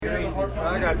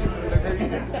I got you.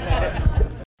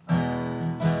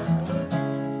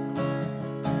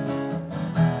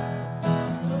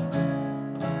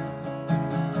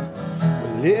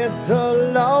 Well, it's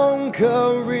a long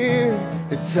career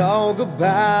to talk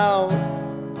about.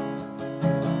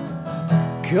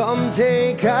 Come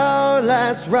take our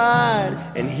last ride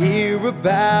and hear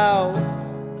about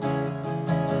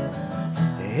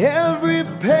every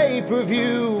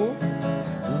pay-per-view.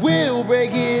 We'll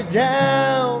break it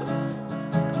down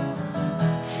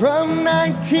from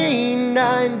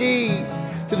 1990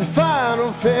 to the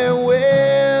final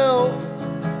farewell.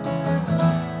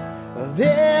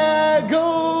 There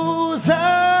goes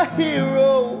our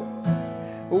hero,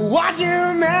 watch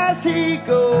him as he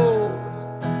goes.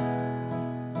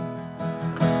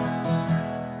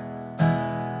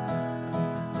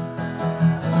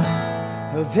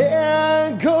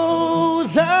 There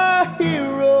goes our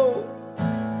hero,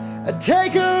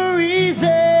 take her easy.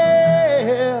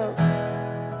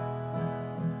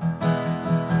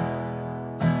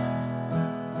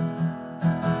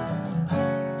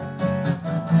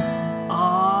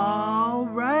 All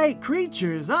right,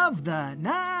 creatures of the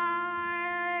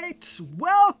night,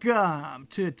 welcome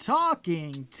to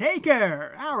Talking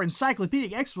Taker, our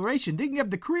encyclopedic exploration digging up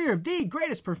the career of the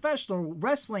greatest professional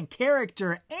wrestling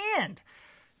character and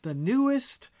the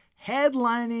newest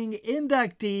headlining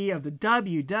inductee of the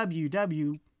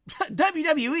WWE.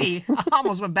 I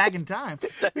almost went back in time.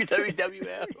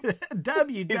 WWF.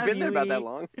 WWE. You've been there about that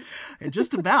long.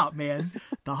 Just about, man.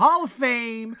 The Hall of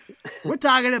Fame. We're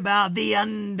talking about The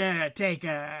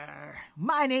Undertaker.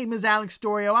 My name is Alex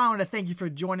Storio. I want to thank you for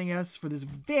joining us for this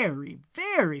very,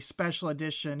 very special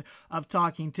edition of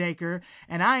Talking Taker.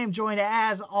 And I am joined,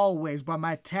 as always, by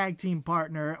my tag team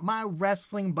partner, my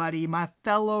wrestling buddy, my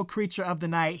fellow creature of the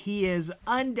night. He is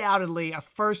undoubtedly a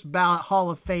first ballot Hall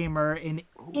of Famer in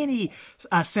any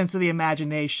sense of the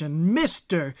imagination,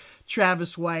 Mr.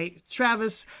 Travis White.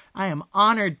 Travis, I am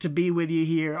honored to be with you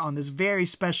here on this very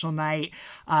special night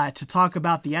to talk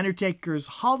about The Undertaker's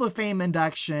Hall of Fame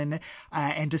induction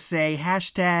and to say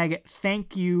hashtag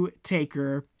thank you,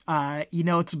 Taker.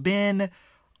 It's been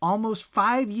almost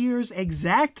 5 years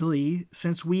exactly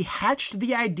since we hatched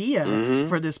the idea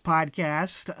for this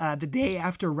podcast the day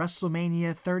after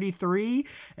WrestleMania 33,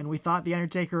 and we thought The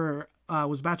Undertaker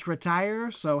was about to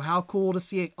retire, so how cool to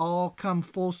see it all come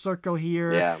full circle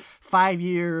here. Yeah. 5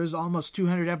 years, almost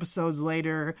 200 episodes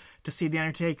later, to see The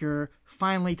Undertaker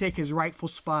finally take his rightful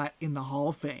spot in the Hall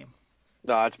of Fame.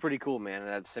 No, it's pretty cool, man. And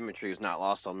that symmetry is not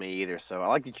lost on me either. So I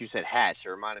like that you said hatch. It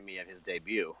reminded me of his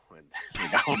debut with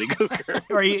Goldie Gooker.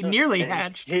 Or he nearly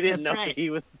hatched. He didn't That's know right.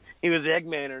 he was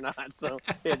Eggman or not. So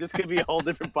yeah, this could be a whole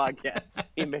different podcast.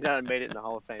 He may not have made it in the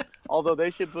Hall of Fame. Although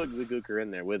they should put the Gooker in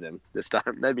there with him this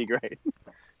time. That'd be great.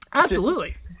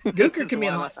 Absolutely. Gooker can be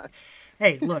in the Why Hall. not?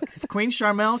 Hey, look, if Queen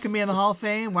Charmel can be in the Hall of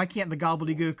Fame, why can't the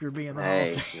Gobbledygooker be in the Hall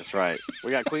Hey, of Fame? that's right.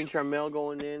 We got Queen Charmel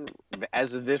going in.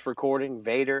 As of this recording,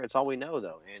 Vader. It's all we know,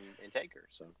 though, and Taker.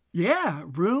 So Yeah,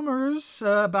 rumors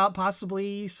about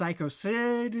possibly Psycho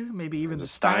Sid, maybe even the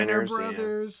Steiner Steiners,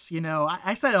 brothers. You know,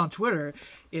 I said it on Twitter,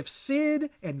 if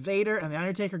Sid and Vader and The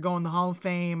Undertaker go in the Hall of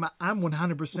Fame, I'm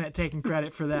 100% taking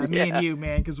credit for that. Me and you,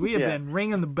 man, because we have been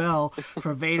ringing the bell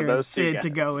for Vader and those two Sid guys, to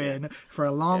go in for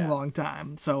a long, Yeah. long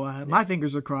time. So my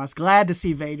fingers are crossed. Glad to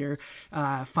see Vader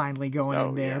finally going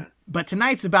in there. Yeah. But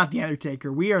tonight's about The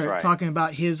Undertaker. We are right. talking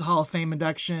about his Hall of Fame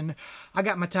induction. I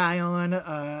got my tie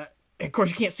on. Of course,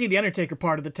 you can't see the Undertaker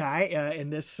part of the tie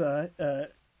in this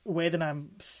way that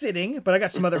I'm sitting, but I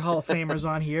got some other Hall of Famers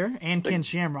on here, and Ken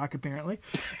Shamrock, apparently.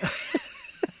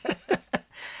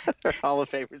 Hall of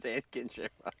Famers and Ken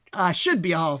Shamrock. Should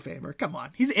be a Hall of Famer. Come on.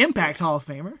 He's an Impact Hall of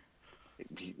Famer.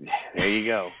 There you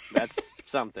go. That's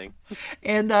something.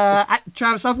 And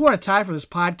Travis, I've worn a tie for this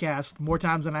podcast more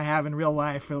times than I have in real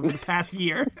life over the past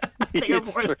year. I think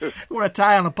I've worn a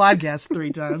tie on a podcast 3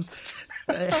 times.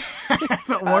 I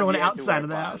haven't worn one outside of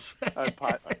the house.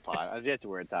 I've yet to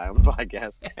wear a tie on the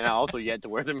podcast, and I also yet to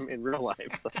wear them in real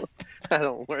life, so I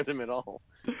don't wear them at all.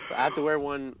 So I have to wear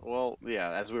one. Well,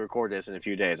 yeah, as we record this in a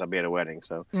few days, I'll be at a wedding.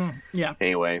 So Yeah.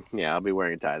 anyway, yeah, I'll be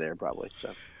wearing a tie there probably. So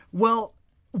Well,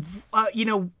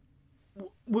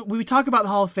 we talk about the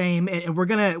Hall of Fame, and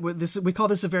we call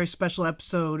this a very special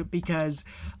episode because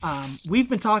we've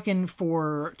been talking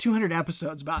for 200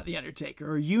 episodes about The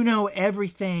Undertaker. You know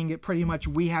everything pretty much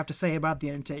we have to say about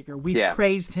The Undertaker. We've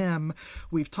praised him.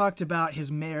 We've talked about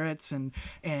his merits and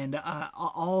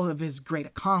all of his great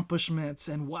accomplishments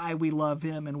and why we love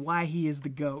him and why he is the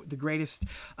GOAT, the greatest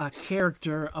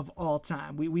character of all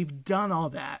time. We've done all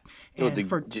that. And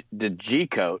the G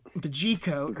coat, the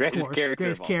G-Code, of Greatest course, character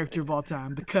greatest of all character of all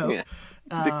time, the Coat.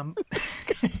 Yeah.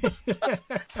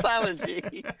 Silent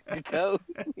G. Go.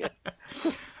 Yeah.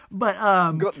 But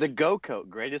The Go Coat,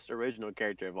 greatest original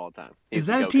character of all time. Is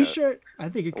that a T-shirt? I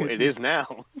think it could. Well, it is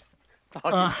now.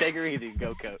 Take her easy,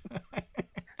 Go Coat.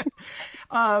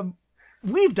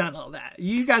 We've done all that.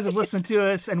 You guys have listened to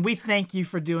us, and we thank you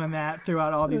for doing that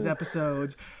throughout all these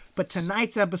episodes. But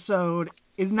tonight's episode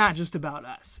is not just about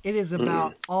us. It is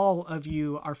about all of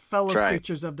you, our fellow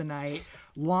creatures of the night,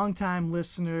 longtime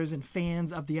listeners and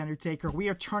fans of The Undertaker. We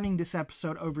are turning this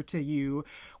episode over to you.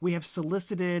 We have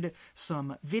solicited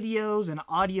some videos and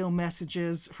audio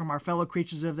messages from our fellow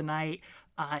creatures of the night,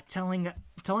 telling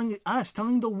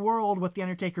the world what The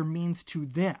Undertaker means to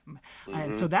them.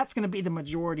 And so that's going to be the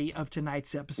majority of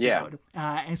tonight's episode.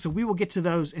 And so we will get to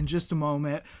those in just a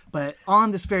moment. But on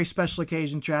this very special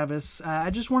occasion, Travis, I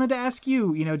just wanted to ask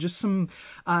you, just some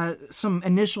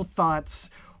initial thoughts.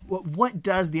 What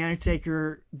does The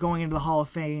Undertaker going into the Hall of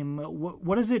Fame,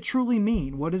 what does it truly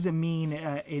mean? What does it mean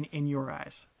in your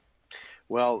eyes?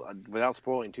 Well, without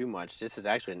spoiling too much, this is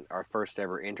actually our first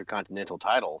ever Intercontinental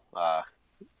title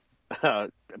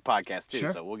podcast too.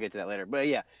 Sure. So we'll get to that later. But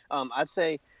yeah, I'd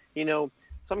say,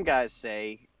 some guys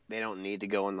say they don't need to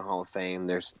go in the Hall of Fame.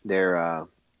 Their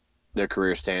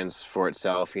career stands for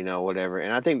itself, whatever.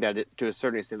 And I think that to a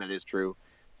certain extent that is true.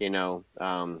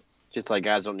 Just like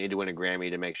guys don't need to win a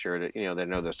Grammy to make sure that, they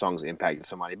know their songs impacted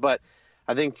somebody. But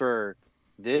I think for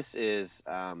this is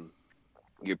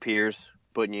your peers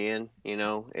putting you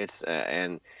in, it's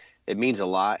and it means a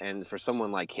lot. And for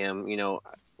someone like him,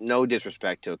 no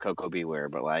disrespect to a Koko B. Ware,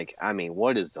 but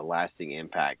what is the lasting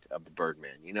impact of the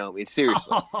Birdman?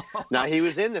 Seriously. Now he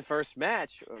was in the first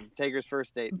match, Taker's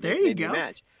first debut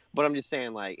match. But I'm just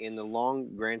saying, in the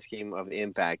long grand scheme of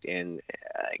impact and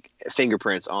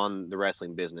fingerprints on the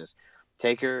wrestling business,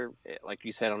 Taker, like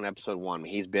you said on episode 1,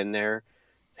 he's been there.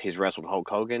 He's wrestled Hulk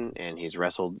Hogan, and he's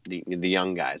wrestled the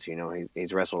young guys.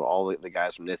 He's wrestled all the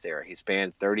guys from this era. He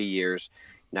spanned 30 years,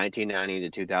 1990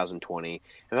 to 2020,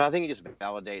 and I think it just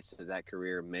validates that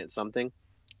career meant something.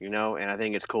 And I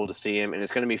think it's cool to see him, and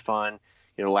it's going to be fun.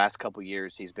 The last couple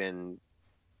years he's been,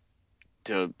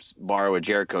 to borrow a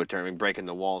Jericho term, breaking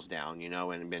the walls down,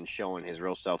 and been showing his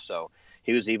real self. So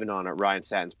he was even on Ryan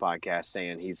Satin's podcast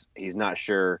saying he's not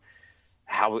sure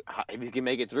how if he can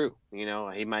make it through.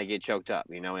 He might get choked up,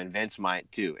 and Vince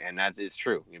might too. And that is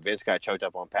true. Vince got choked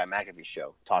up on Pat McAfee's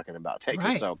show talking about Taker.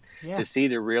 Right. So to see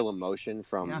the real emotion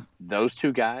from those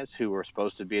two guys who were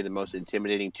supposed to be the most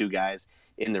intimidating two guys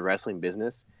in the wrestling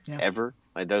business ever,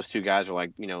 those two guys are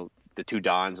the two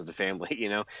Dons of the family,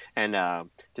 and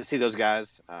to see those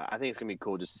guys, I think it's going to be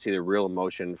cool just to see the real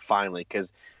emotion finally,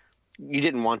 because you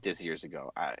didn't want this years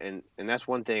ago. And that's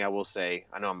one thing I will say.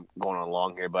 I know I'm going on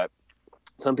long here, but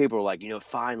some people are like,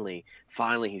 finally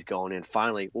he's going in,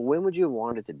 finally. Well, when would you have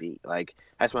wanted it to be?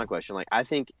 That's my question. I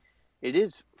think it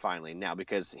is finally now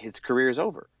because his career is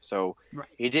over. So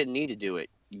he didn't need to do it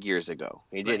years ago.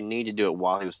 He didn't need to do it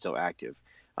while he was still active.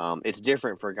 It's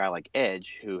different for a guy like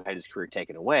Edge, who had his career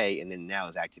taken away and then now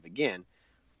is active again,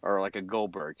 or like a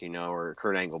Goldberg, or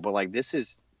Kurt Angle. But this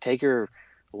is Taker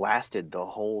lasted the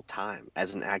whole time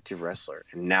as an active wrestler,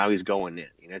 and now he's going in.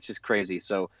 It's just crazy.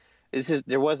 So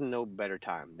there wasn't no better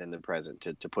time than the present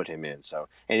to put him in. So,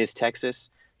 and it's Texas,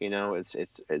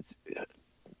 it's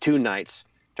 2 nights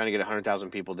trying to get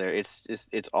 100,000 people there.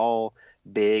 It's all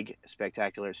big,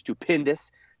 spectacular,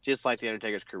 stupendous. Just like The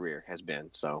Undertaker's career has been.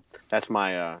 So that's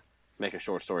my make a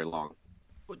short story long.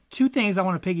 2 things I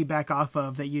want to piggyback off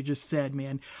of that you just said,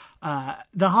 man.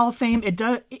 The Hall of Fame,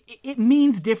 it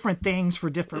means different things for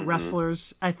different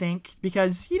wrestlers, I think,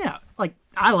 because,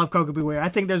 I love Koko B. Ware. I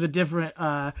think there's a different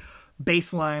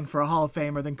baseline for a Hall of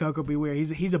Famer than Koko B. Ware.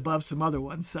 He's above some other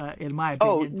ones, in my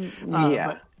opinion.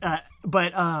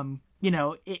 But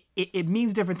it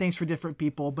means different things for different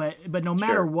people. But no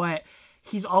matter what,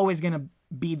 he's always going to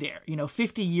be there.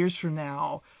 50 years from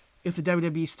now, if the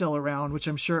WWE is still around, which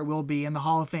I'm sure it will be, and the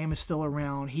Hall of Fame is still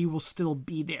around, he will still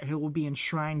be there. He will be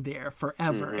enshrined there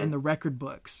forever in the record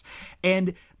books.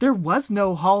 And there was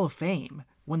no Hall of Fame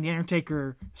when The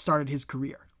Undertaker started his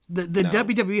career. The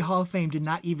WWE Hall of Fame did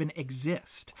not even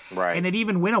exist. Right. And it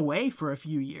even went away for a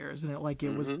few years, and it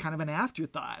was kind of an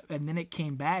afterthought. And then it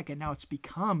came back, and now it's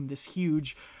become this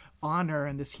huge honor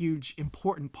and this huge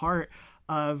important part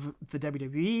of the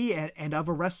WWE and of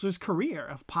a wrestler's career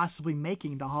of possibly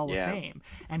making the Hall of Fame.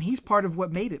 And he's part of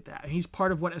what made it that. He's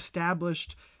part of what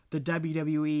established the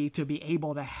WWE to be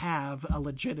able to have a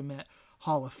legitimate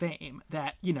Hall of Fame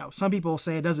that, some people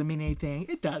say it doesn't mean anything.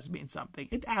 It does mean something.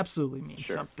 It absolutely means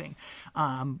something.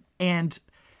 And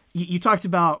you talked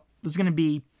about there's going to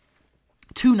be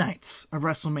 2 nights of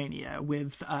WrestleMania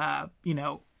with,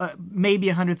 maybe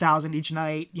 100,000 each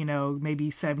night,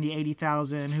 maybe 70,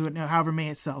 80,000, however many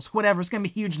it sells, whatever. It's going to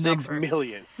be a huge number. 6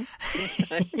 million.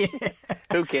 Yeah.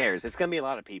 Who cares? It's going to be a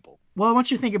lot of people. Well, I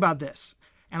want you to think about this,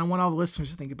 and I want all the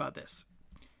listeners to think about this.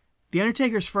 The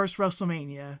Undertaker's first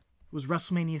WrestleMania was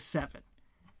WrestleMania 7,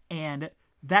 and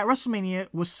that WrestleMania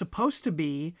was supposed to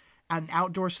be at an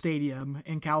outdoor stadium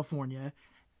in California,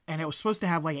 and it was supposed to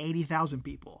have like 80,000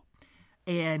 people.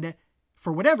 And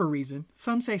for whatever reason,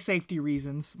 some say safety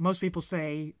reasons, most people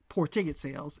say poor ticket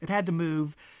sales, it had to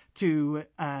move to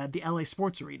the LA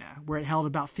Sports Arena, where it held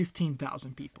about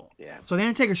 15,000 people. Yeah. So the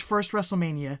Undertaker's first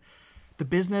WrestleMania, the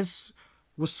business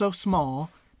was so small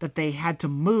that they had to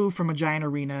move from a giant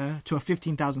arena to a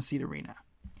 15,000 seat arena.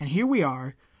 And here we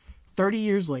are, 30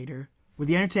 years later, with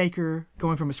the Undertaker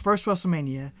going from his first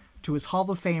WrestleMania to his Hall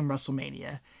of Fame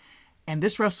WrestleMania. And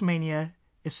this WrestleMania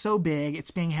is so big, it's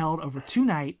being held over 2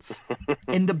 nights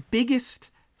in the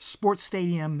biggest sports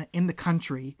stadium in the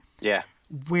country. Yeah.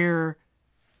 Where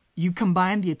you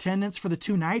combine the attendance for the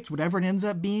 2 nights, whatever it ends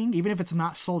up being, even if it's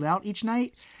not sold out each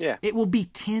night, it will be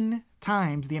 10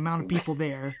 times the amount of people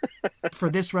there for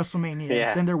this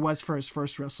WrestleMania than there was for his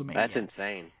first WrestleMania. That's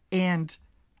insane. And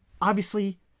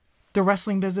obviously, the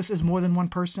wrestling business is more than one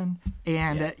person,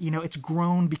 and it's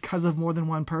grown because of more than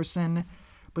one person.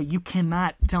 But you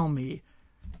cannot tell me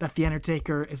that The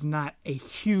Undertaker is not a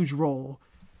huge role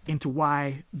into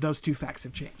why those 2 facts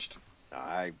have changed.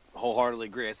 I wholeheartedly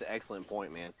agree. It's an excellent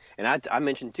point, man. And I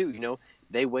mentioned too,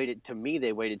 they waited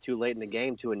too late in the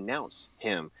game to announce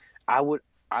him.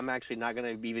 I'm actually not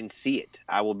going to even see it.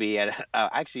 I will be at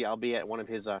I'll be at one of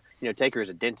his Taker is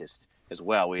a dentist as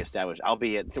well. We established I'll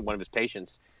be at one of his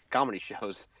patients' comedy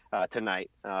shows tonight,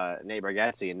 Nate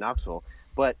Bargatze in Knoxville.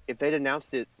 But if they'd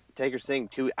announced it, Taker's thing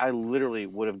too, I literally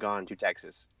would have gone to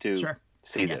Texas to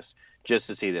see this, just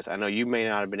to see this. I know you may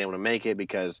not have been able to make it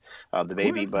because of the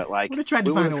baby, but like we would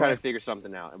have tried to figure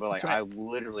something out. But like I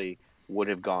literally would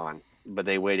have gone, but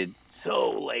they waited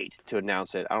so late to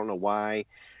announce it. I don't know why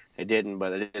they didn't,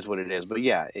 but it is what it is. But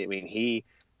yeah, I mean he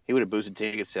would have boosted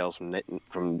ticket sales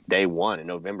from day one in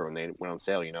November when they went on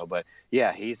sale, But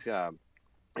yeah, he's.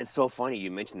 It's so funny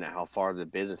you mentioned that, how far the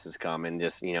business has come, and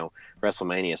just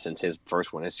WrestleMania since his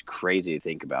first one. It's crazy to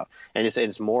think about, and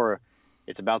it's more,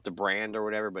 it's about the brand or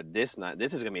whatever. But this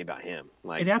is gonna be about him.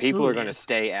 Like people are gonna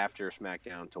stay after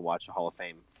SmackDown to watch the Hall of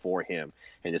Fame for him.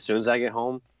 And as soon as I get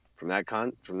home from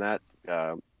that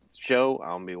show,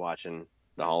 I'll be watching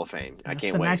the Hall of Fame. I can't wait.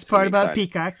 That's the nice part about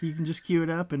Peacock. You can just queue it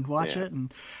up and watch it.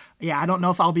 And I don't know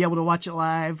if I'll be able to watch it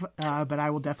live, but I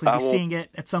will definitely be seeing it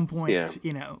at some point,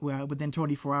 within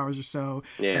 24 hours or so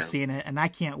of seeing it. And I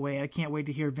can't wait. I can't wait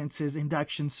to hear Vince's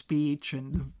induction speech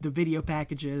and the video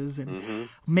packages, and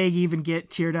may even get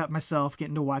teared up myself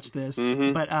getting to watch this.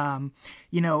 But,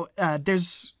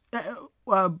 there's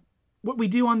what we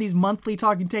do on these monthly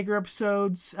Talking Taker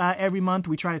episodes. Every month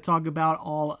we try to talk about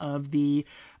all of the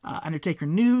Undertaker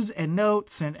news and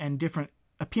notes and different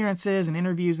appearances and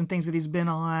interviews and things that he's been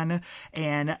on.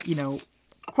 And,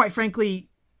 quite frankly,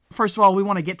 first of all, we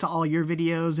want to get to all your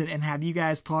videos and have you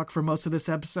guys talk for most of this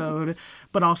episode.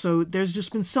 But also, there's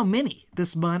just been so many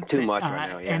this month. Too much right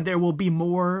now, And there will be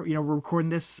more. We're recording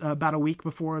this about a week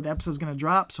before the episode's going to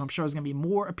drop. So I'm sure there's going to be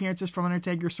more appearances from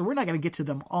Undertaker. So we're not going to get to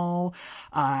them all.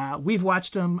 We've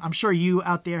watched them. I'm sure you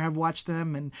out there have watched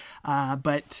them. And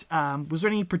But was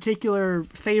there any particular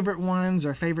favorite ones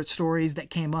or favorite stories that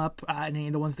came up in any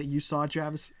of the ones that you saw,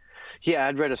 Travis? Yeah,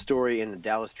 I'd read a story in the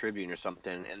Dallas Tribune or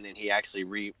something, and then he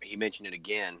actually he mentioned it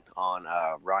again on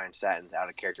Ryan Satin's Out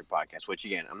of Character podcast, which,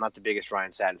 again, I'm not the biggest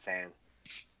Ryan Satin fan,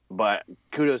 but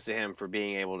kudos to him for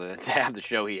being able to have the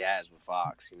show he has with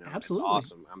Fox. Absolutely.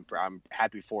 It's awesome. I'm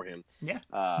happy for him. Yeah,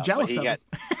 jealous of him.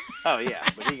 Oh, yeah,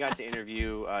 but he got to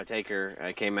interview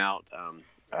Taker. Came out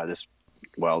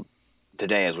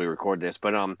today as we record this.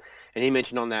 But and he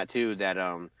mentioned on that, too, that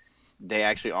they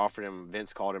actually offered him,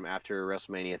 Vince called him after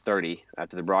WrestleMania 30,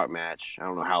 after the Brock match. I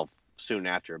don't know how soon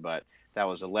after, but that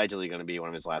was allegedly going to be one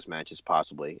of his last matches,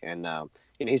 possibly. And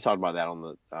he's talked about that on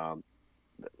the,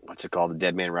 what's it called? The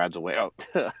Dead Man Rides Away.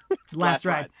 Oh, Last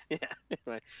Ride. Yeah.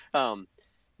 Anyway,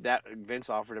 that Vince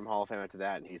offered him Hall of Fame after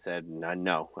that, and he said,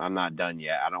 no, I'm not done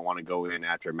yet. I don't want to go in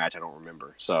after a match I don't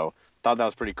remember. So thought that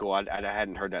was pretty cool. I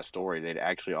hadn't heard that story. They'd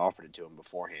actually offered it to him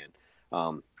beforehand.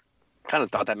 Kind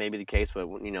of thought that may be the case, but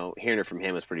hearing it from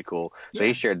him is pretty cool. So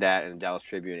he shared that in the Dallas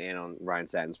Tribune and on Ryan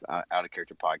Satin's Out of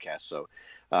Character podcast. So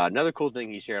another cool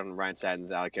thing he shared on Ryan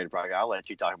Satin's Out of Character podcast. I'll let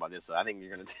you talk about this. So I think you're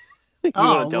gonna You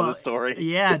want to tell the story?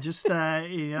 Yeah, just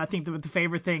I think the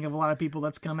favorite thing of a lot of people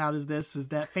that's come out is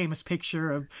that famous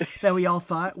picture of that we all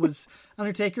thought was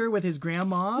Undertaker with his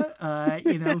grandma.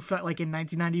 Felt like in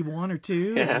 1991 or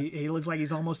two. Yeah. He looks like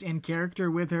he's almost in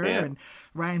character with her, Yeah. and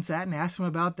Ryan sat and asked him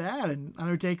about that, and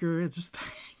Undertaker just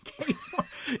gave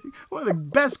one of the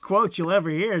best quotes you'll ever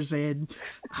hear, saying,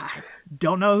 "I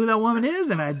don't know who that woman is,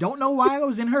 and I don't know why I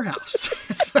was in her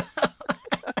house."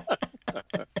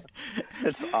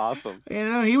 It's awesome.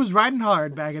 He was riding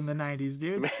hard back in the 90s,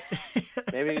 dude.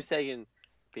 Maybe he's taking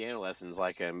piano lessons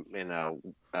like in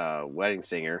a wedding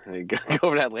singer. And go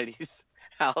over to that lady's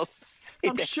house.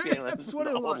 I'm sure that's what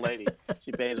it was. Old lady.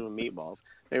 She pays him with meatballs.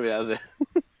 Maybe that was it.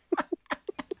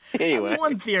 Anyway. That's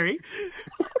one theory.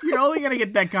 You're only going to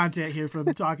get that content here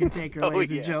from Talking Taker,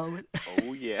 ladies and gentlemen.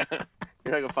 Oh, yeah. You're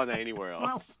not going to find that anywhere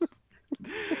else. Well,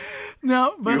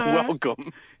 no, but you're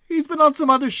welcome. He's been on some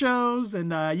other shows,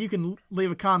 and you can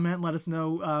leave a comment and let us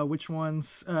know which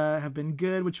ones have been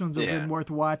good, which ones have been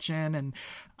worth watching, and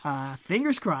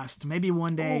fingers crossed, maybe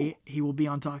one day he will be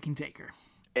on Talking Taker.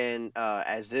 And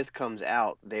as this comes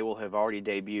out, they will have already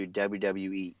debuted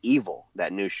WWE Evil,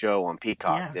 that new show on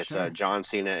Peacock. Yeah, sure. John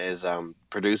Cena is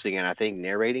producing and I think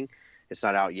narrating. It's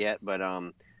not out yet, but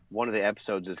one of the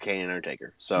episodes is Kane and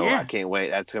Undertaker. So I can't wait.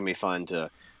 That's going to be fun to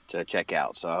check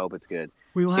out. So I hope it's good.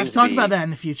 We will have to talk about that in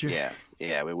the future.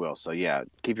 Yeah, we will. So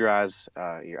keep your eyes,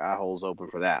 your eye holes open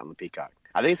for that on the Peacock.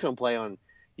 I think it's going to play on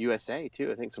USA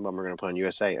too. I think some of them are going to play on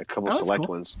USA. A couple select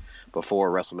ones before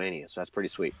WrestleMania. So that's pretty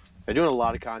sweet. They're doing a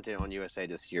lot of content on USA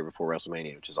this year before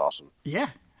WrestleMania, which is awesome. Yeah.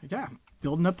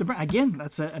 Building up the brand. Again,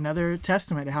 that's another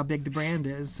testament to how big the brand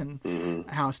is and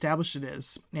how established it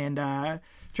is. And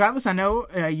Travis, I know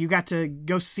you got to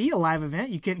go see a live event.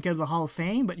 You couldn't go to the Hall of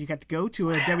Fame, but you got to go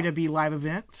to a WWE live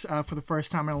event for the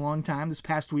first time in a long time this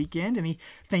past weekend.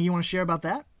 Anything you want to share about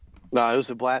that? No, it was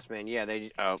a blast, man. Yeah,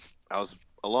 I was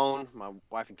alone. My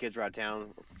wife and kids were out of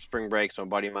town, spring break, so a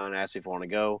buddy of mine asked me if I want to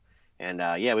go. And,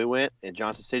 we went in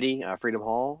Johnson City, Freedom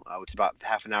Hall, which is about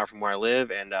half an hour from where I live.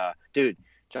 And, dude,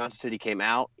 Johnson City came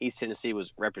out. East Tennessee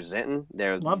was representing.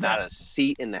 There was not a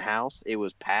seat in the house. It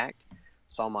was packed.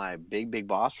 Saw my big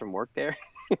boss from work there.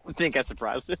 I think I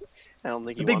surprised him. I don't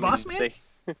think he big boss man?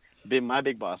 My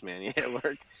big boss man, yeah, at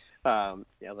work. I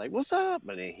was like, "What's up?"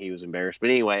 But he was embarrassed. But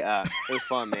anyway, it was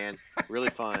fun, man. Really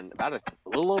fun. About a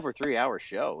little over 3-hour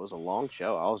show. It was a long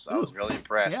show. I was really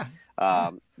impressed. Yeah.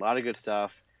 A lot of good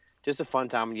stuff. Just a fun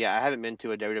time. Yeah, I haven't been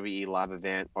to a WWE live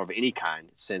event of any kind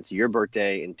since your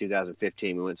birthday in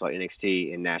 2015. We went to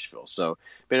NXT in Nashville. So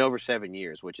been over 7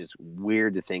 years, which is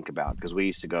weird to think about because we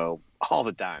used to go all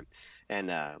the time. And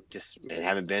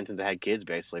haven't been since I had kids,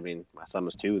 basically. I mean, my son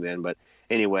was 2 then. But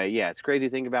anyway, yeah, it's crazy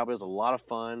to think about. But it was a lot of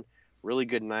fun. Really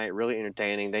good night. Really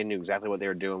entertaining. They knew exactly what they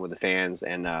were doing with the fans.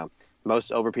 And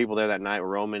most over people there that night were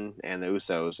Roman and the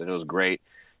Usos. And it was great.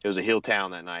 It was a heel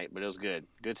town that night, but it was good.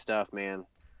 Good stuff, man.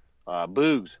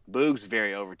 Boogs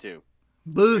very over too.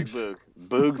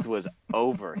 Boogs was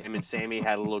over. Him and Sammy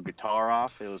had a little guitar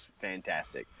off. It was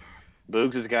fantastic.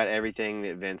 Boogs has got everything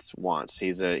that Vince wants.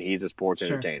 He's a sports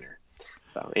entertainer.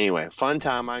 So anyway, fun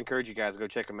time. I encourage you guys to go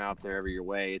check them out wherever your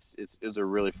way. It's a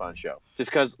really fun show.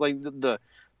 Just because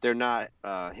they're not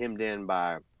hemmed in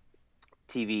by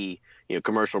TV,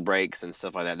 commercial breaks and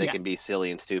stuff like that. They can be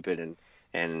silly and stupid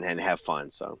and have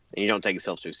fun. So and you don't take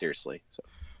yourself too seriously. So.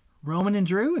 Roman and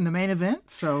Drew in the main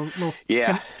event, so a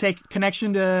little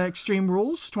connection to Extreme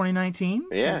Rules 2019.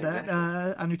 Yeah,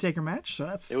 that Undertaker match. So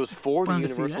it was for the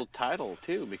Universal title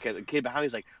too, because the kid behind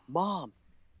me's like, "Mom,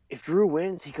 if Drew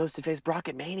wins, he goes to face Brock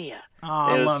at Mania."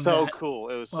 Oh, it was love so that. cool.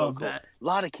 It was so love cool. That. A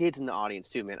lot of kids in the audience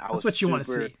too, man. That's what you want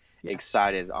to see.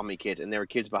 Excited, all many kids, and there were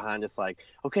kids behind us like,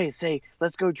 okay, say,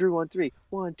 let's go Drew on 3,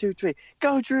 1, 2, 3,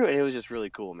 go Drew, and it was just really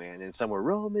cool, man. And some were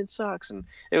Roman sucks, and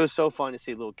it was so fun to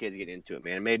see little kids get into it,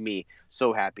 man. It made me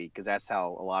so happy because that's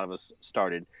how a lot of us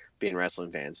started being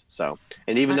wrestling fans. So,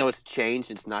 and even though it's changed,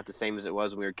 it's not the same as it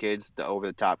was when we were kids. The over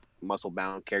the top muscle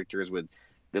bound characters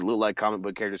that look like comic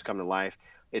book characters come to life.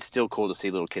 It's still cool to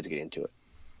see little kids get into it.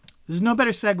 There's no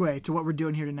better segue to what we're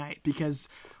doing here tonight because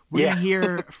we're going to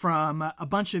hear from a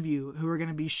bunch of you who are going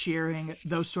to be sharing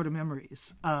those sort of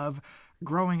memories of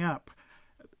growing up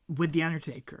with The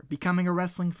Undertaker, becoming a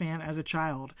wrestling fan as a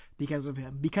child because of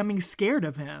him, becoming scared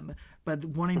of him, but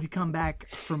wanting to come back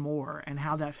for more, and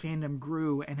how that fandom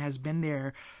grew and has been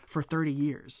there for 30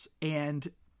 years. And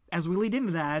as we lead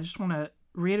into that, I just want to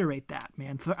reiterate that,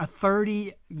 man, a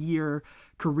 30-year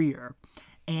career.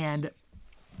 And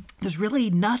there's really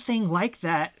nothing like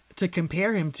that to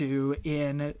compare him to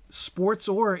in sports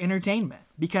or entertainment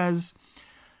because,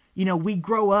 we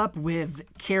grow up with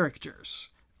characters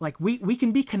like we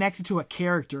can be connected to a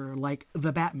character like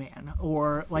the Batman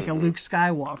or like a Luke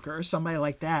Skywalker or somebody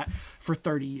like that for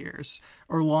 30 years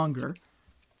or longer.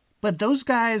 But those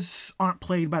guys aren't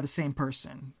played by the same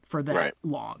person for that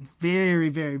long. Very,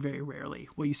 very, very rarely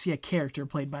will you see a character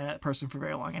played by that person for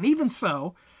very long. And even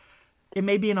so, it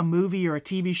may be in a movie or a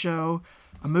TV show,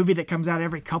 a movie that comes out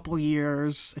every couple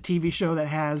years, a TV show that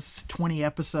has 20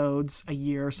 episodes a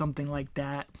year or something like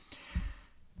that.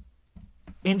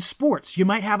 In sports, you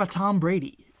might have a Tom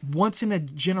Brady, once in a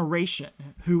generation,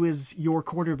 who is your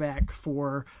quarterback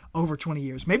for over 20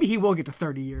 years. Maybe he will get to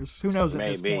 30 years. Who knows at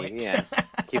this point? Yeah.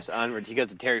 He goes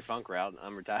the Terry Funk route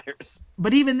and unretires.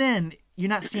 But even then, you're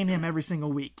not seeing him every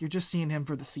single week. You're just seeing him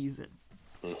for the season.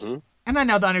 Mm-hmm. And I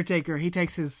know The Undertaker, he took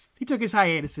his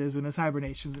hiatuses and his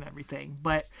hibernations and everything.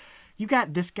 But you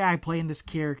got this guy playing this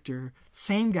character,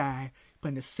 same guy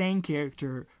playing the same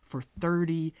character for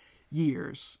 30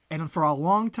 years. And for a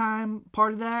long time,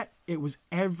 part of that, it was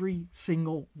every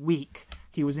single week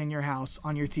he was in your house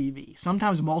on your TV,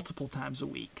 sometimes multiple times a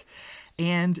week.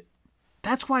 And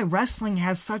that's why wrestling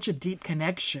has such a deep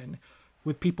connection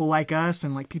with people like us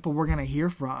and like people we're going to hear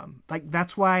from. Like,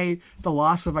 that's why the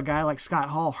loss of a guy like Scott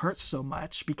Hall hurts so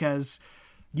much, because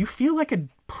you feel like a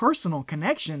personal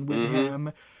connection with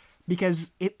him,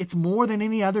 because it's more than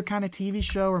any other kind of TV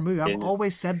show or movie. I've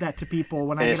always said that to people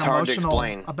when I get emotional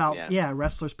about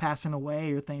wrestlers passing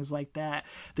away or things like that.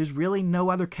 There's really no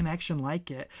other connection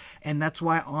like it, and that's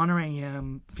why honoring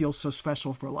him feels so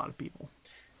special for a lot of people.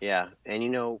 Yeah,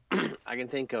 and I can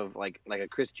think of like a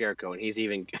Chris Jericho, and he's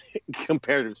even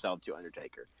compared himself to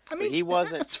Undertaker. I mean, but he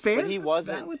wasn't. That's fair. But he that's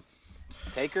wasn't. Valid.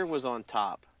 Taker was on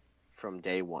top from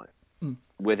day one.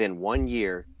 Within 1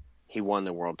 year, he won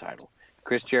the world title.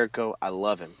 Chris Jericho, I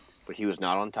love him, but he was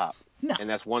not on top. No. And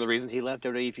that's one of the reasons he left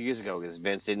WWE a few years ago, because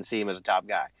Vince didn't see him as a top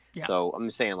guy. Yeah. So I'm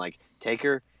just saying, like,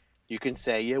 Taker, you can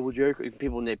say, yeah, well, Jericho,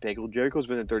 people nitpick, well, Jericho's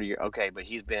been in 30 years. Okay, but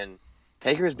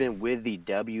Taker has been with the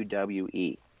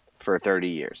WWE for 30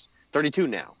 years. 32 now,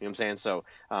 you know what I'm saying? So,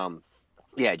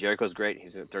 yeah, Jericho's great.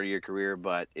 He's in a 30-year career,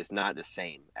 but it's not the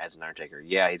same as an Undertaker.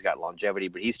 Yeah, he's got longevity,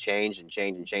 but he's changed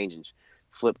and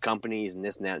flipped companies and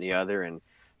this and that and the other, and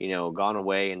gone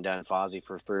away and done Fozzy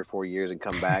for 3 or 4 years and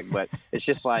come back. But it's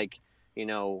just like,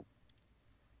 and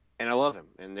I love him.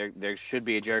 And there should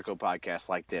be a Jericho podcast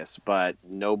like this, but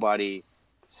nobody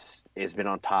has been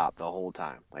on top the whole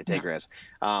time like Taker has.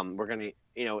 We're going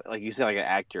to, like you said, like an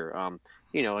actor,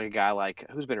 like a guy like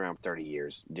who's been around 30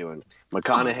 years doing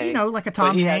McConaughey. Like a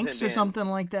Tom Hanks or something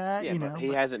like that. Yeah, but he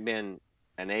hasn't been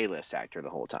an A-list actor the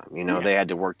whole time. They had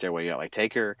to work their way up. Like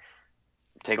Taker,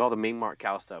 take all the mean Mark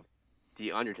Cal stuff.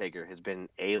 The Undertaker has been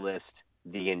A-list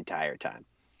the entire time.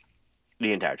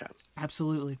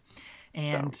 Absolutely.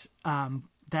 And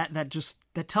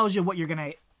that tells you what you're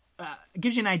going to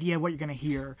gives you an idea of what you're going to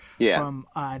hear from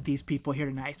these people here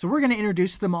tonight. So we're going to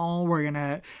introduce them all. We're going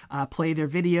to play their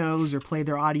videos or play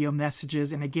their audio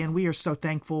messages. And again, we are so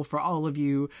thankful for all of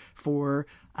you for,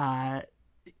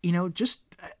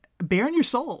 just bearing your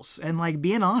souls and like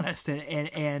being honest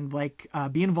and like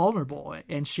being vulnerable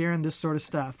and sharing this sort of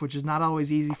stuff, which is not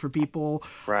always easy for people.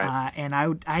 Right. And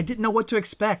I didn't know what to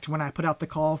expect when I put out the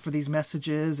call for these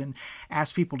messages and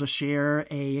asked people to share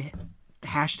a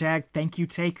hashtag thank you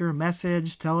Taker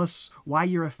message. Tell us why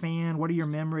you're a fan, what are your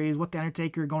memories, what the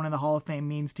Undertaker going in the Hall of Fame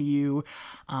means to you.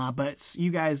 But you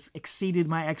guys exceeded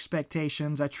my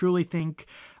expectations. I truly think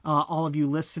all of you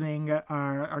listening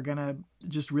are gonna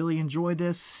just really enjoy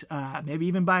this, maybe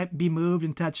even be moved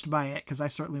and touched by it, because I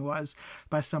certainly was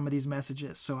by some of these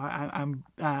messages. So I'm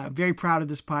very proud of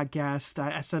this podcast.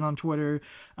 I said on Twitter,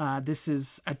 this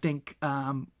is, I think,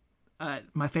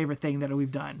 my favorite thing that we've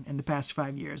done in the past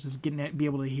 5 years is getting to be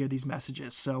able to hear these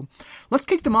messages. So let's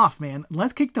kick them off, man.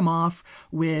 Let's kick them off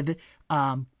with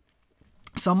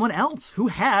someone else who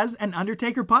has an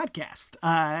Undertaker podcast.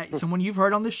 Someone you've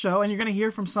heard on this show, and you're going to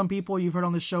hear from some people you've heard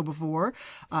on this show before.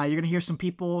 You're going to hear some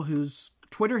people whose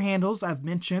Twitter handles I've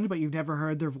mentioned, but you've never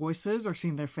heard their voices or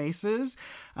seen their faces.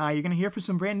 You're going to hear from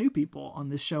some brand new people on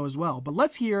this show as well. But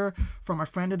let's hear from our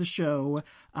friend of the show.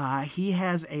 He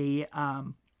has a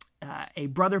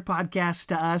brother podcast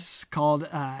to us called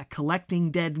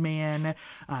Collecting Dead Man,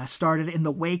 started in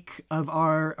the wake of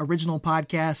our original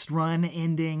podcast run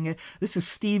ending. This is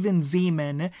Steven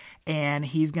Zeman, and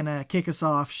he's going to kick us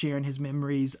off sharing his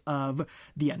memories of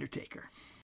The Undertaker.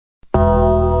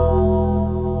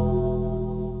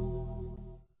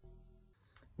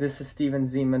 This is Steven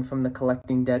Zeman from the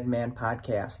Collecting Dead Man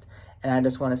podcast. And I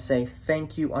just want to say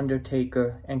thank you,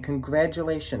 Undertaker, and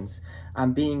congratulations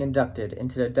on being inducted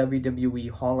into the WWE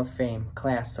Hall of Fame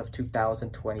class of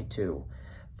 2022.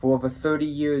 For over 30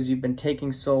 years, you've been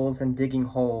taking souls and digging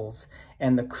holes,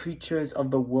 and the creatures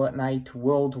of the night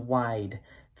worldwide.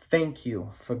 Thank you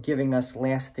for giving us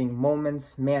lasting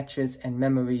moments, matches, and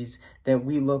memories that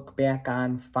we look back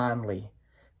on fondly.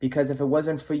 Because if it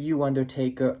wasn't for you,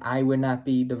 Undertaker, I would not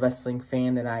be the wrestling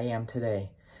fan that I am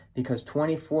today. Because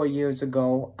 24 years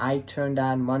ago, I turned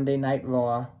on Monday Night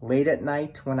Raw late at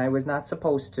night when I was not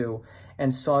supposed to,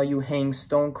 and saw you hang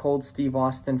Stone Cold Steve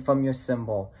Austin from your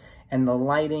symbol. And the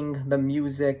lighting, the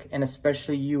music, and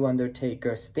especially you,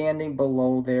 Undertaker, standing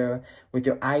below there with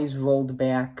your eyes rolled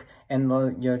back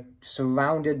and you're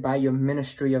surrounded by your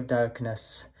ministry of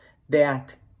darkness.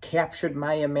 That captured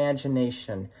my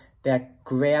imagination, that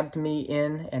grabbed me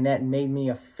in, and that made me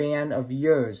a fan of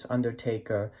yours,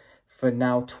 Undertaker, for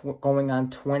now going on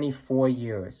 24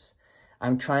 years.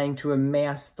 I'm trying to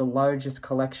amass the largest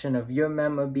collection of your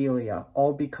memorabilia,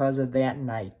 all because of that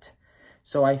night.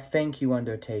 So I thank you,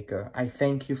 Undertaker. I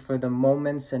thank you for the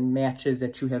moments and matches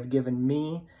that you have given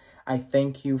me. I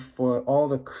thank you for all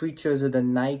the creatures of the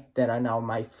night that are now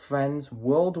my friends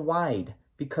worldwide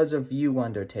because of you,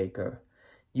 Undertaker.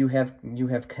 You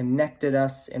have connected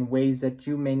us in ways that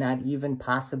you may not even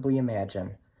possibly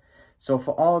imagine. So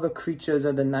for all the creatures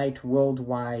of the night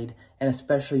worldwide, and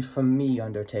especially for me,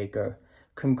 Undertaker,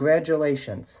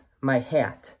 congratulations. My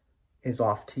hat is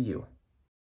off to you.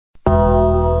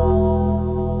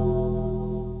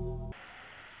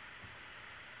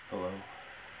 Hello.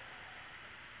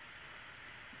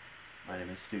 My name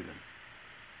is Steven,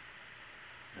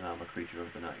 and I'm a creature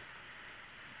of the night.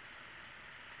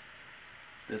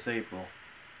 This April,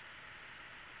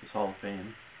 this Hall of Fame is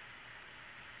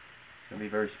going to be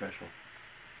very special.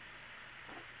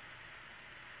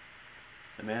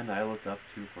 The man that I looked up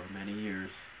to for many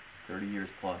years, 30 years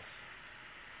plus,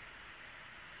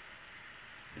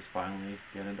 is finally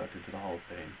getting inducted to the Hall of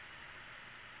Fame.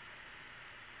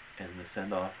 And the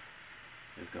send-off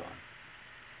is gone.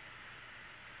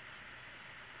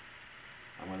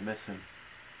 I'm going to miss him.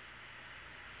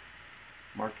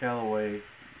 Mark Calaway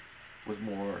was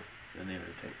more than The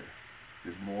Undertaker. He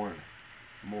was more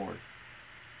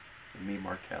than me,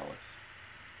 Mark Callis.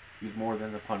 He was more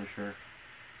than The Punisher.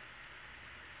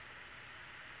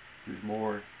 He was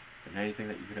more than anything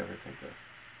that you could ever think of.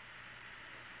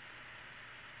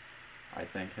 I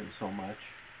thank him so much.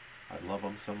 I love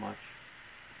him so much.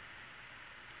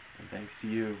 And thanks to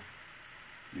you,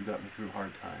 you got me through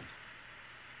hard times.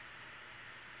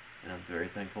 And I'm very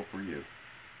thankful for you.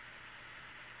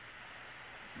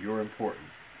 You're important.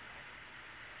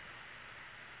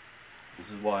 This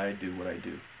is why I do what I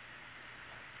do.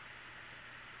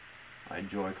 I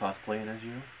enjoy cosplaying as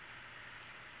you.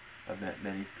 I've met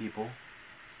many people,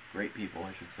 great people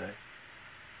I should say.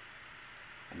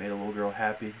 I made a little girl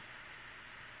happy.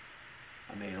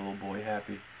 I made a little boy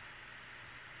happy.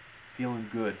 Feeling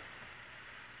good.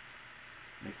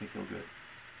 Makes me feel good.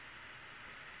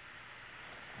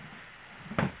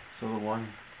 So the one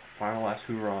final last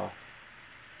hoorah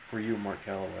for you, Mark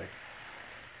Calaway.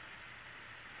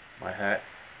 My hat,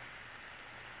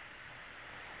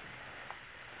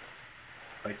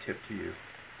 I tip to you.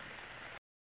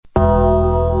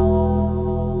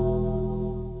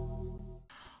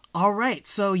 All right,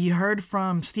 so you heard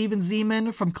from Steven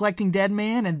Zeman from Collecting Dead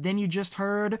Man, and then you just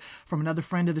heard from another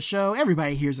friend of the show.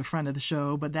 Everybody here's a friend of the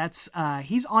show, but that's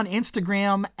he's on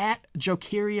Instagram at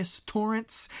Jokerius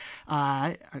Torrance.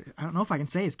 I don't know if I can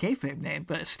say his kayfabe name,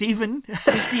 but Stephen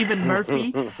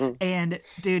Murphy, and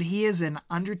dude, he is an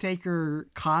Undertaker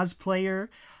cosplayer.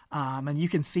 And you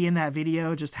can see in that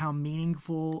video just how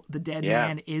meaningful the dead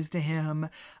man is to him.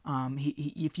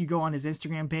 If you go on his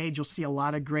Instagram page, you'll see a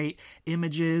lot of great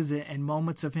images and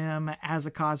moments of him as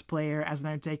a cosplayer, as an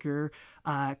Undertaker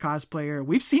cosplayer.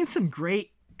 We've seen some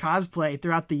great cosplay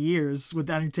throughout the years with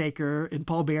Undertaker and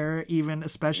Paul Bearer, even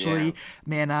especially.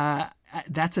 Man,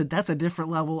 that's a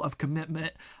different level of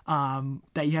commitment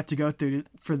that you have to go through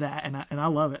for that, and I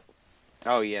love it.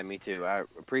 Oh yeah, me too. I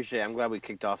appreciate it. I'm glad we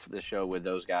kicked off the show with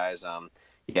those guys.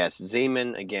 Yes,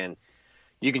 Zeman, again,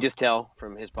 you can just tell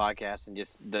from his podcast and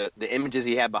just the images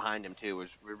he had behind him too was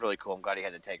really cool. I'm glad he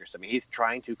had the Taker stuff. I mean, he's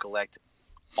trying to collect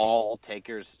all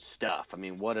Taker's stuff. I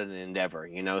mean, what an endeavor,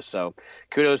 you know. So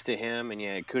kudos to him,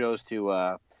 and kudos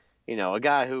to you know, a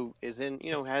guy who is in,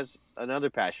 you know, has another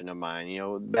passion of mine, you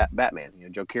know, Batman, you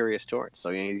know, Jokerius Torrance.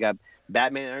 So, you know, he's got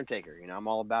Batman and Undertaker, you know, I'm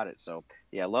all about it. So,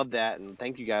 yeah, I love that. And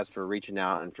thank you guys for reaching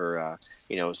out and for,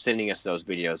 you know, sending us those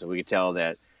videos. And we could tell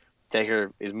that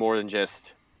Taker is more than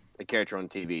just a character on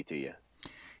TV to you.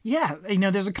 Yeah, you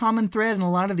know, there's a common thread in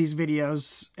a lot of these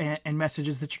videos and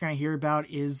messages that you're going to hear about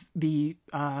is the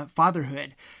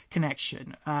fatherhood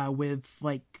connection with,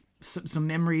 like, some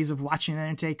memories of watching the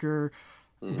Undertaker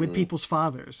with people's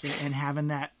fathers and having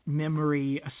that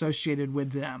memory associated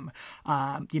with them.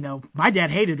 My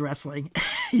dad hated wrestling.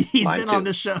 He's Mine been too. on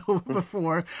the show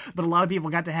before, but a lot of people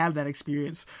got to have that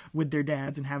experience with their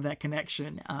dads and have that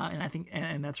connection. And I think,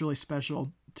 and that's really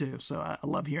special too. So I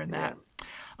love hearing that.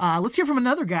 Let's hear from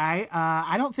another guy.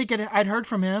 I don't think I'd heard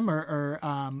from him or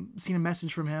seen a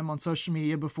message from him on social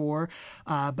media before,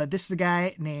 but this is a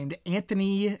guy named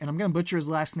Anthony, and I'm going to butcher his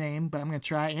last name, but I'm going to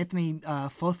try Anthony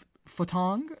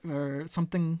Fotong or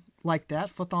something like that.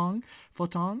 Fotong.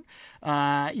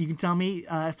 You can tell me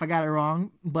if I got it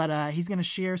wrong, but he's going to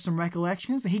share some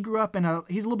recollections. He grew up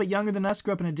he's a little bit younger than us,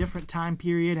 grew up in a different time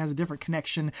period, has a different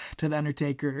connection to the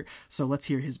Undertaker. So let's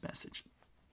hear his message.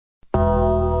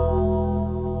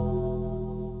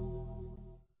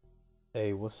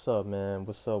 Hey, what's up, man?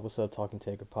 What's up, Talking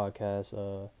Taker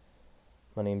podcast?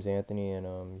 My name's Anthony,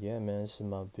 and yeah, man, this is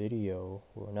my video,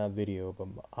 or not video, but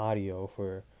my audio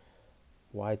for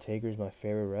why Taker's my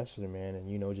favorite wrestler, man,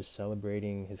 and just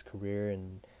celebrating his career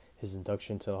and his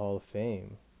induction to the Hall of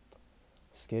Fame.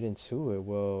 Let's get into it.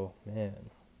 Well, man,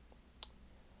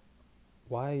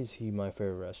 why is he my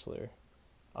favorite wrestler?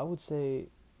 I would say,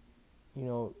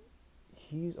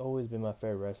 he's always been my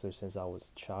favorite wrestler since I was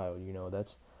a child.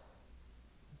 That's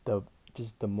the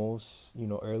just the most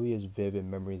earliest vivid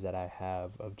memories that I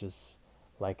have of just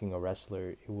liking a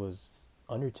wrestler. It was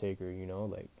Undertaker,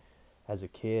 like as a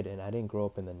kid, and I didn't grow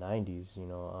up in the 90s.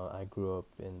 I grew up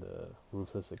in the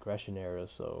Ruthless Aggression era.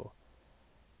 So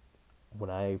when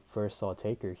I first saw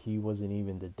Taker, he wasn't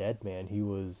even the dead man. He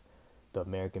was the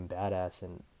American Badass,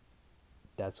 and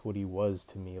that's what he was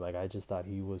to me. Like, I just thought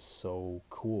he was so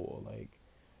cool. Like,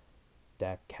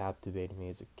 that captivated me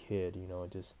as a kid.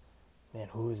 Just, man,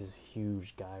 who is this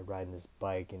huge guy riding this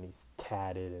bike, and he's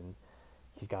tatted, and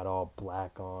he's got all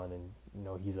black on, and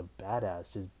he's a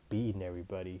badass, just beating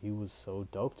everybody. He was so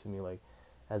dope to me. Like,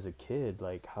 as a kid,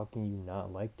 like, how can you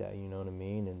not like that? You know what I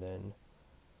mean? And then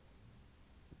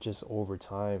just over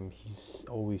time, he's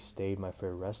always stayed my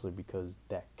favorite wrestler because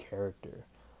that character.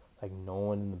 Like, no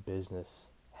one in the business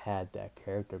had that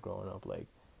character growing up. Like,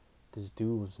 this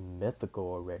dude was mythical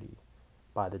already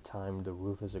by the time the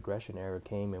Ruthless Aggression era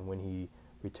came, and when he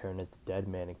returned as the Dead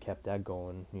Man and kept that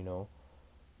going,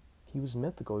 he was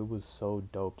mythical. It was so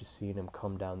dope just seeing him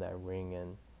come down that ring,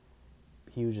 and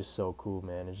he was just so cool,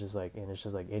 man. It's just like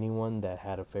anyone that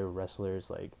had a favorite wrestler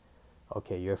is like,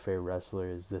 okay, your favorite wrestler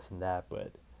is this and that,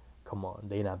 but come on,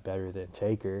 they not better than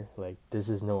Taker. Like, this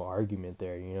is no argument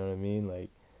there, you know what I mean? Like,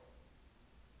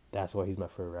 that's why he's my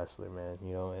favorite wrestler, man,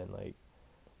 and like,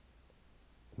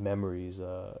 memories,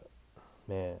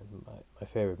 man, my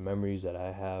favorite memories that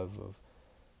I have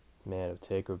of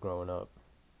Taker growing up.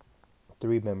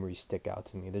 3 memories stick out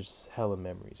to me. There's hella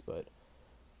memories, but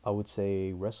I would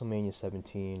say WrestleMania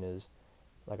 17 is,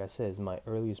 like I said, is my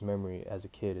earliest memory as a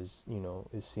kid is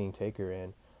seeing Taker.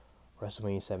 And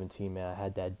WrestleMania 17, man, I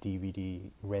had that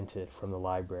DVD rented from the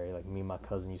library. Like, me and my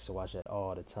cousin used to watch that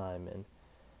all the time, and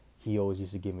he always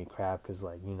used to give me crap because,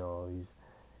 like,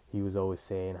 he was always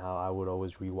saying how I would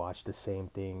always rewatch the same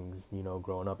things,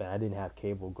 growing up. And I didn't have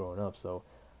cable growing up, so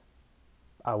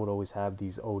I would always have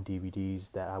these old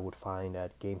DVDs that I would find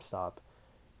at GameStop,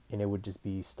 and it would just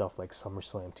be stuff like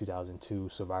SummerSlam 2002,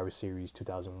 Survivor Series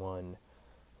 2001,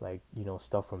 like,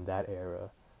 stuff from that era,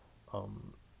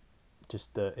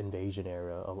 just the Invasion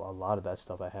era, a lot of that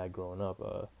stuff I had growing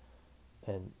up,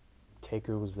 and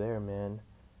Taker was there, man.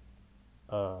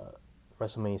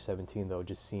 WrestleMania 17, though,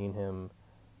 just seeing him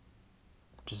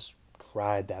just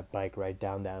ride that bike right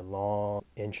down that long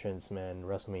entrance, man,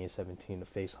 WrestleMania 17 to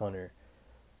face Hunter,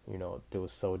 it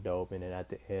was so dope. And then at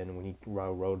the end, when he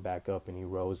rode back up and he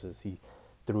rose as he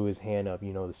threw his hand up,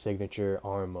 the signature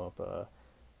arm up,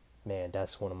 man,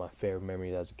 that's one of my favorite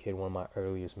memories as a kid, one of my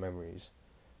earliest memories.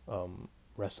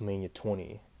 WrestleMania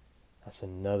 20, that's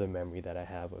another memory that I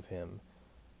have of him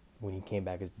when he came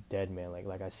back as the Dead Man.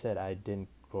 Like I said, I didn't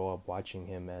grow up watching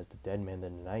him as the Dead Man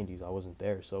in the 90s. I wasn't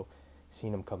there, so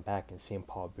seeing him come back and seeing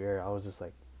Paul Bearer, I was just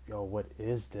like, yo, what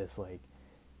is this? Like,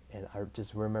 and I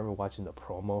just remember watching the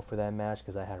promo for that match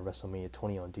because I had WrestleMania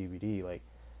 20 on DVD. Like,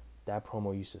 that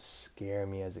promo used to scare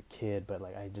me as a kid, but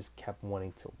like, I just kept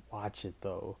wanting to watch it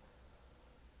though.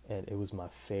 And it was my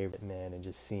favorite, man. And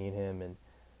just seeing him and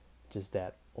just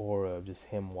that aura of just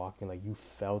him walking, like, you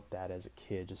felt that as a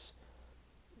kid, just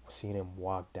seeing him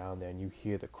walk down there and you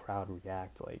hear the crowd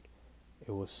react. Like,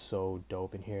 it was so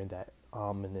dope. And hearing that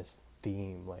ominous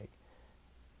theme,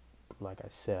 like I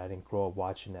said, I didn't grow up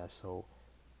watching that, so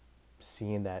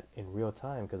seeing that in real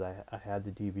time, because I had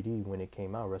the DVD when it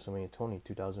came out, WrestleMania 20,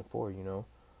 2004,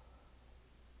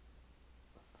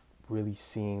 really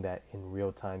seeing that in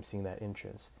real time, seeing that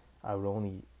entrance. I would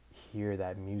only hear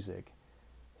that music,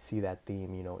 see that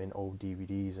theme, in old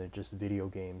DVDs and just video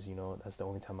games, that's the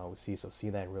only time I would see. So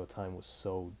seeing that in real time was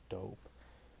so dope.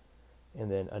 And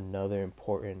then another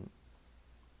important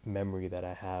memory that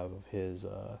I have of his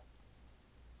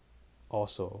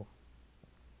also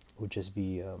would just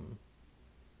be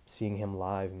seeing him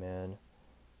live, man.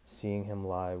 Seeing him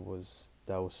live was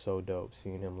so dope.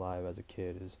 Seeing him live as a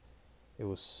kid it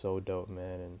was so dope,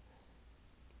 man. And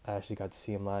I actually got to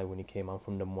see him live when he came out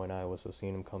from Des Moines, Iowa. So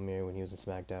seeing him come here when he was in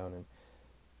SmackDown and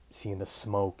seeing the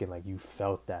smoke and like you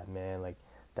felt that, man. Like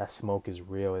that smoke is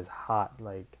real, it's hot,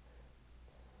 like.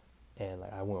 And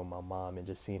like I went with my mom and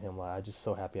just seeing him live, I'm just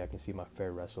so happy I can see my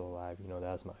favorite wrestler live. That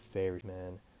was my favorite,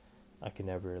 man. I can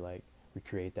never like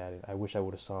recreate that. And I wish I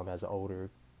would have saw him as an older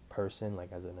person,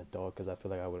 like as an adult, because I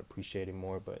feel like I would appreciate him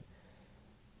more. But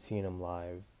seeing him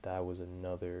live, that was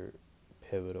another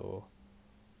pivotal,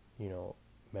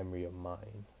 memory of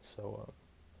mine. So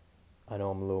I know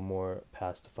I'm a little more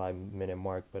past the 5 minute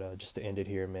mark, but just to end it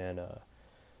here, man.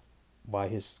 Why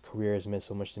his career has meant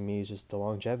so much to me is just the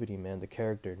longevity, man. The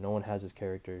character. No one has his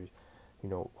character,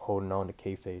 holding on to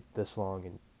kayfabe this long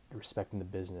and respecting the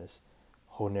business,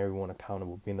 holding everyone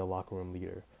accountable, being the locker room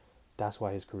leader. That's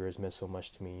why his career has meant so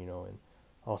much to me, and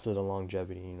also the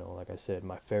longevity, like I said,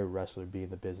 my favorite wrestler being in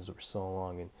the business for so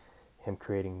long and him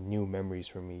creating new memories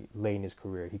for me late in his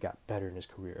career. He got better in his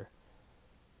career.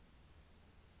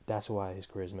 That's why his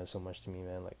career has meant so much to me,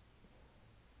 man. Like,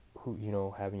 who,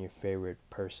 having your favorite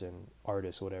person,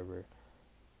 artist, whatever,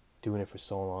 doing it for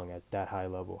so long at that high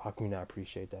level. How can you not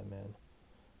appreciate that, man?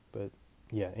 But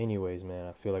yeah, anyways, man,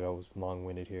 I feel like I was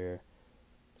long-winded here.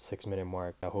 6 minute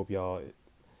mark. I hope y'all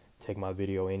take my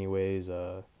video anyways.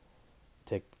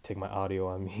 Take my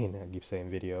audio. I mean, I keep saying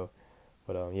video,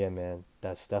 but yeah, man,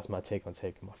 that's my take on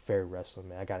Taker, my favorite wrestler,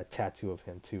 man. I got a tattoo of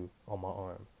him too on my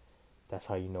arm. That's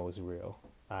how you know it's real.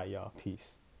 Alright, y'all,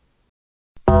 peace.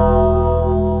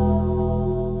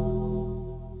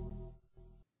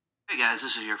 Hey guys,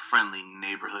 this is your friendly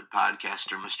neighborhood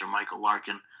podcaster, Mr. Michael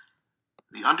Larkin.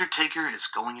 The Undertaker is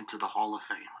going into the Hall of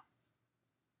Fame.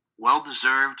 Well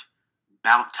deserved,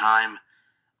 about time.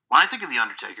 When I think of The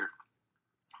Undertaker,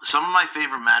 some of my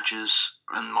favorite matches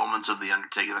and moments of The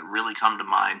Undertaker that really come to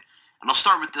mind, and I'll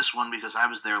start with this one because I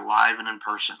was there live and in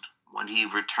person when he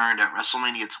returned at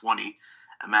WrestleMania 20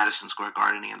 at Madison Square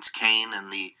Garden against Kane,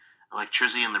 and the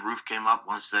electricity in the roof came up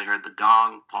once they heard the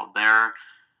gong, Paul Bearer.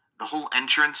 The whole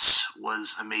entrance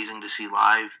was amazing to see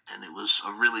live, and it was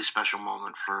a really special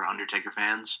moment for Undertaker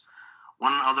fans.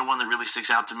 One other one that really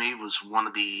sticks out to me was one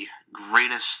of the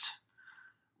greatest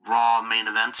Raw main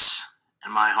events,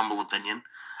 in my humble opinion,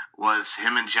 was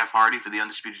him and Jeff Hardy for the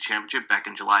Undisputed Championship back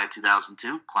in July of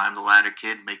 2002. Climb the ladder,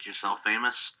 kid, make yourself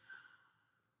famous.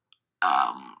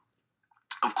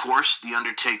 Of course, The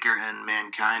Undertaker and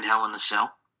Mankind, Hell in a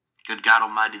Cell. Good God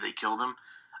Almighty, they killed him.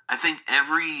 I think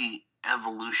every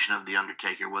evolution of The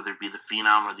Undertaker, whether it be the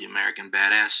Phenom or the American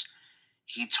Badass,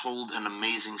 he told an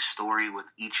amazing story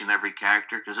with each and every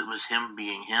character because it was him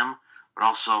being him, but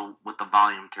also with the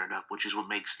volume turned up, which is what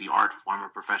makes the art form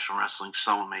of professional wrestling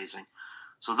so amazing.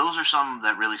 So those are some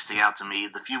that really stick out to me.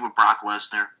 The feud with Brock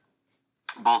Lesnar,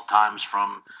 both times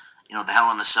from, the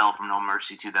Hell in a Cell from No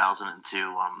Mercy 2002,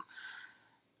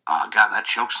 God, that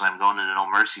chokeslam going into No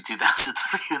Mercy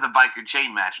 2003 with the biker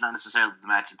chain match. Not necessarily the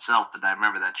match itself, but I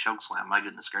remember that chokeslam. My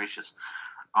goodness gracious.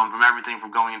 From everything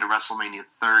from going into WrestleMania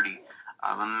 30,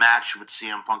 the match with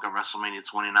CM Punk at WrestleMania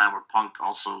 29, where Punk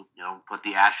also, put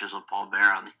the ashes of Paul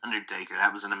Bearer on The Undertaker.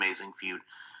 That was an amazing feud.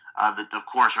 Of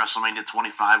course, WrestleMania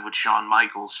 25 with Shawn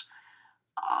Michaels.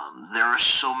 There are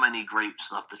so many great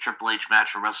stuff. The Triple H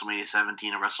match from WrestleMania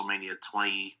 17 and WrestleMania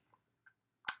 28,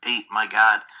 my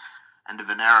God, and of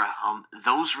an era.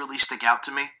 Those really stick out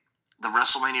to me. The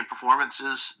WrestleMania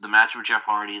performances, the match with Jeff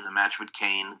Hardy, the match with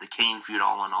Kane, the Kane feud,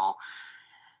 all in all,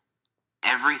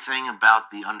 everything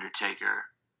about The Undertaker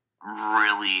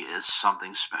really is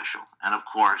something special. And of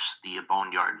course, the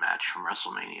Boneyard match from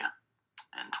WrestleMania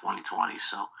in 2020.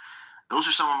 So those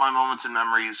are some of my moments and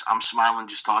memories. I'm smiling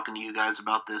just talking to you guys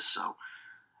about this. So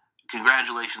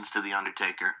congratulations to The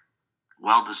Undertaker.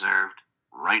 Well deserved.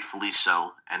 Rightfully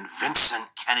so, and Vincent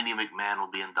Kennedy McMahon will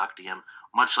be inducting him,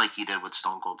 much like he did with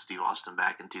Stone Cold Steve Austin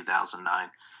back in 2009.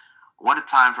 What a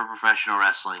time for professional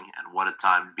wrestling, and what a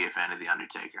time to be a fan of The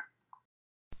Undertaker.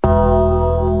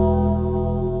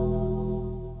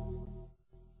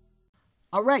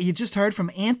 All right, you just heard from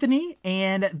Anthony,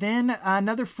 and then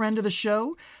another friend of the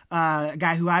show, a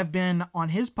guy who I've been on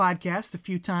his podcast a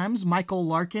few times, Michael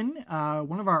Larkin,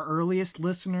 one of our earliest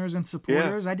listeners and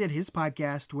supporters. I did his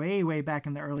podcast way back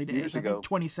in the early days, Years I ago. think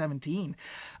 2017,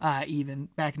 even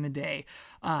back in the day.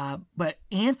 But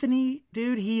Anthony,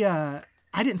 dude, he I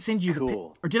didn't send you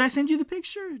Cool. or did I send you the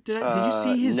picture? Did you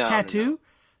see his no, tattoo? no.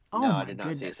 Oh No, my I did not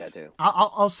see goodness! his tattoo.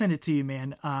 I'll send it to you,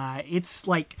 man.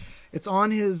 It's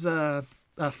on his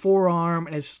forearm,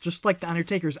 and it's just like the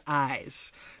Undertaker's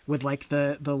eyes with like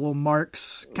the little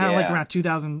marks, kind of like Yeah. around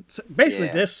 2000. Basically,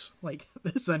 Yeah. this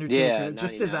Undertaker, Yeah,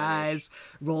 just his 99-ish. eyes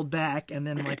rolled back, and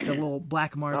then like the little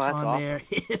black marks that's on awesome. there.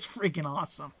 It's freaking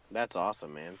awesome. That's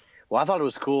awesome, man. Well, I thought it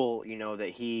was cool, that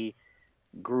he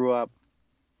grew up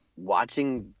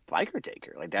watching Biker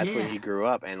Taker. Like that's where Yeah. he grew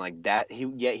up, and like that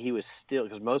he was still,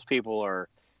 because most people are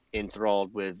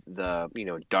enthralled with the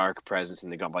dark presence in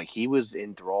the gun. Like he was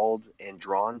enthralled and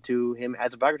drawn to him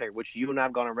as a Biker Taker, which you and I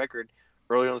have gone on record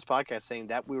early on this podcast saying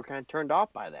that we were kind of turned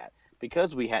off by that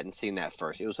because we hadn't seen that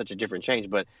first. It was such a different change,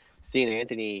 but hearing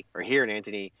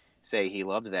Anthony say he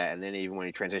loved that, and then even when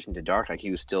he transitioned to dark, like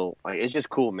he was still like, it's just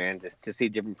cool, man, to see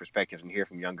different perspectives and hear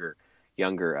from younger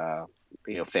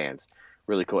fans.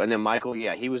 Really cool. And then Michael,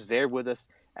 he was there with us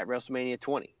at WrestleMania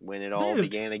 20 when it all Dude,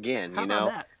 began again. How about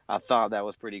that? I thought that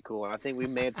was pretty cool, and I think we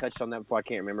may have touched on that before. I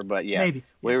can't remember, but Maybe.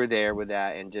 we were there with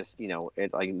that, and just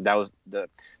it like that was the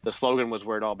slogan was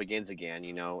where it all begins again.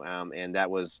 And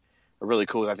that was really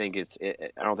cool. I think I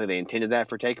don't think they intended that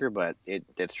for Taker, but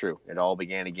that's true. It all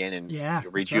began again and Yeah,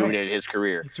 that's rejuvenated right. his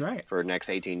career. That's right. For the next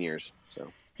 18 years. So.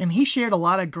 And he shared a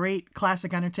lot of great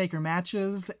classic Undertaker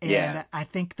matches, and Yeah. I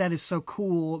think that is so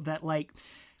cool that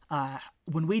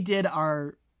when we did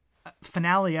our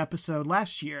finale episode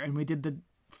last year, and we did the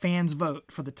fans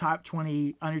vote for the top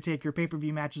 20 Undertaker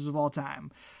pay-per-view matches of all time.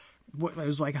 It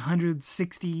was like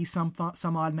 160 some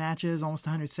odd matches, almost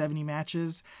 170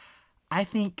 matches. I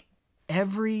think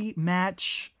every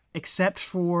match except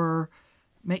for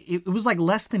it was like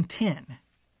less than 10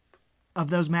 of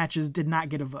those matches did not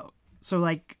get a vote. So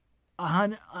like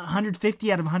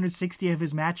 150 out of 160 of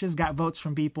his matches got votes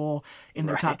from people in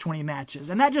their top 20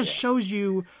 matches. And that just shows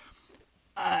you,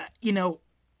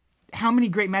 how many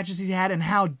great matches he's had and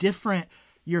how different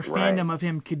your fandom of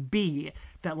him could be.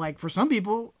 That like for some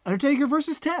people, Undertaker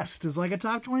versus Test is like a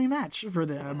top 20 match for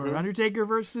them, or Undertaker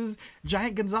versus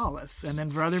Giant Gonzalez. And then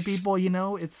for other people,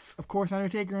 it's of course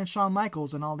Undertaker and Shawn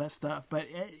Michaels and all that stuff. But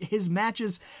his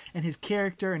matches and his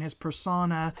character and his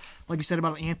persona, like you said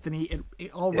about Anthony,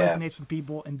 it all resonates with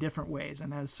people in different ways.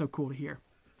 And that is so cool to hear.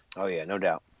 Oh yeah, no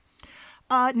doubt.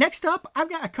 Next up, I've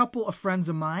got a couple of friends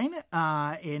of mine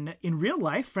in real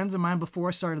life, friends of mine before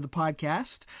I started the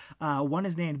podcast. One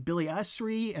is named Billy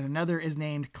Usry, and another is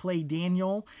named Clay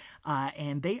Daniel.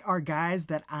 And they are guys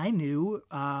that I knew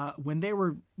when they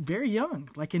were very young,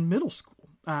 like in middle school.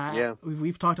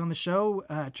 We've talked on the show.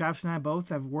 Travis and I both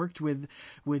have worked with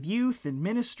youth in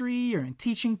ministry or in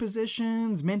teaching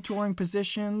positions, mentoring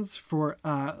positions for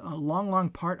a long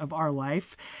part of our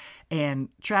life. And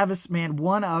Travis, man,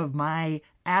 one of my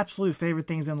absolute favorite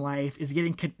things in life is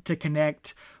getting to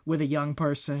connect with a young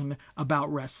person about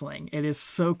wrestling. It is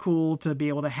so cool to be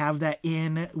able to have that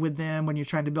in with them when you're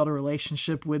trying to build a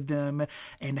relationship with them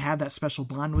and have that special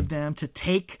bond with them, to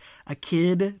take a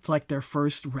kid to like their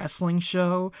first wrestling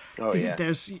show. Oh, Dude,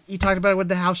 yeah. You talked about it with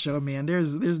the house show, man.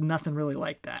 There's nothing really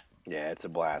like that. Yeah, it's a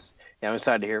blast. Yeah, I'm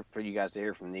excited for you guys to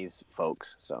hear from these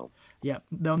folks. So. Yep,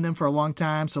 known them for a long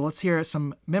time. So let's hear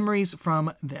some memories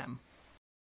from them.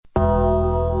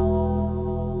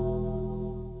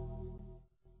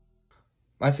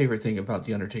 My favorite thing about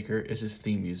The Undertaker is his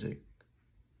theme music.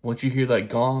 Once you hear that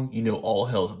gong, you know all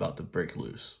hell's about to break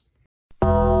loose.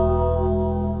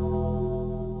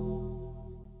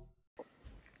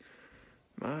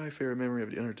 My favorite memory of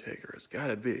The Undertaker has got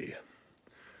to be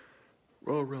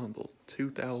Royal Rumble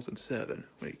 2007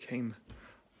 when he came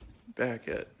back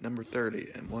at number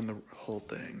 30 and won the whole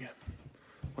thing.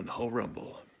 Won the whole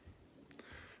Rumble.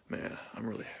 Man, I'm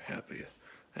really happy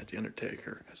that The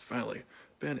Undertaker has finally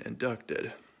been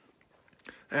inducted.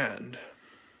 And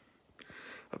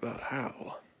about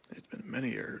how it's been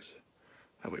many years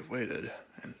that we've waited,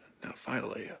 and now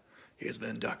finally he has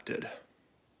been inducted.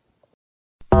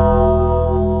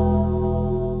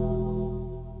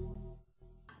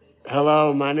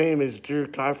 Hello, my name is Drew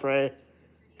Carfrey,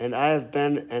 and I have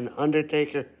been an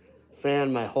Undertaker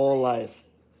fan my whole life.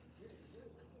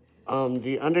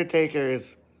 The Undertaker is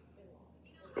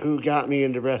who got me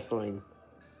into wrestling.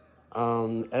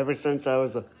 Ever since I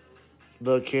was a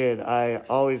little kid, I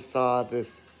always saw this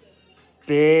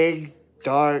big,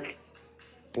 dark,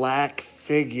 black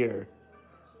figure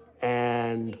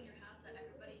and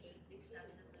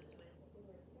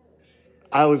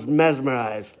I was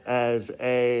mesmerized as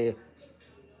a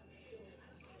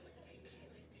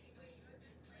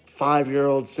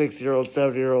 5-year-old, 6-year-old,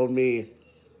 7-year-old me.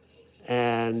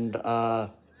 And I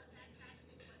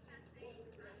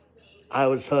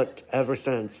was hooked ever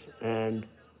since. And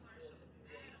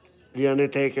The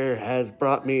Undertaker has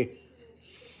brought me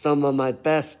some of my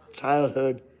best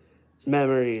childhood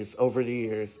memories over the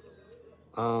years.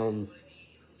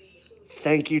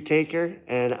 Thank you, Taker,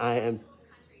 and I am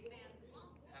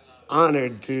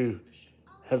honored to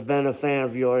have been a fan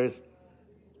of yours.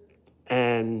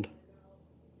 And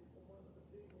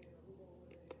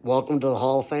welcome to the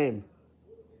Hall of Fame.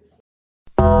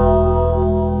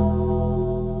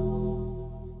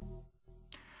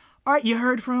 All right, you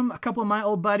heard from a couple of my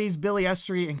old buddies, Billy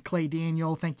Essery and Clay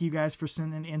Daniel. Thank you guys for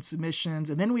sending in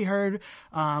submissions. And then we heard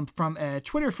from a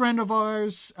Twitter friend of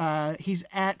ours. He's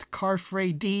at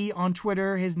Carfrey D on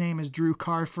Twitter. His name is Drew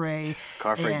Carfrey.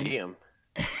 Carfrey Diem.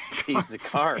 He's the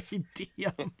Carf.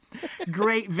 Diem.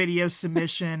 Great video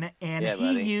submission. And Yeah,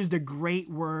 he buddy. used a great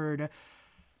word,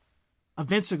 a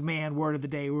Vince McMahon word of the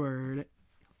day word,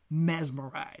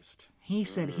 mesmerized. He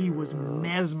said he was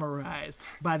mesmerized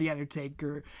by The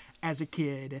Undertaker as a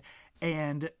kid.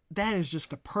 And that is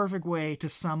just the perfect way to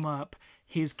sum up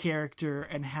his character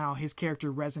and how his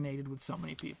character resonated with so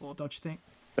many people. Don't you think?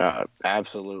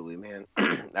 Absolutely, man.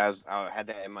 I had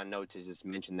that in my notes to just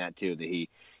mention that too. That he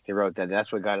wrote that.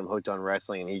 That's what got him hooked on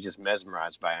wrestling, and he just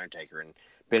mesmerized by Undertaker, and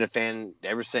been a fan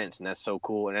ever since. And that's so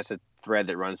cool. And that's a thread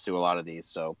that runs through a lot of these.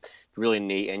 So really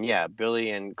neat. And yeah,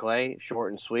 Billy and Clay,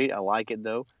 short and sweet. I like it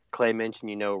though. Clay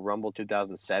mentioned, Rumble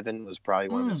 2007 was probably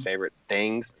one of his favorite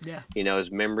things. Yeah. His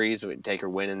memories with Taker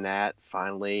winning that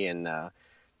finally, and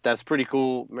that's a pretty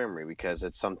cool memory because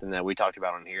it's something that we talked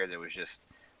about on here that was just.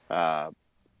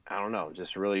 I don't know,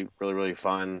 just really, really, really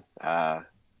fun.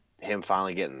 Him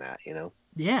finally getting that,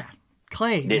 Yeah.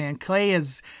 Clay, man. Clay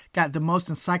has got the most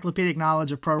encyclopedic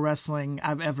knowledge of pro wrestling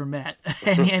I've ever met.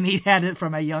 and he had it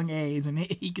from a young age, and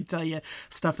he could tell you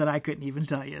stuff that I couldn't even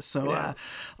tell you. So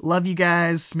love you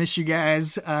guys. Miss you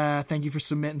guys. Thank you for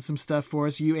submitting some stuff for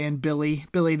us. You and Billy.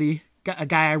 Billy, a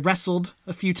guy I wrestled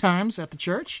a few times at the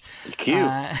church. The Q.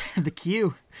 The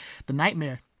Q. The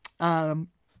Nightmare.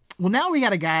 Well, now we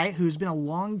got a guy who's been a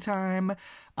long-time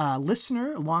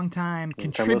listener, a long-time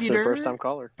contributor. First-time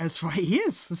caller. That's right, he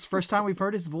is. This is the first time we've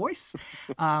heard his voice.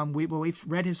 We've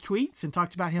read his tweets and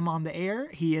talked about him on the air.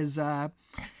 He has a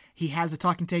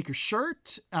Talking Taker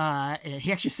shirt. And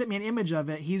he actually sent me an image of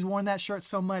it. He's worn that shirt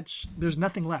so much, there's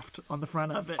nothing left on the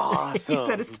front of it. Awesome. He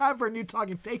said it's time for a new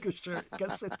Talking Taker shirt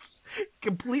because it's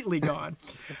completely gone.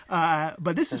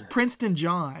 But this is Princeton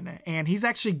John, and he's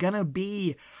actually going to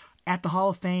be at the Hall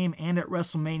of Fame and at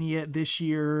WrestleMania this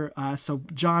year. So,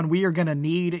 John, we are going to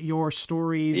need your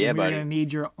stories, and we're going to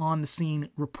need your on-the-scene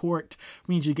report.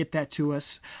 We need you to get that to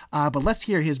us. But let's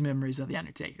hear his memories of The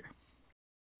Undertaker.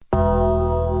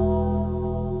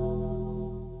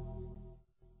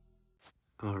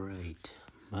 All right.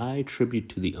 My tribute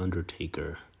to The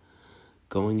Undertaker.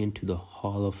 Going into the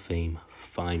Hall of Fame,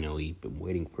 finally. Been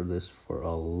waiting for this for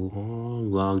a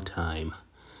long, long time.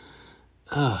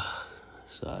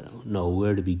 So I don't know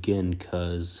where to begin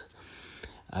because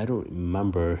I don't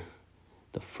remember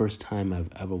the first time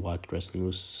I've ever watched wrestling. It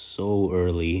was so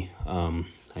early.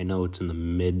 I know it's in the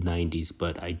mid-90s,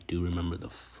 but I do remember the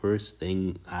first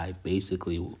thing I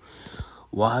basically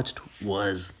watched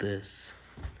was this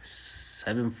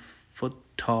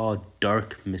 7-foot-tall,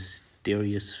 dark,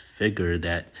 mysterious figure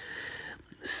that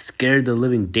scared the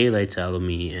living daylights out of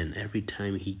me. And every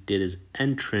time he did his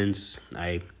entrance,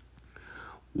 I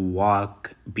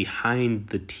walk behind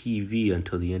the TV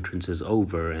until the entrance is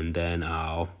over, and then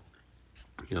I'll,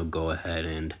 go ahead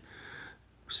and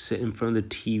sit in front of the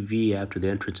TV after the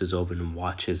entrance is over and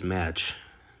watch his match.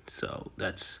 So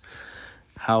that's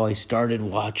how I started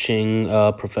watching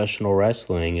professional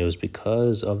wrestling. It was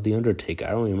because of The Undertaker.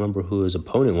 I don't remember who his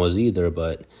opponent was either,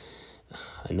 but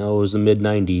I know it was the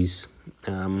mid-90s,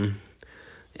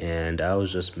 and I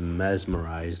was just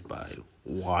mesmerized by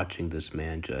watching this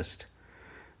man just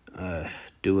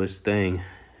do his thing.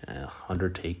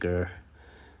 Undertaker,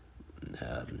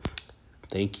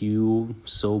 thank you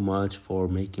so much for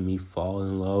making me fall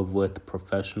in love with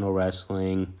professional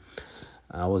wrestling.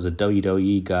 I was a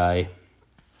WWE guy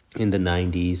in the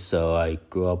 90s, so I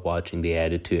grew up watching the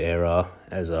Attitude Era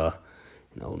as a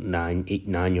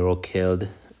 9-year-old kid,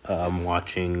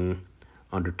 watching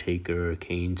Undertaker,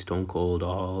 Kane, Stone Cold,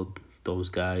 all those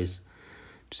guys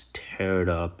just tear it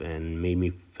up and made me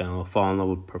fall in love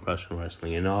with professional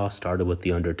wrestling. And it all started with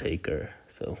The Undertaker.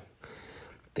 So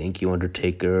Thank you,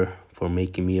 Undertaker, for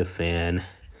making me a fan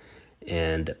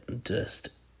and just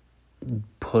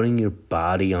putting your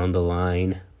body on the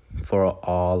line for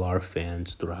all our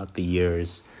fans throughout the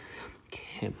years.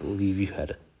 Can't believe you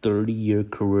had a 30-year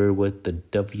career with the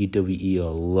WWE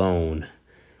alone,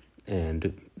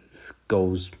 and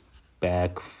goes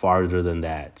back farther than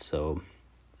that. So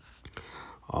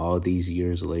all these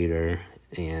years later,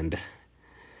 and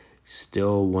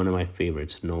still one of my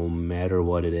favorites, no matter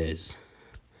what it is.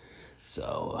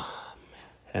 So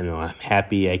I know I'm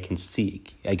happy I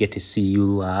get to see you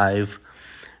live.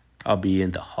 I'll be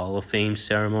in the Hall of Fame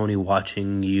ceremony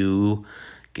watching you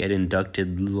get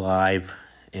inducted live,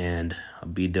 and I'll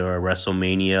be there at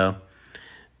WrestleMania,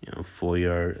 for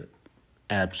your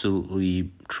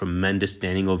absolutely tremendous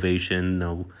standing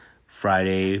ovation,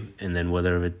 Friday, and then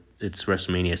whether it's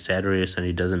WrestleMania Saturday or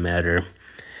Sunday, doesn't matter.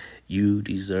 You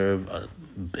deserve a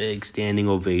big standing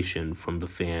ovation from the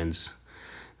fans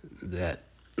that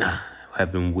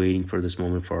have been waiting for this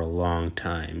moment for a long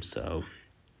time. So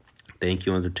thank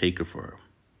you, Undertaker, for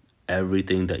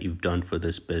everything that you've done for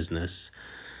this business,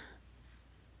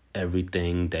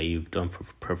 everything that you've done for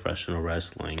professional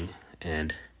wrestling,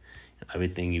 and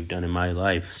everything you've done in my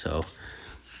life. So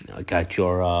I got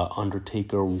your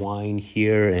Undertaker wine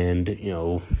here, and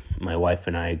my wife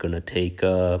and I are gonna take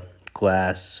a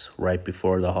glass right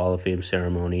before the Hall of Fame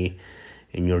ceremony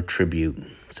in your tribute.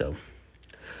 So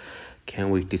can't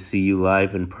wait to see you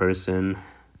live in person,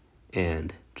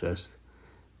 and just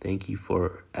thank you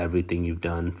for everything you've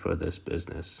done for this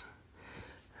business.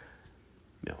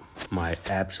 My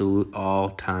absolute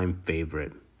all-time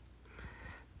favorite.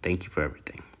 Thank you for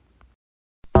everything.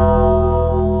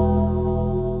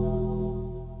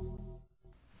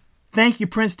 Thank you,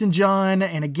 Princeton John.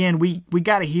 And again, we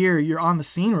got to hear your on the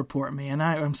scene report, man.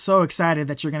 I'm so excited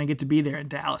that you're going to get to be there in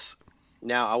Dallas.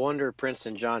 Now, I wonder if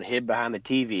Princeton John hid behind the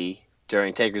TV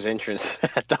during Taker's entrance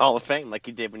at the Hall of Fame like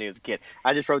he did when he was a kid.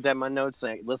 I just wrote that in my notes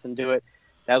and listened to it.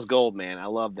 That was gold, man. I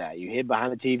love that. You hid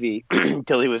behind the TV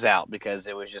until he was out, because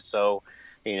it was just so,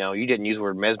 you didn't use the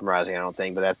word mesmerizing, I don't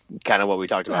think, but that's kind of what we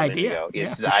talked about a minute ago.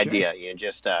 It's the idea. Sure.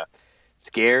 Just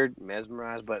scared,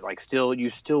 mesmerized, but like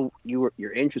your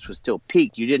interest was still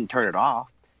peaked. You didn't turn it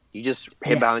off. You just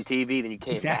hid behind the TV, then you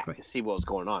came back to see what was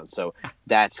going on. So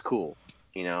that's cool,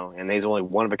 and there's only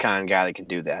one of a kind guy that can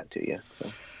do that to you. So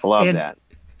I love that.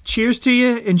 Cheers to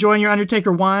you. Enjoying your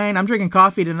Undertaker wine. I'm drinking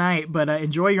coffee tonight, but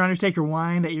enjoy your Undertaker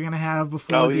wine that you're going to have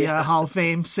before the Hall of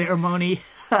Fame ceremony.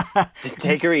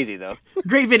 Take her easy, though.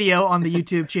 Great video on the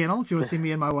YouTube channel if you want to see me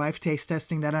and my wife taste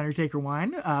testing that Undertaker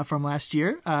wine from last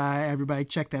year. Everybody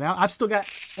check that out. I've still got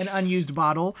an unused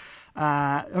bottle.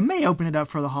 I may open it up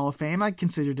for the Hall of Fame. I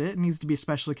considered it. It needs to be a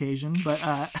special occasion, but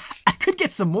I could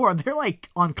get some more. They're like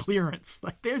on clearance.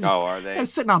 Like they're just, are they? I'm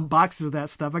sitting on boxes of that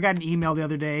stuff. I got an email the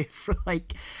other day for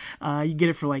you get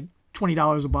it for like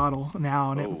 $20 a bottle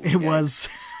now, and it was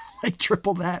like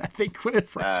triple that, I think, when it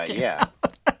first came out.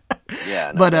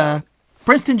 Yeah. But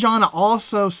Princeton John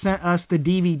also sent us the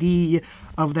DVD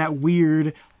of that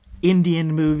weird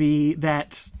Indian movie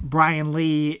that Brian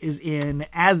Lee is in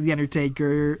as The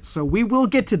Undertaker. So we will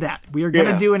get to that. We are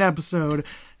going to do an episode.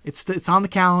 It's on the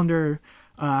calendar.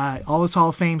 All this Hall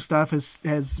of Fame stuff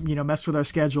has messed with our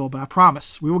schedule, but I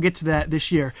promise we will get to that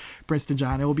this year, Princeton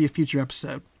John. It will be a future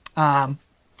episode.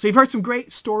 So you've heard some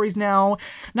great stories now.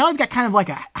 Now we've got kind of like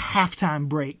a halftime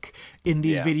break in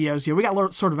these videos here. We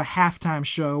got sort of a halftime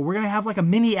show. We're going to have like a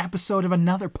mini episode of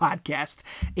another podcast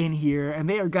in here. And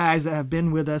they are guys that have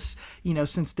been with us,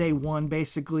 since day one,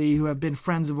 basically, who have been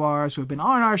friends of ours, who have been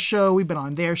on our show. We've been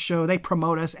on their show. They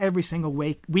promote us every single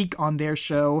week on their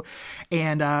show.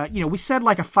 And, we said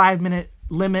like a 5-minute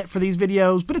limit for these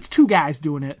videos, but it's 2 guys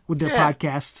doing it with their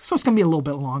podcast, so it's gonna be a little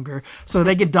bit longer, so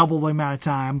they get double the amount of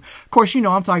time. Of course,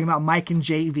 I'm talking about Mike and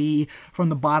JV from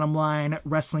the Bottom Line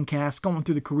Wrestling Cast, going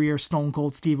through the career of Stone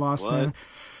Cold Steve Austin.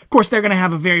 Of course, they're gonna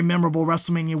have a very memorable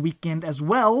WrestleMania weekend as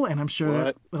well, and I'm sure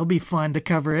that it'll be fun to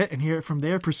cover it and hear it from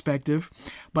their perspective.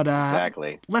 But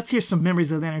let's hear some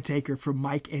memories of The Undertaker from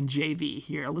Mike and JV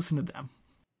here. Listen to them.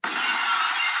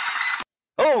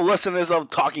 Hello, listeners of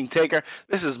Talking Taker.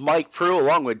 This is Mike Prue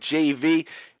along with JV.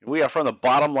 We are from the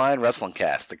Bottom Line Wrestling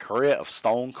Cast, the career of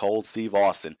Stone Cold Steve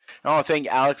Austin. And I want to thank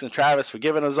Alex and Travis for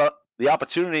giving us the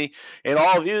opportunity, and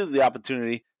all of you the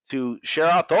opportunity, to share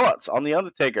our thoughts on The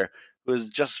Undertaker, who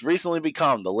has just recently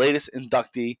become the latest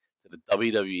inductee to the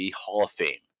WWE Hall of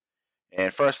Fame.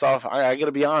 And first off, I got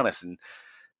to be honest, and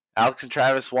Alex and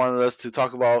Travis wanted us to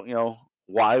talk about,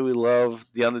 why we love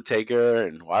The Undertaker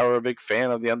and why we're a big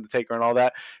fan of The Undertaker and all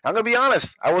that. I'm going to be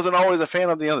honest, I wasn't always a fan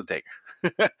of The Undertaker.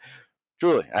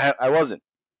 Truly, I wasn't.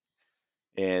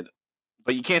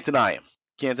 But you can't deny him.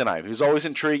 Can't deny him. He was always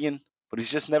intriguing, but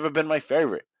he's just never been my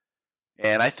favorite.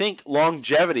 And I think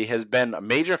longevity has been a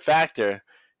major factor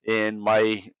in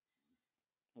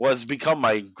what's become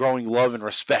my growing love and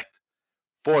respect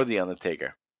for The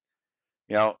Undertaker.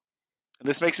 And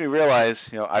this makes me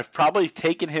realize, I've probably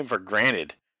taken him for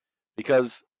granted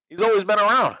because he's always been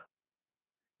around.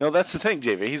 That's the thing,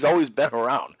 JV. He's always been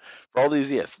around for all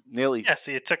these years. Nearly. Yeah,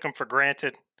 so you took him for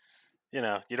granted. You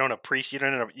don't appreciate.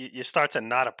 You start to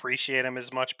not appreciate him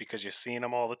as much because you're seeing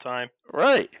him all the time.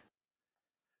 Right.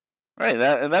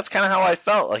 And that's kind of how I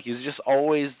felt. Like he's just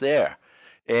always there.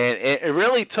 And it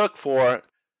really took for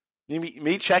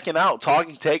me checking out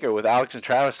Talking Taker with Alex and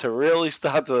Travis to really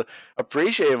start to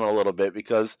appreciate him a little bit,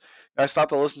 because I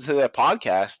started to listen to their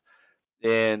podcast,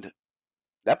 and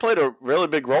that played a really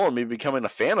big role in me becoming a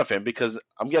fan of him, because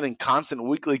I'm getting constant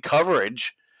weekly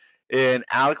coverage and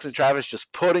Alex and Travis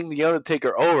just putting The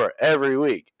Undertaker over every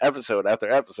week, episode after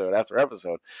episode after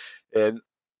episode. And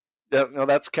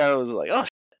that's kind of like,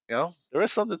 oh, there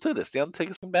is something to this. The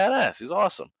Undertaker's badass. He's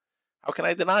awesome. How can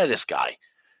I deny this guy?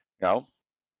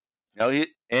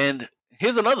 And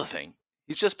here's another thing.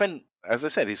 He's just been, as I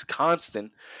said, he's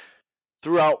constant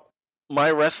throughout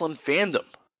my wrestling fandom.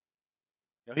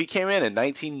 He came in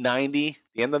 1990,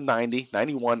 the end of 90,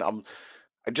 91.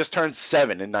 I just turned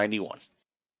 7 in 91.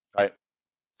 Right?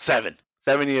 7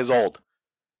 years old.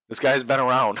 This guy's been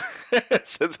around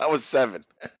since I was 7.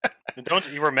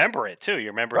 Don't you remember it too? You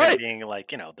remember him being like,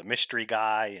 the mystery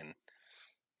guy and.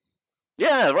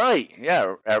 Yeah, right.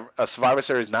 Yeah, a Survivor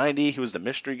Series 90. He was the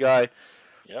mystery guy.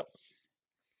 Yep.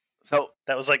 So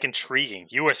that was like intriguing.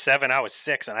 You were 7, I was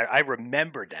 6, and I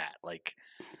remember that. Like,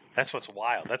 that's what's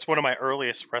wild. That's one of my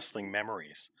earliest wrestling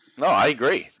memories. No, I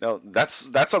agree. No,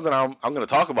 that's something I'm going to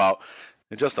talk about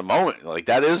in just a moment. Like,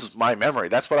 that is my memory.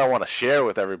 That's what I want to share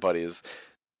with everybody, is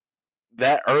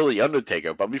that early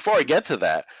Undertaker. But before I get to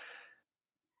that,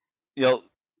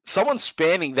 someone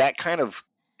spanning that kind of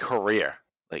career,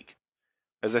 like,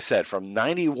 as I said, from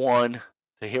 91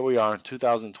 to here we are in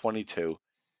 2022,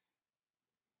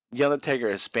 The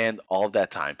Undertaker has spanned all of that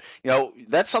time.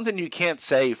 That's something you can't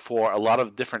say for a lot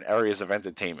of different areas of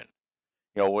entertainment.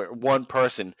 Where one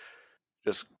person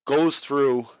just goes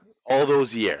through all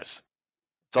those years.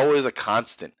 It's always a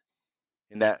constant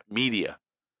in that media.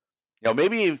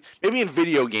 Maybe in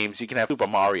video games you can have Super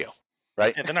Mario,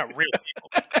 right? Yeah, they're not real people.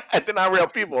 They're not real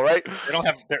people, right?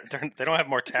 They don't have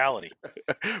mortality.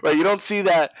 Right, you don't see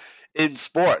that in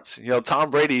sports. Tom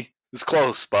Brady is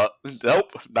close, but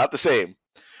nope, not the same.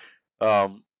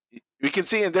 We can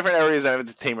see in different areas of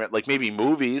entertainment, like maybe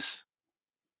movies,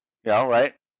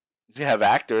 right? You have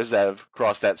actors that have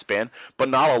crossed that span, but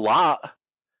not a lot.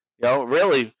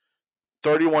 Really,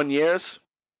 31 years,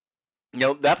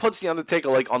 that puts The Undertaker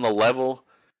like on the level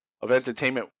of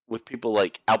entertainment with people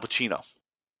like Al Pacino,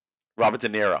 Robert De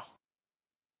Niro,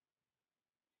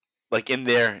 like in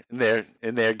their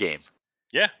game.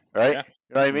 Yeah. Right? Yeah.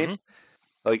 You know what I mean? Mm-hmm.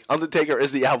 Like, Undertaker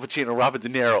is the Al Pacino, Robert De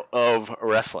Niro of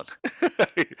wrestling.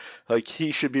 Like,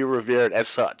 he should be revered as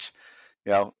such.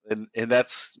 And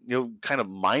that's, kind of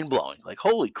mind-blowing. Like,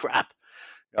 holy crap.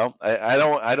 I'm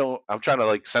trying to,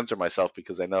 like, censor myself,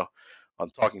 because I know on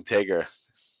Talking Taker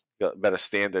got better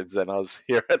standards than us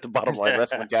here at the Bottom Line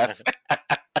Wrestling Cast.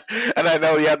 And I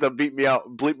know you had to bleep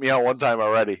me out one time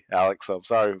already, Alex, so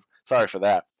I'm sorry for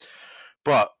that.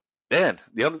 But, man,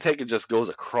 The Undertaker just goes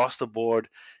across the board,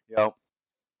 And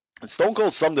Stone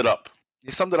Cold summed it up.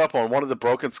 He summed it up on one of the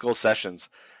Broken Skull sessions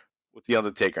with The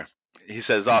Undertaker. He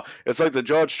says, it's like the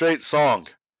George Strait song,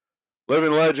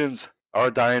 living legends are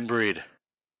a dying breed.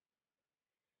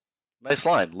 Nice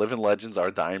line. Living legends are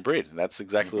a dying breed. And that's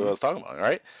exactly what I was talking about,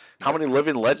 right? How many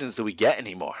living legends do we get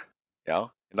anymore?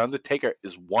 And Undertaker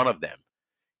is one of them.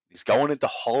 He's going into the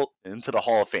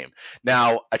Hall of Fame.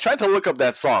 Now, I tried to look up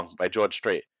that song by George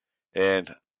Strait,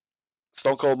 and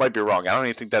Stone Cold might be wrong. I don't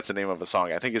even think that's the name of a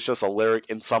song. I think it's just a lyric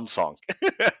in some song.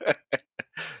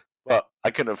 But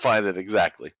I couldn't find it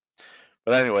exactly.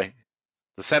 But anyway,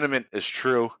 the sentiment is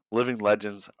true. Living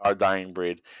legends are dying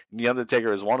breed. And The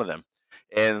Undertaker is one of them.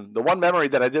 And the one memory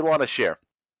that I did want to share,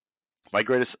 my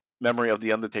greatest memory of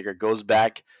The Undertaker, goes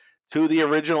back to the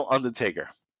original Undertaker.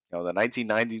 The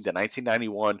 1990 to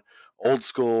 1991 old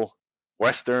school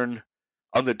Western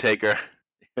Undertaker.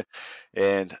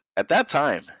 And at that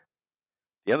time,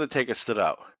 The Undertaker stood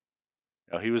out.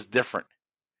 He was different.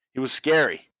 He was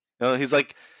scary. He's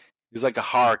like a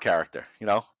horror character,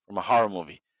 from a horror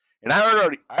movie. And I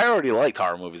already liked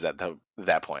horror movies at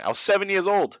that point. I was 7 years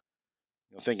old,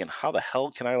 thinking, how the hell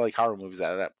can I like horror movies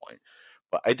at that point?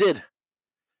 But I did.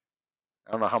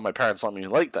 I don't know how my parents let me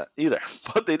like that either,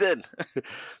 but they did.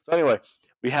 So anyway,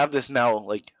 we have this now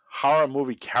like horror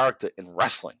movie character in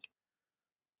wrestling.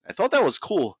 I thought that was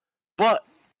cool, but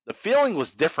the feeling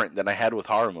was different than I had with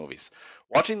horror movies.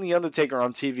 Watching The Undertaker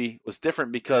on TV was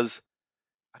different because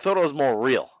I thought it was more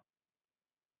real.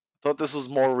 I thought this was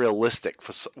more realistic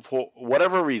for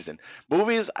whatever reason.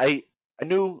 Movies, I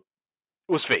knew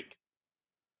it was fake.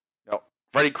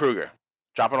 Freddy Krueger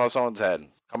chopping off someone's head,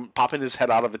 popping his head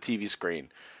out of a TV screen,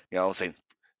 saying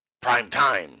prime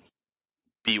time,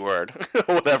 B word,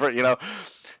 whatever,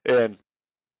 and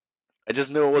I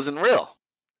just knew it wasn't real.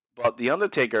 But The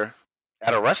Undertaker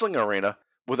at a wrestling arena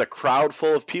with a crowd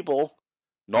full of people,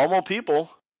 normal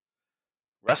people,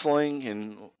 wrestling,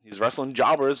 and he's wrestling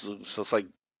jobbers, just like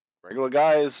regular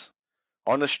guys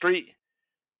on the street.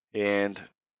 And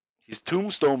he's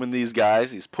tombstoning these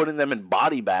guys. He's putting them in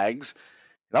body bags.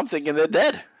 And I'm thinking they're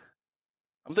dead.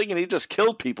 I'm thinking he just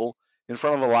killed people in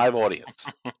front of a live audience.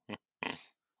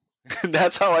 And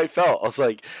that's how I felt. I was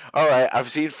like, all right,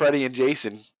 I've seen Freddy and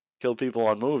Jason kill people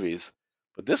on movies.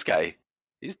 But this guy,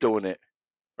 he's doing it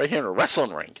right here in a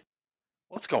wrestling ring.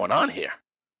 What's going on here?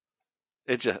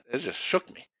 It just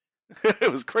shook me.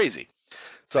 It was crazy.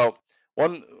 So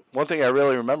one thing I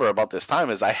really remember about this time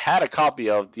is I had a copy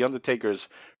of The Undertaker's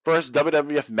first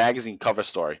WWF magazine cover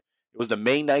story. It was the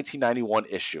May 1991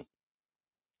 issue. I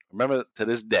remember to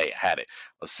this day I had it.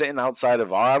 I was sitting outside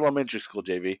of our elementary school,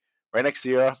 JV, right next to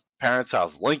your parents'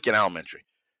 house, Lincoln Elementary.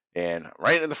 And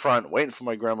right in the front, waiting for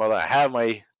my grandmother, I have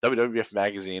my WWF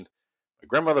magazine. My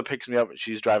grandmother picks me up, and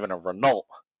she's driving a Renault.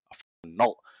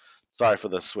 Renault. Sorry for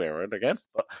the swear word again,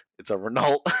 but it's a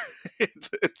Renault.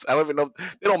 it's I don't even know.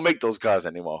 They don't make those cars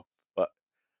anymore. But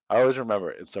I always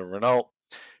remember it's a Renault.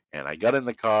 And I got in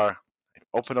the car, I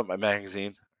opened up my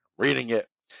magazine, reading it,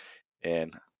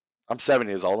 and I'm 7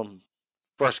 years old. I'm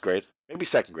first grade, maybe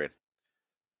second grade.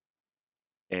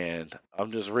 And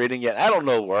I'm just reading it. I don't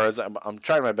know words. I'm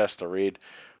trying my best to read,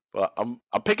 but I'm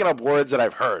picking up words that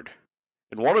I've heard.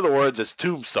 And one of the words is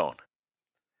tombstone.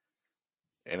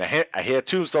 And I hear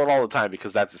tombstone all the time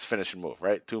because that's his finishing move,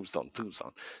 right? Tombstone.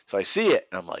 So I see it,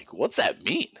 and I'm like, what's that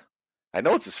mean? I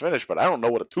know it's his finish, but I don't know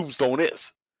what a tombstone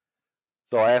is.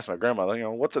 So I asked my grandmother,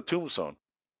 what's a tombstone?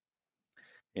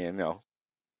 And,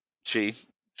 she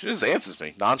just answers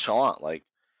me nonchalant, like,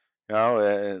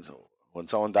 when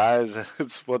someone dies,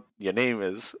 it's what your name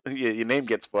is. Your name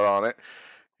gets put on it,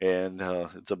 and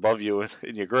it's above you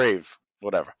in your grave,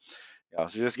 whatever.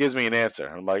 She just gives me an answer.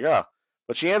 I'm like, oh.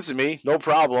 But she answered me, no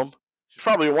problem. She's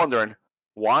probably wondering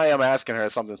why I'm asking her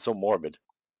something so morbid.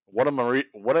 What am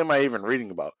I even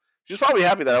reading about? She's probably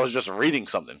happy that I was just reading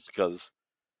something because,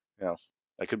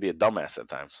 I could be a dumbass at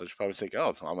times. So she's probably thinking,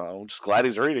 oh, I'm just glad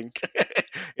he's reading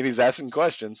and he's asking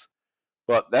questions.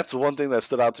 But that's one thing that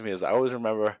stood out to me is I always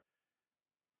remember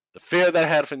the fear that I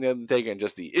had from The Undertaker and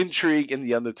just the intrigue in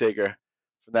The Undertaker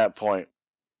from that point.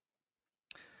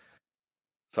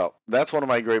 So that's one of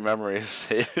my great memories.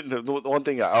 The one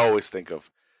thing I always think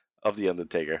of The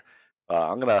Undertaker.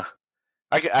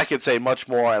 I could say much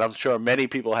more, and I'm sure many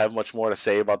people have much more to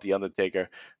say about The Undertaker.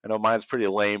 I know mine's pretty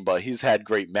lame, but he's had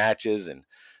great matches and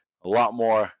a lot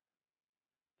more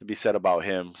to be said about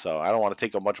him. So I don't want to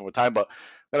take up much more time, but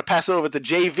I'm going to pass it over to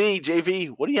JV. JV,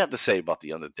 what do you have to say about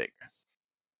The Undertaker?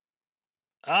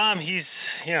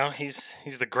 He's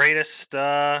the greatest.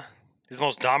 He's the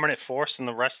most dominant force in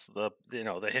the rest of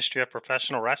the history of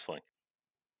professional wrestling.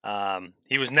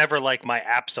 He was never like my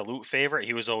absolute favorite.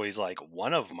 He was always like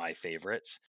one of my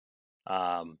favorites.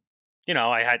 I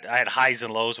had highs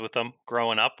and lows with him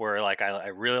growing up where like I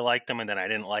really liked him and then I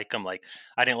didn't like him. Like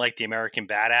I didn't like the American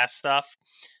Badass stuff,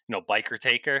 Biker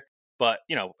Taker. But,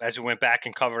 as we went back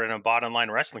and covered it in a Bottom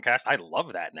Line Wrestling Cast, I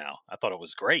love that now. I thought it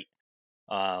was great.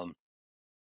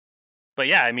 But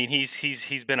yeah, I mean,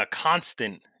 he's been a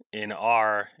constant in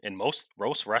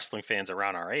most wrestling fans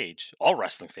around our age, all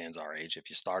wrestling fans our age, if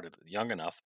you started young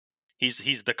enough,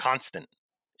 he's the constant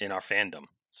in our fandom.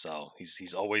 So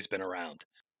he's always been around.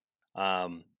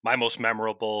 My most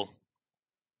memorable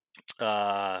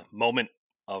moment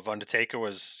of Undertaker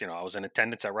was, I was in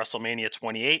attendance at WrestleMania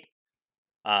 28.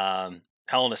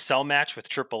 Hell in a Cell match with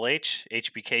Triple H.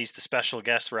 HBK's the special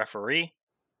guest referee.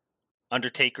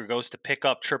 Undertaker goes to pick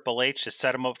up Triple H to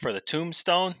set him up for the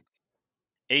tombstone.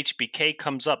 HBK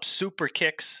comes up, super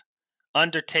kicks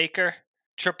Undertaker.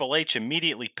 Triple H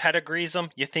immediately pedigrees him.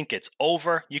 You think it's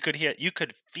over. You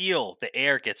could feel the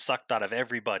air get sucked out of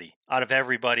everybody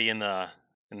in the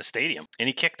stadium. And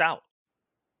he kicked out.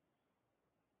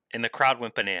 And the crowd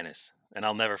went bananas. And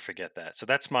I'll never forget that. So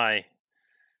that's my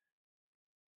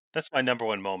number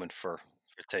one moment for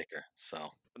Taker.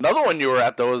 So another one you were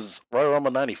at though was Royal Rumble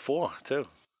 '94 too.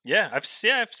 Yeah, I've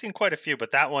seen quite a few,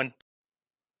 but that one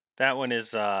That one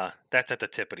is that's at the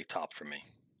tippity top for me.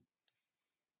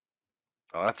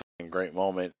 Oh, that's a great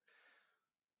moment.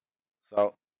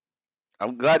 So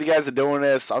I'm glad you guys are doing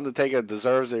this. Undertaker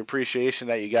deserves the appreciation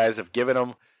that you guys have given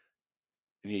him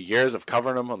in your years of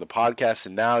covering him on the podcast,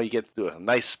 and now you get to do a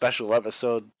nice special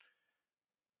episode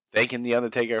thanking the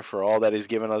Undertaker for all that he's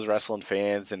given us wrestling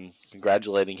fans and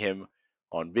congratulating him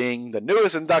on being the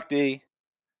newest inductee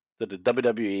to the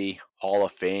WWE Hall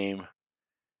of Fame.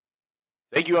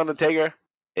 Thank you, Undertaker.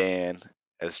 And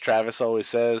as Travis always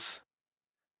says,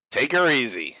 take her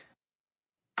easy.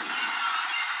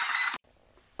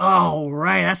 All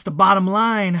right, that's the bottom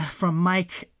line from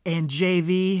Mike and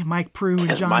JV, Mike Prue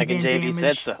and John Mike Van and JV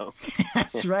Damage. said so.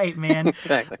 That's right, man.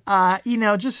 Exactly.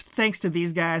 Just thanks to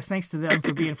these guys, thanks to them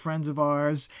for being friends of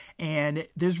ours. And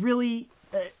there's really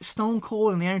Stone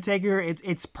Cold and The Undertaker.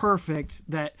 It's perfect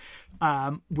that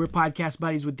we're podcast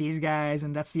buddies with these guys,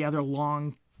 and that's the other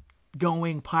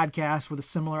long-going podcast with a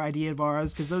similar idea of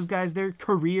ours, because those guys, their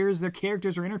careers, their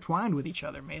characters are intertwined with each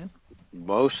other, man.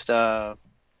 Most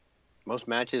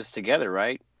matches together,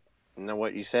 right? Isn't that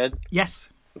what you said?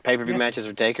 Yes. Pay-per-view Yes. matches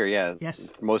with Taker, yeah.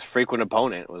 Yes. Most frequent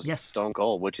opponent was Yes. Stone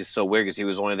Cold, which is so weird because he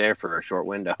was only there for a short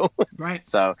window. Right.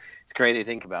 So it's crazy to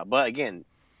think about. But again,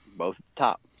 both at the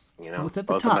top. Both at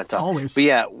the of them top, always. But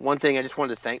yeah, one thing I just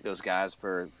wanted to thank those guys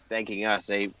for thanking us.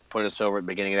 They put us over at the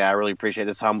beginning of that. I really appreciate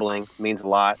it. It's humbling. It means a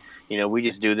lot. We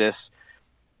just do this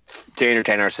to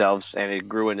entertain ourselves, and it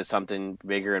grew into something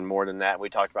bigger and more than that. We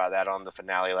talked about that on the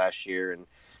finale last year and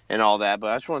all that.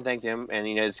 But I just want to thank them. And,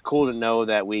 it's cool to know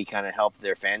that we kind of helped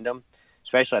their fandom.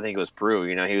 Especially, I think it was Prue.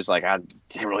 He was like, I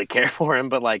didn't really care for him.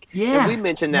 But, yeah. and we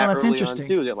mentioned that that's early interesting. on,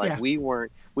 too, that,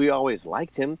 we always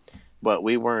liked him, but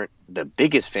we weren't the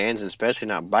biggest fans, and especially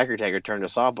not Biker Taker turned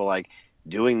us off. But,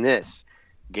 doing this,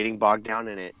 getting bogged down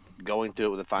in it, going through it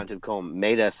with a fine-tooth comb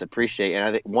made us appreciate. And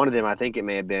I think one of them, it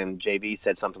may have been JV,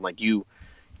 said something like, you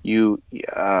take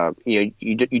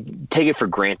it for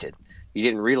granted. You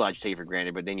didn't realize you take it for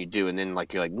granted, but then you do, and then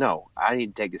you're like, no, I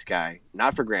need to take this guy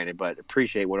not for granted, but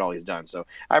appreciate what all he's done. So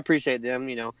I appreciate them,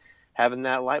 having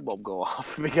that light bulb go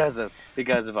off because of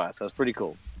us. So it's pretty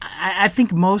cool. I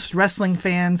think most wrestling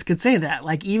fans could say that.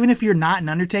 Even if you're not an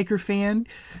Undertaker fan,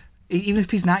 even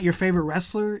if he's not your favorite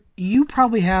wrestler, you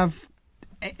probably have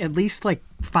at least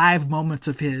 5 moments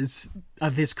of his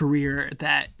career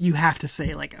that you have to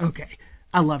say okay,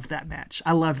 I loved that match.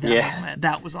 I loved that moment.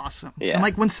 That was awesome. Yeah.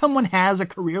 And when someone has a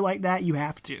career like that, you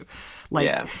have to.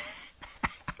 Yeah.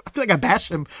 I feel like I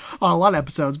bash him on a lot of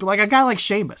episodes, but a guy like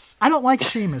Sheamus, I don't like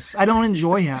Sheamus. I don't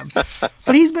enjoy him,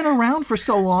 but he's been around for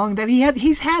so long that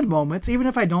he's had moments. Even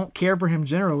if I don't care for him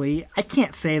generally, I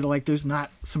can't say that there's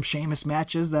not some Sheamus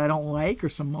matches that I don't like or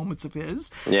some moments of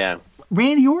his. Yeah.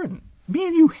 Randy Orton. Me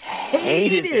and you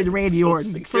hated Randy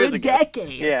Orton for a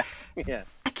decade. Yeah. Yeah.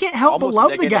 I can't help but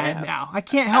love the guy now. I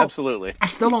can't help. Absolutely. I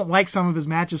still don't like some of his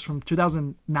matches from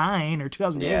 2009 or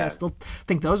 2008. Yeah. I still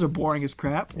think those are boring as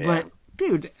crap. Yeah. But,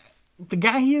 dude, the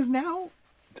guy he is now,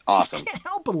 awesome. You can't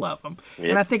help but love him. Yep.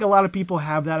 And I think a lot of people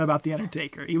have that about The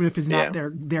Undertaker, even if he's not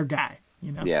their guy.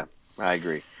 Yeah, I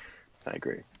agree.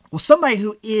 Well, somebody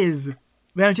who is,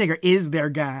 The Undertaker is their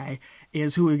guy,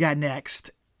 is who we got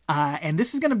next. And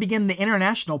this is going to begin the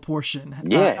international portion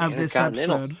of this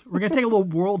episode. We're going to take a little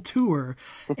world tour.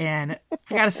 And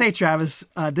I got to say, Travis,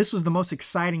 this was the most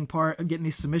exciting part of getting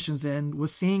these submissions in,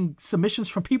 was seeing submissions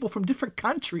from people from different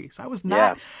countries. I was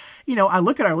not, I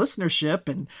look at our listenership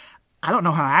and I don't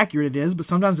know how accurate it is, but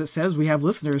sometimes it says we have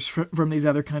listeners from these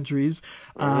other countries.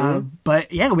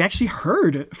 But yeah, we actually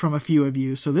heard from a few of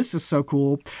you. So this is so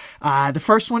cool. The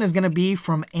first one is going to be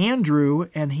from Andrew,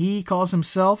 and he calls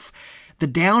himself the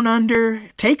Down Under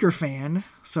Taker fan.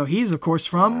 So he's, of course,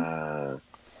 from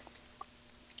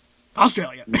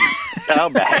Australia.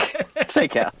 Outback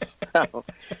Steakhouse. Oh,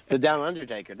 the Down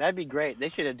Undertaker. That'd be great. They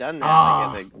should have done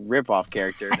that as a rip-off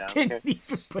character. I didn't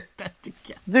even put that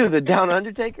together. Dude, the Down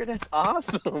Undertaker? That's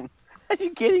awesome. Are you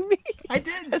kidding me? I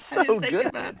did. That's so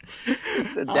good.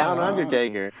 The Down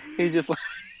Undertaker. He just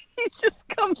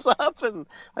comes up and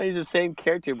he's the same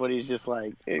character, but he's just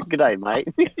like, good night, mate.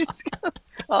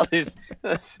 All these,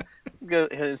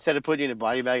 instead of putting you in a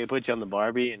body bag, he put you on the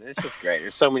Barbie, and it's just great.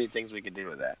 There's so many things we could do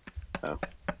with that. So,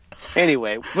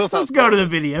 anyway, let's go to the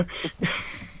video.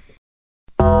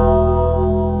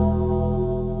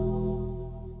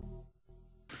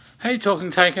 Hey,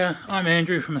 Talking Taker. I'm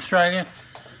Andrew from Australia.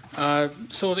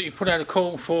 Saw that you put out a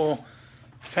call for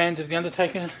fans of The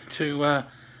Undertaker to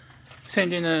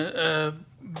send in a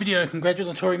video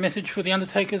congratulatory message for The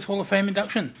Undertaker's Hall of Fame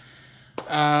induction.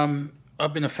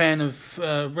 I've been a fan of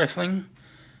wrestling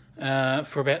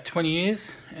for about 20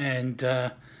 years, and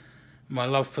my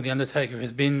love for The Undertaker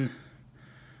has been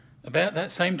about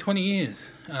that same 20 years.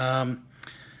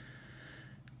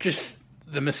 Just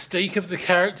the mystique of the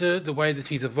character, the way that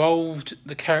he's evolved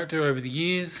the character over the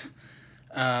years,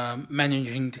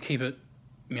 managing to keep it,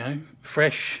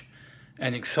 fresh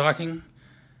and exciting.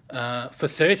 For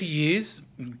 30 years,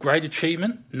 great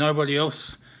achievement. I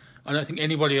don't think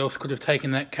anybody else could have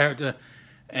taken that character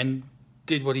and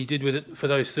did what he did with it for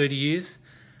those 30 years.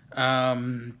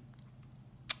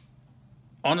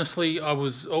 Honestly, I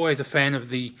was always a fan of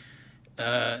the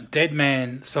dead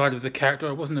man side of the character.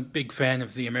 I wasn't a big fan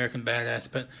of the American Badass,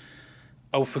 but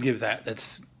I'll forgive that.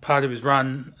 That's part of his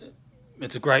run.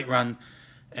 It's a great run,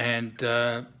 and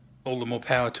all the more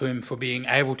power to him for being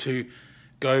able to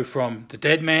go from the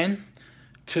dead man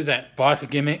to that biker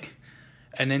gimmick,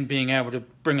 and then being able to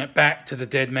bring it back to the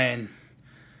dead man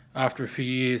after a few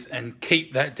years and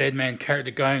keep that dead man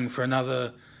character going for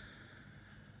another,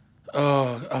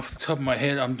 off the top of my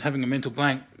head, I'm having a mental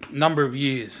blank, number of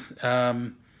years.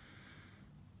 And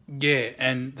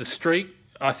the streak,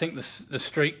 I think the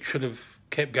streak should have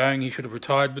kept going. He should have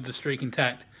retired with the streak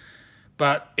intact.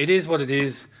 But it is what it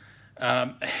is.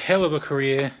 A hell of a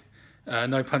career,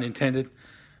 no pun intended.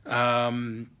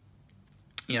 I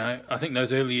think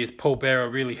those early years, Paul Bearer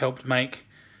really helped make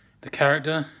the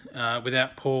character.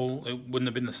 Without Paul, it wouldn't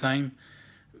have been the same.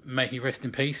 May he rest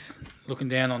in peace, looking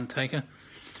down on Taker.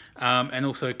 And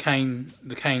also Kane,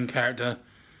 the Kane character,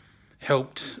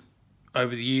 helped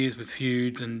over the years with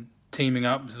feuds and teaming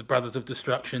up as the Brothers of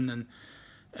Destruction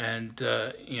and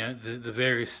the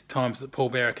various times that Paul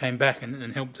Bearer came back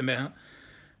and helped him out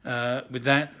with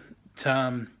that.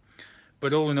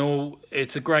 But all in all,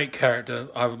 it's a great character.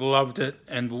 I've loved it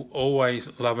and will always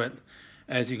love it.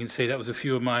 As you can see, that was a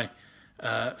few of my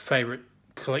favourite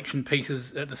collection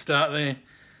pieces at the start there.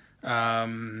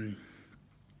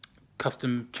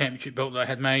 Custom championship belt that I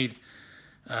had made.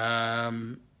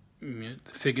 The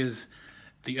figures,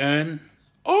 the urn.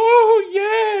 Oh,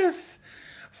 yes!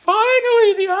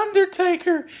 Finally, The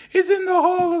Undertaker is in the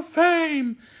Hall of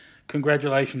Fame.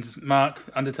 Congratulations, Mark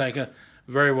Undertaker.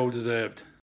 Very well deserved.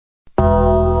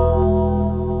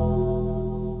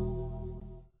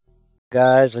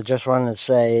 Guys, I just want to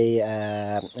say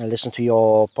I listen to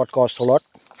your podcast a lot.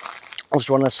 I just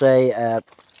want to say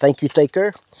thank you,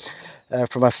 Taker,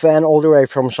 from a fan all the way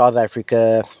from South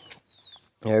Africa.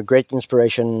 Great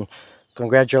inspiration.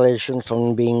 Congratulations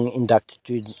on being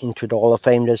inducted into the Hall of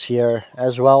Fame this year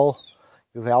as well.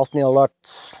 You've helped me a lot,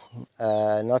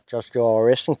 not just your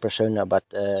wrestling persona, but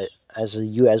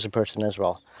you as a person as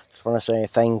well. Just want to say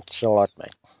thanks a lot,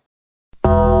 mate.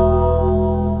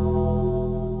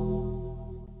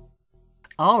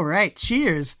 All right,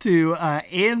 cheers to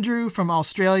Andrew from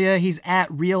Australia. He's at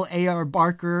Real AR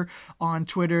Barker on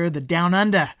Twitter, the Down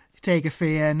Under Take a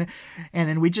fan. And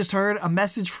then we just heard a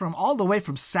message from all the way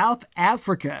from South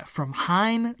Africa from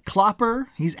Hein Klopper.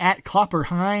 He's at Klopper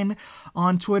Hein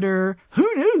on Twitter. Who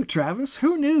knew, Travis?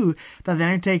 Who knew that The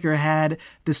Undertaker had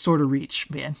this sort of reach,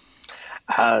 man?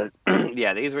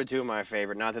 Yeah, these were two of my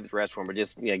favorite. Not that the rest were, but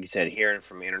just like you said, hearing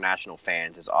from international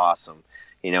fans is awesome.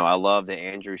 I love that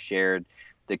Andrew shared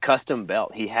the custom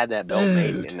belt. He had that belt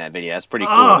made in that video. That's pretty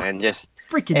cool. And just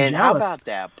freaking jealous. How about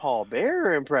that Paul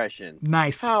Bearer impression?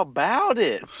 Nice. How about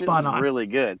it? Spot on. Really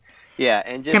good. Yeah.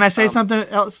 And just, can I say something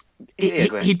else?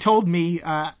 Yeah, he told me.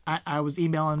 I was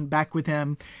emailing back with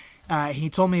him. He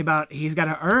told me about he's got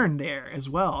an urn there as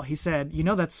well. He said,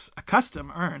 that's a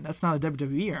custom urn. That's not a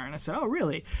WWE urn. I said, oh,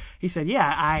 really? He said,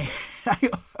 yeah, I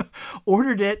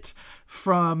ordered it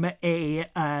from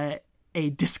a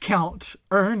discount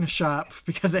urn shop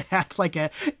because it had like a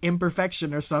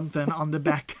imperfection or something on the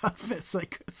back of it.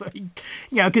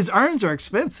 Because urns are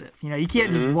expensive. You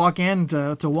can't just walk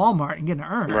into Walmart and get an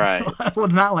urn. Right. Well,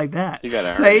 not like that. You got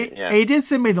to earn it. Yeah. He did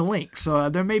send me the link, so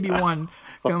there may be one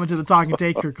coming to the Talking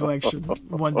Taker collection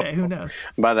one day. Who knows?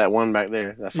 Buy that one back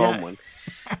there, that foam one.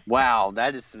 Wow,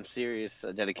 that is some serious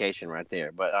dedication right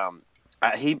there. But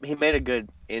he made a good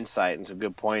insight and some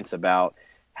good points about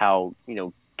how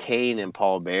Kane and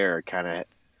Paul Bearer kind of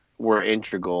were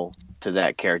integral to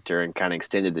that character and kind of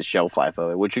extended the shelf life of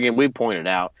it, which again we pointed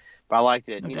out. But I liked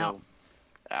it,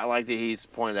 I like that he's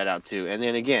pointed that out too. And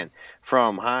then again,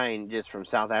 from Hein, just from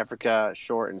South Africa,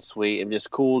 short and sweet, and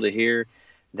just cool to hear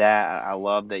that. I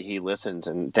love that he listens,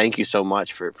 and thank you so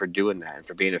much for doing that and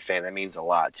for being a fan. That means a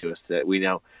lot to us that we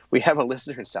know we have a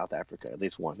listener in South Africa, at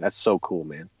least one. That's so cool,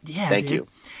 man. Yeah, thank you.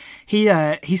 He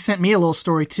sent me a little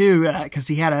story too, because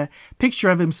he had a picture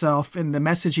of himself in the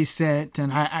message he sent,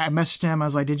 and I messaged him. I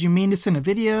was like, "Did you mean to send a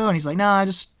video?" And he's like, "No, I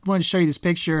just wanted to show you this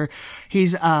picture." He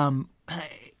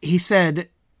said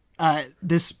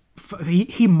this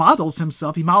he models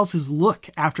himself. He models his look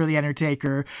after The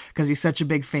Undertaker because he's such a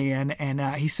big fan. And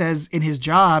he says in his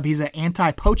job, he's an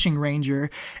anti-poaching ranger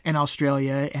in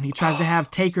Australia, and he tries to have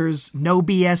Taker's no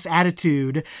BS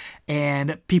attitude,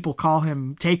 and people call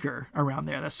him Taker around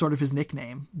there. That's sort of his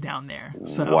nickname down there.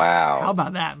 So wow. How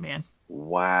about that, man?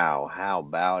 Wow. How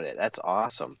about it? That's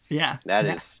awesome. Yeah.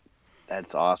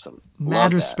 That's awesome.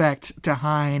 Mad respect to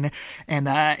Hein and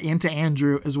to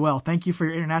Andrew as well. Thank you for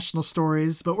your international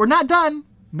stories. But we're not done.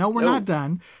 No, we're not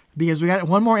done, because we got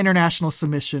one more international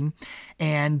submission.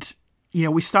 And,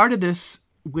 we started this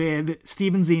with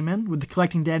Steven Zeman with the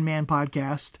Collecting Dead Man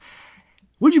podcast.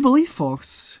 Would you believe,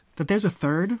 folks, that there's a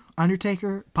third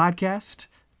Undertaker podcast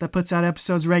that puts out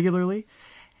episodes regularly?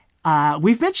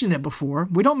 We've mentioned it before.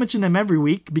 We don't mention them every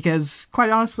week because, quite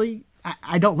honestly,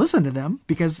 I don't listen to them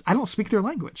because I don't speak their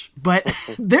language.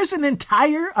 But there's an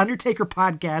entire Undertaker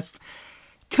podcast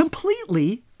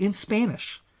completely in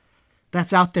Spanish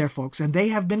that's out there, folks. And they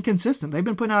have been consistent. They've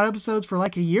been putting out episodes for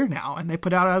like a year now, and they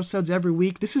put out episodes every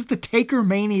week. This is the Taker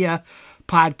Mania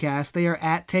podcast. They are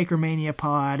at Taker Mania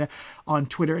Pod on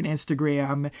Twitter and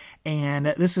Instagram. And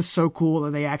this is so cool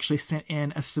that they actually sent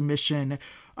in a submission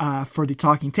for the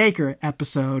Talking Taker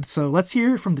episode. So let's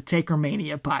hear from the Taker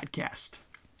Mania podcast.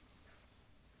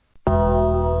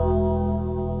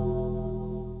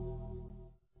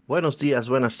 Buenos días,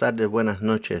 buenas tardes, buenas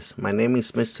noches. My name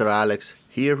is Mr. Alex,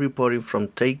 here reporting from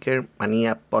Taker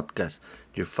Mania Podcast,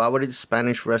 your favorite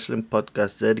Spanish wrestling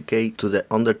podcast dedicated to The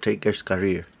Undertaker's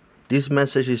career. This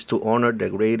message is to honor the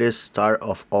greatest star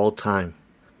of all time,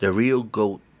 the real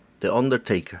GOAT, The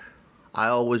Undertaker. I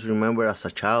always remember as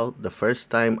a child, the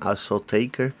first time I saw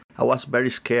Taker, I was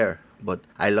very scared, but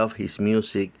I love his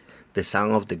music, the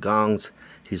sound of the gongs,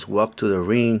 his walk to the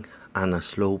ring, and a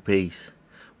slow pace,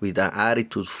 with an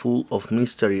attitude full of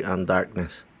mystery and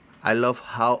darkness. I love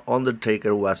how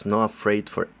Undertaker was not afraid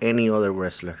for any other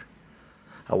wrestler.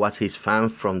 I was his fan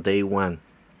from day one.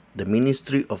 The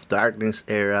Ministry of Darkness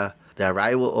era, the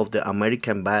arrival of the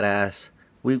American Badass,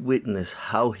 we witnessed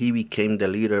how he became the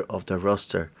leader of the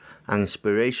roster and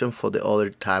inspiration for the other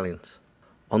talents.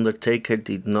 Undertaker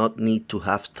did not need to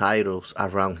have titles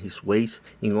around his waist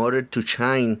in order to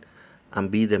shine and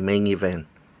be the main event.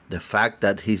 The fact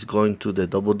that he's going to the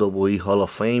WWE Hall of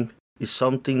Fame is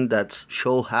something that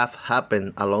should have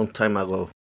happened a long time ago,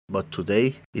 but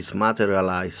today it's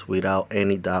materialized without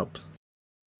any doubt.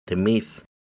 The myth,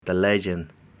 the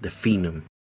legend, the phenom.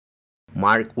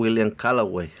 Mark William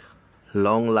Calloway,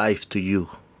 long life to you,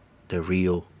 the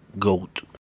real GOAT.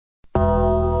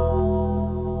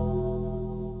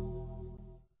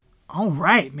 All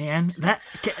right, man.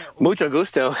 Mucho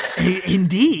gusto.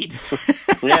 Indeed.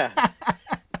 Yeah.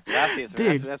 Gracias,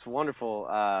 dude. That's wonderful.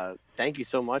 Thank you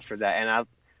so much for that. And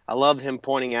I love him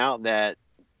pointing out that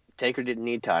Taker didn't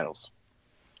need titles.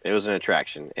 It was an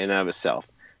attraction in and of itself.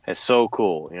 It's so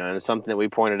cool. And it's something that we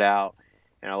pointed out,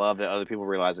 and I love that other people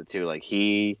realize it too. Like,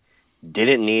 he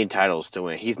didn't need titles to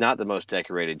win. He's not the most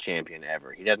decorated champion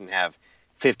ever. He doesn't have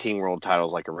 15 world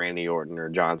titles like a Randy Orton or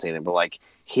John Cena, but like,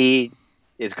 he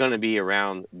is going to be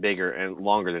around bigger and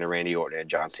longer than a Randy Orton and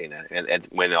John Cena, and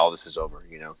when all this is over,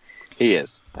 he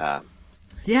is.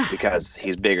 Yeah, because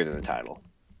he's bigger than the title.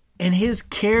 And his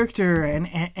character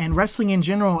and wrestling in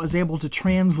general is able to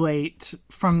translate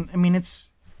from. I mean,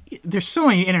 there's so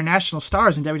many international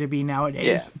stars in WWE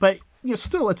nowadays, but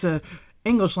still, it's a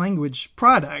English language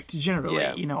product generally.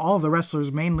 Yeah. All of the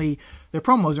wrestlers, mainly their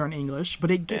promos are in English,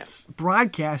 but it gets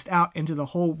broadcast out into the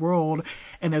whole world,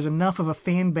 and there's enough of a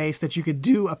fan base that you could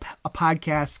do a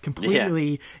podcast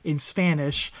completely in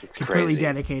Spanish, completely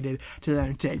dedicated to The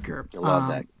Undertaker. I love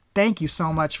that. Thank you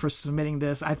so much for submitting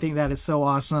this. I think that is so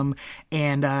awesome.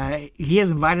 And he has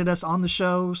invited us on the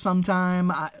show sometime.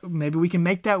 Maybe we can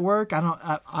make that work. I don't.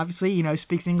 Obviously, he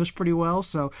speaks English pretty well.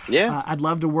 So I'd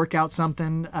love to work out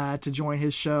something to join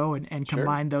his show and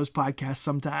combine those podcasts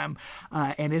sometime.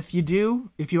 And if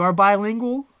you are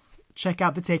bilingual, check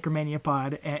out the Taker Mania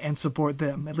Pod and support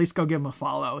them. At least go give them a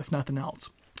follow, if nothing else.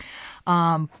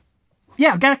 I've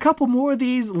got a couple more of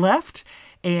these left.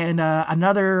 And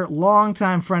another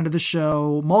longtime friend of the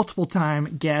show,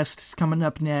 multiple-time guest, is coming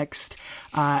up next.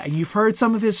 And you've heard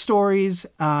some of his stories,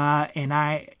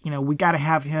 and we got to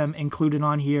have him included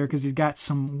on here because he's got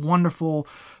some wonderful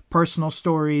personal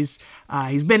stories.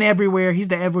 He's been everywhere. He's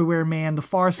the everywhere man, the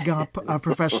Forrest Gump of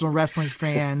professional wrestling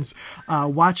fans.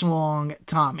 Watch along,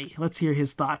 Tommy. Let's hear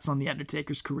his thoughts on The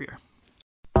Undertaker's career.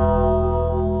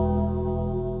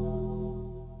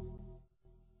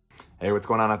 Hey, what's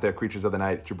going on out there, Creatures of the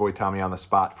Night? It's your boy Tommy on the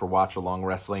spot for Watch Along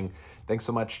Wrestling. Thanks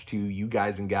so much to you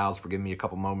guys and gals for giving me a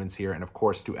couple moments here, and of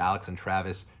course to Alex and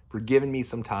Travis for giving me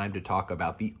some time to talk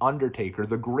about The Undertaker,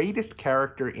 the greatest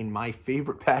character in my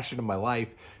favorite passion of my life,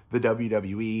 the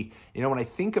WWE. You know, when I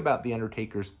think about The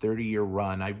Undertaker's 30-year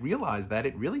run, I realize that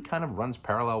it really kind of runs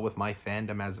parallel with my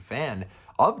fandom as a fan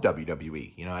of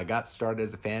WWE. You know, I got started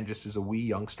as a fan just as a wee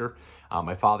youngster.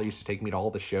 My father used to take me to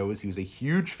all the shows. He was a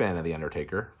huge fan of The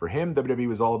Undertaker. For him, WWE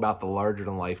was all about the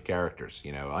larger-than-life characters.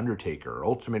 You know, Undertaker,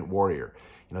 Ultimate Warrior.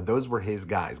 You know, those were his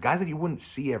guys. Guys that you wouldn't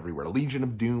see everywhere. Legion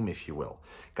of Doom, if you will.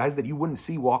 Guys that you wouldn't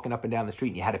see walking up and down the street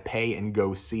and you had to pay and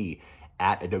go see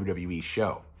at a WWE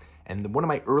show. And one of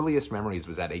my earliest memories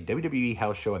was at a WWE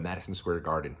house show at Madison Square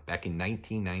Garden back in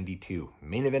 1992. The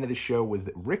main event of the show was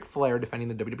Ric Flair defending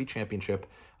the WWE Championship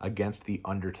against The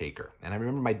Undertaker. And I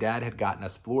remember my dad had gotten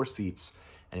us floor seats,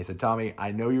 and he said, Tommy,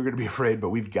 I know you're going to be afraid, but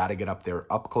we've got to get up there,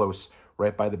 up close,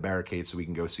 right by the barricade so we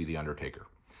can go see The Undertaker.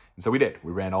 And so we did.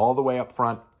 We ran all the way up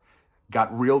front,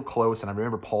 got real close, and I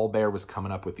remember Paul Bear was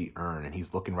coming up with the urn, and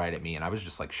he's looking right at me, and I was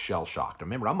just like shell-shocked. I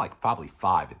remember I'm like probably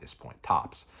 5 at this point,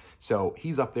 tops. So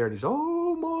he's up there, and he's,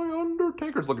 oh, my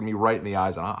Undertaker's looking me right in the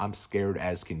eyes, and I'm scared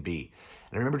as can be.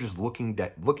 And I remember just looking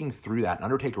through that, and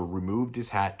Undertaker removed his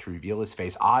hat to reveal his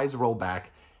face, eyes rolled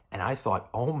back, and I thought,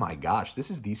 oh my gosh, this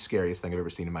is the scariest thing I've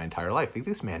ever seen in my entire life. Like,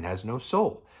 this man has no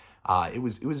soul. It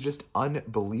was just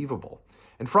unbelievable.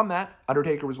 And from that,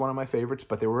 Undertaker was one of my favorites,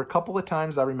 but there were a couple of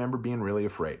times I remember being really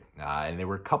afraid. And there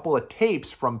were a couple of tapes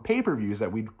from pay-per-views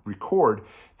that we'd record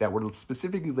that were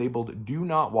specifically labeled, do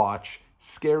not watch,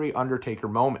 scary Undertaker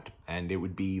moment. And it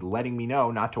would be letting me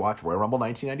know not to watch Royal Rumble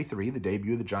 1993, the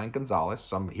debut of the Giant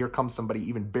Gonzalez. Here comes somebody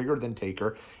even bigger than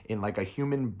Taker in like a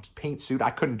human paint suit. I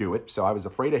couldn't do it, so I was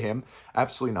afraid of him.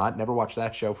 Absolutely not. Never watched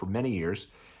that show for many years.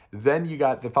 Then you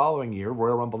got the following year,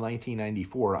 Royal Rumble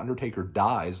 1994, Undertaker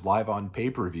dies live on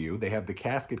pay-per-view. They have the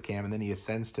casket cam, and then he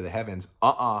ascends to the heavens.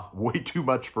 Way too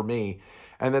much for me.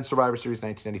 And then Survivor Series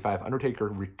 1995, Undertaker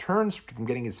returns from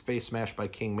getting his face smashed by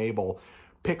King Mabel,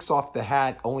 picks off the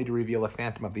hat, only to reveal a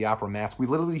Phantom of the Opera mask. We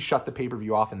literally shut the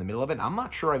pay-per-view off in the middle of it. I'm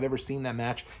not sure I've ever seen that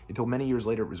match until many years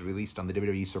later it was released on the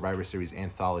WWE Survivor Series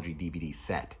Anthology DVD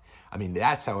set. I mean,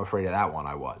 that's how afraid of that one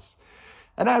I was.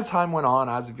 And as time went on,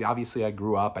 obviously I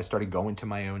grew up, I started going to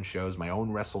my own shows, my own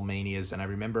WrestleManias, and I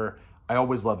remember I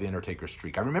always loved the Undertaker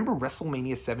streak. I remember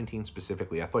WrestleMania 17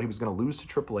 specifically. I thought he was going to lose to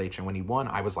Triple H, and when he won,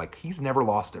 I was like, he's never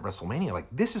lost at WrestleMania. Like,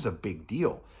 this is a big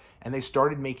deal. And they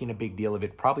started making a big deal of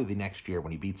it probably the next year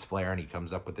when he beats Flair and he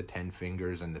comes up with the 10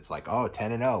 fingers, and it's like, oh,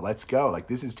 10-0, let's go. Like,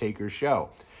 this is Taker's show.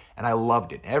 And I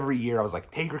loved it. Every year I was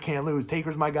like, Taker can't lose.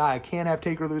 Taker's my guy. I can't have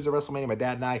Taker lose at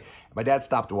WrestleMania. My dad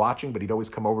stopped watching, but he'd always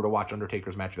come over to watch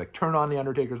Undertaker's match. He'd be like, turn on the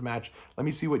Undertaker's match. Let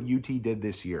me see what UT did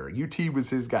this year. UT was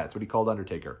his guy. That's what he called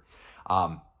Undertaker.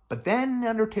 But then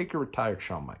Undertaker retired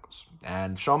Shawn Michaels.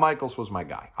 And Shawn Michaels was my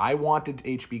guy. I wanted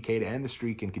HBK to end the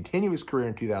streak and continue his career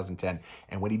in 2010.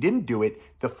 And when he didn't do it,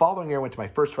 the following year I went to my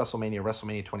first WrestleMania,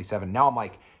 WrestleMania 27. Now I'm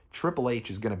like, Triple H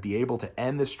is going to be able to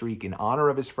end the streak in honor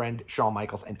of his friend Shawn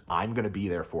Michaels, and I'm going to be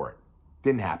there for it.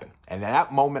 Didn't happen. And at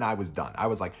that moment, I was done. I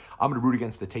was like, I'm going to root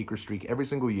against the Taker streak every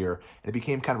single year. And it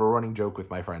became kind of a running joke with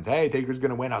my friends. Hey, Taker's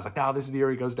going to win. I was like, no, this is the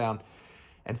year he goes down.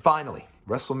 And finally,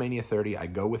 WrestleMania 30, I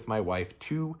go with my wife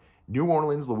to New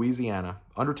Orleans, Louisiana.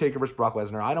 Undertaker versus Brock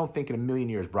Lesnar. I don't think in a million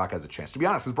years Brock has a chance. To be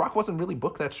honest, because Brock wasn't really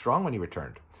booked that strong when he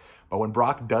returned. But when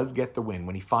Brock does get the win,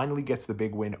 when he finally gets the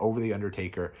big win over The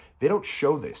Undertaker, they don't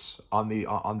show this on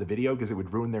the video because it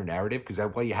would ruin their narrative, because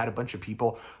that way you had a bunch of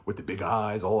people with the big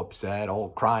eyes, all upset, all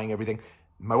crying, everything.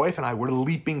 My wife and I were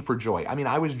leaping for joy. I mean,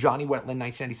 I was Johnny Wetland,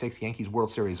 1996 Yankees World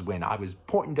Series win. I was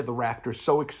pointing to the rafters,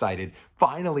 so excited.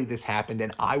 Finally, this happened,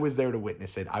 and I was there to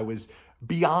witness it. I was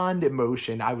beyond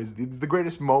emotion. It was the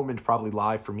greatest moment probably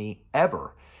live for me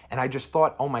ever. And I just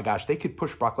thought, oh my gosh, they could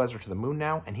push Brock Lesnar to the moon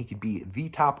now, and he could be the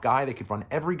top guy. They could run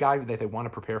every guy that they want to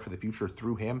prepare for the future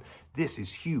through him. This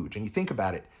is huge. And you think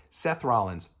about it, Seth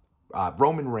Rollins,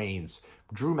 Roman Reigns,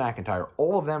 Drew McIntyre,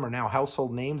 all of them are now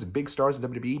household names and big stars in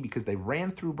WWE because they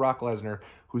ran through Brock Lesnar,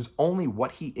 who's only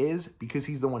what he is because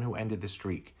he's the one who ended the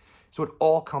streak. So it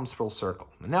all comes full circle.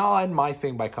 Now I'll end my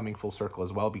thing by coming full circle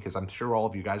as well, because I'm sure all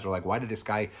of you guys are like, why did this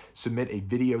guy submit a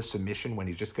video submission when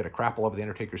he's just going to crap all over the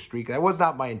Undertaker streak? That was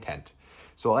not my intent.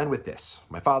 So I'll end with this.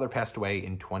 My father passed away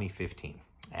in 2015.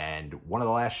 And one of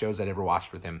the last shows I'd ever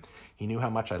watched with him, he knew how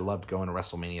much I loved going to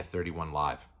WrestleMania 31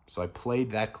 live. So I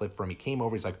played that clip for him. He came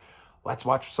over, he's like, let's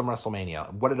watch some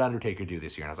WrestleMania. What did Undertaker do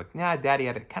this year? And I was like, nah, Daddy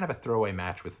had kind of a throwaway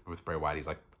match with Bray Wyatt. He's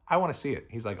like, I want to see it.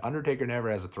 He's like, Undertaker never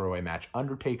has a throwaway match.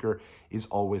 Undertaker is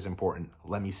always important.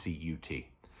 Let me see UT.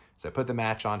 So I put the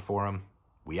match on for him.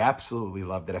 We absolutely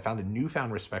loved it. I found a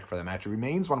newfound respect for the match. It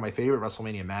remains one of my favorite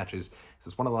WrestleMania matches. This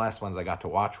is one of the last ones I got to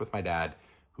watch with my dad,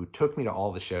 who took me to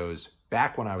all the shows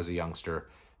back when I was a youngster.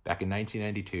 back in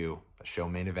 1992, a show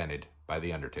main evented by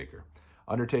The Undertaker.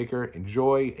 Undertaker,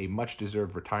 enjoy a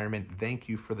much-deserved retirement. Thank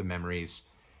you for the memories,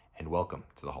 and welcome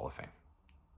to the Hall of Fame.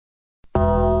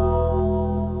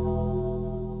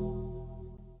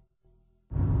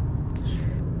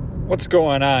 What's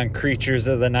going on, creatures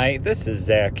of the night? This is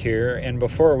Zach here, and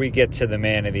before we get to the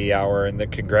man of the hour and the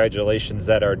congratulations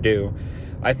that are due,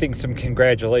 I think some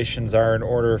congratulations are in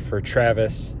order for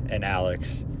Travis and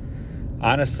Alex.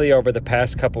 Honestly, over the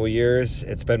past couple of years,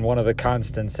 it's been one of the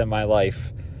constants in my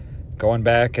life. Going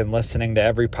back and listening to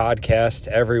every podcast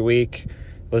every week,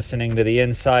 listening to The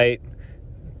Insight,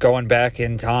 going back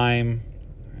in time,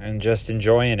 and just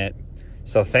enjoying it.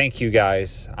 So thank you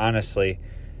guys, honestly.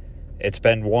 It's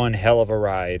been one hell of a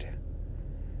ride.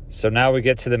 So now we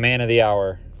get to the man of the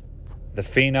hour, the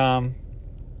Phenom,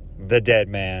 the Dead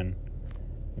Man,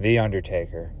 The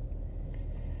Undertaker.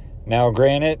 Now,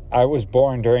 granted, I was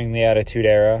born during the Attitude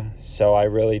Era, so I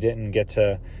really didn't get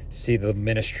to see the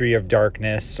Ministry of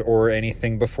Darkness or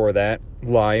anything before that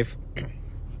live.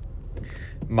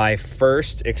 My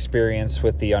first experience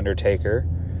with The Undertaker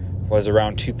was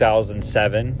around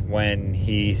 2007 when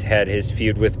he had his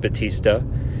feud with Batista.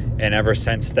 And ever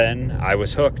since then, I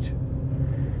was hooked.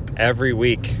 Every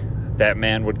week, that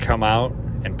man would come out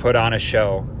and put on a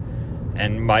show.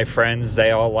 And my friends,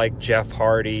 they all like Jeff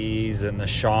Hardy's and the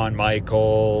Shawn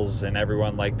Michaels and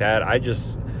everyone like that. I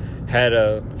just had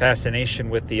a fascination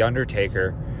with The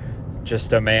Undertaker.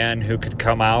 Just a man who could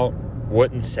come out,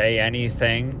 wouldn't say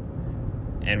anything,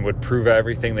 and would prove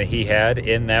everything that he had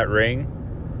in that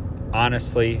ring.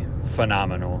 Honestly,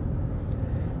 phenomenal.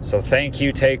 So thank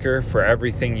you, Taker, for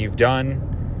everything you've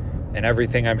done and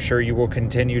everything I'm sure you will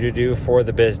continue to do for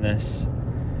the business.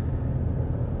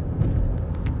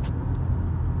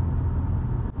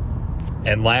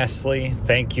 And lastly,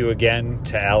 thank you again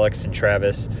to Alex and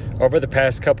Travis. Over the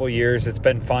past couple years, it's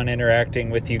been fun interacting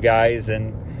with you guys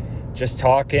and just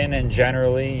talking and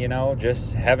generally,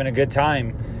 just having a good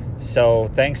time. So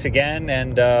thanks again,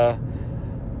 and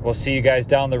we'll see you guys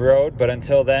down the road. But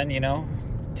until then,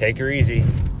 take her easy.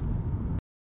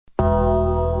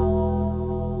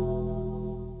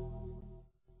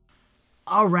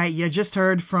 All right, you just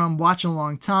heard from Watch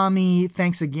Along Tommy.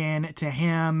 Thanks again to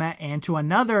him and to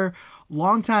another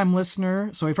longtime listener.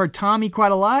 So we've heard Tommy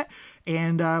quite a lot,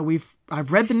 and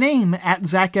I've read the name at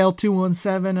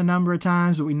ZachL217 a number of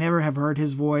times, but we never have heard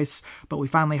his voice. But we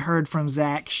finally heard from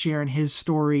Zach sharing his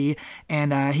story,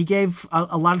 and he gave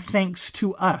a lot of thanks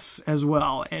to us as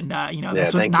well. And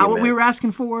that's what we were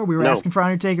asking for. We were asking for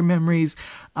Undertaker memories,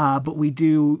 but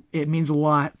it means a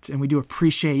lot, and we do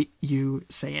appreciate you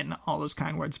saying all those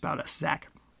kind words about us, Zach.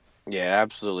 Yeah,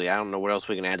 absolutely. I don't know what else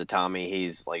we can add to Tommy.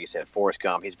 He's, like you said, Forrest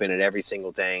Gump. He's been at every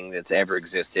single thing that's ever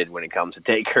existed when it comes to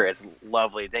Taker. It's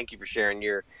lovely. Thank you for sharing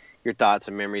your thoughts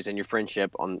and memories and your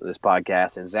friendship on this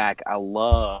podcast. And Zach, I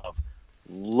love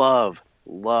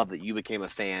that you became a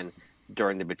fan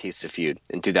during the Batista feud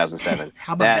in 2007.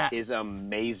 How about that? That is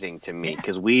amazing to me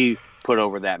because we put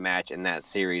over that match in that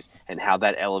series and how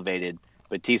that elevated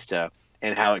Batista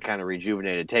and how it kind of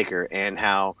rejuvenated Taker and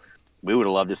how we would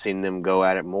have loved to seen them go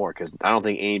at it more because I don't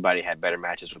think anybody had better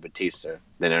matches with Batista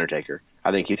than Undertaker. I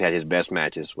think he's had his best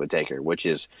matches with Taker, which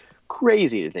is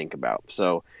crazy to think about.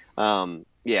 So, I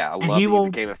love that you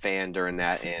became a fan during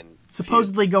that. And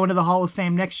supposedly go into the Hall of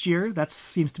Fame next year. That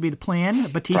seems to be the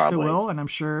plan. Batista will, and I'm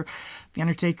sure the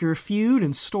Undertaker feud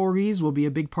and stories will be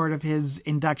a big part of his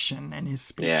induction and his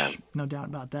speech. Yeah. No doubt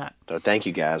about that. So thank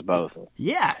you guys both.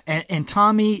 Yeah, and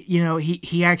Tommy,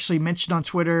 he actually mentioned on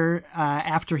Twitter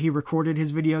after he recorded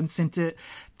his video and sent it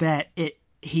that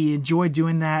he enjoyed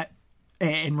doing that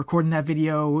and recording that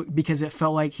video because it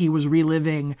felt like he was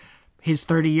reliving his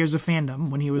 30 years of fandom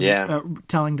when he was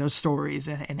telling those stories,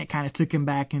 and it kind of took him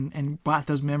back and brought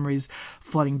those memories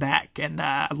flooding back. And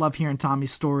I love hearing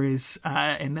Tommy's stories,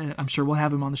 and I'm sure we'll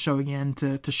have him on the show again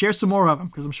to share some more of them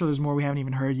because I'm sure there's more we haven't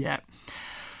even heard yet.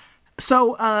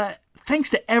 So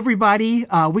thanks to everybody.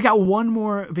 We got one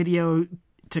more video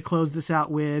to close this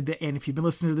out with, and if you've been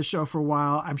listening to the show for a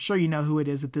while, I'm sure you know who it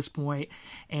is at this point.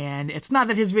 And it's not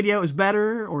that his video is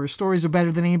better or his stories are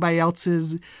better than anybody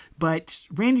else's, but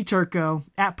Randy Turco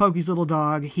at Pokey's Little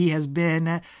Dog, he has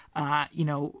been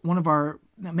one of our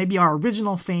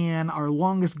original fan, our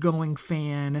longest going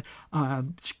fan,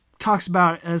 talks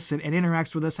about us and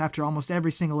interacts with us after almost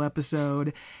every single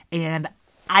episode. And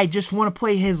I just want to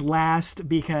play his last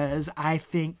because I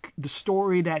think the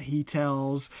story that he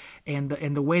tells and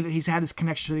the way that he's had this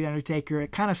connection to The Undertaker,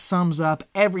 it kind of sums up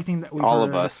everything that we've heard. All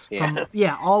of us.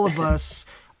 All of us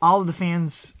all of the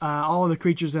fans, all of the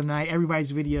creatures of the night,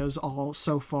 everybody's videos all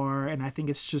so far, and I think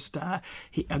it's just a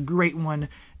great one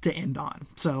to end on.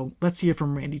 So let's hear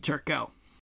from Randy Turco.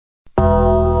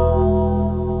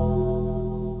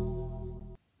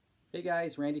 Hey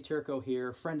guys, Randy Turco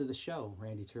here, friend of the show,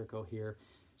 Randy Turco here.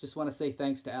 Just want to say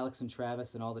thanks to Alex and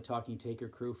Travis and all the Talking Taker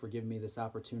crew for giving me this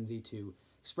opportunity to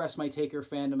express my Taker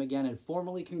fandom again and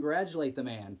formally congratulate the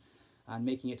man on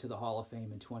making it to the Hall of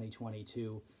Fame in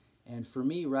 2022. And for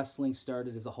me, wrestling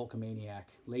started as a Hulkamaniac.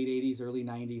 Late 80s, early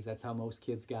 90s, that's how most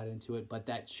kids got into it. But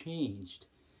that changed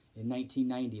in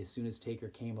 1990 as soon as Taker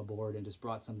came aboard and just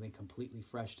brought something completely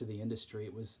fresh to the industry.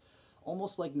 It was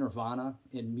almost like Nirvana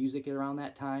in music around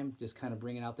that time, just kind of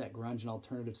bringing out that grunge and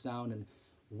alternative sound and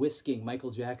whisking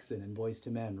Michael Jackson and Boyz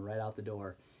II Men right out the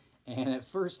door. And at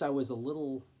first I was a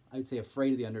little, I'd say,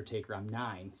 afraid of The Undertaker. I'm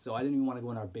 9, so I didn't even want to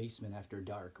go in our basement after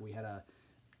dark. We had a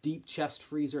deep chest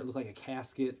freezer. It looked like a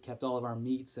casket, kept all of our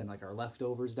meats and like our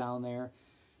leftovers down there.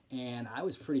 And I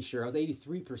was pretty sure, I was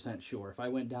 83% sure, if I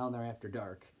went down there after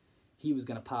dark, he was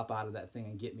going to pop out of that thing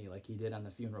and get me like he did on the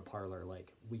funeral parlor,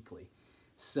 like weekly.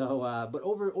 So, but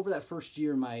over that first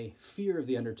year, my fear of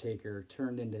The Undertaker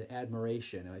turned into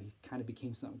admiration. He kind of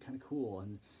became something kind of cool.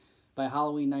 And by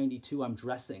Halloween 92, I'm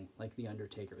dressing like The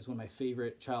Undertaker. It was one of my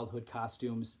favorite childhood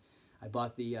costumes. I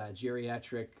bought the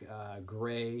geriatric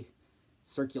gray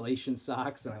circulation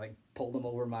socks, and I like pulled them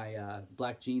over my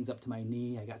black jeans up to my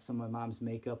knee. I got some of my mom's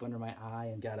makeup under my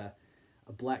eye and got a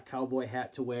black cowboy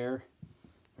hat to wear.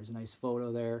 There's a nice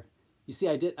photo there. You see,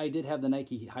 I did have the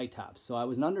Nike high tops, so I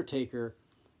was an Undertaker,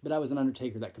 but I was an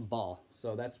Undertaker that could ball.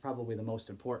 So that's probably the most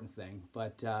important thing.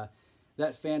 But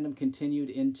that fandom continued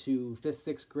into 5th,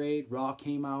 6th grade. Raw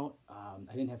came out.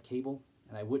 I didn't have cable,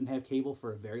 and I wouldn't have cable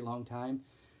for a very long time.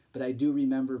 But I do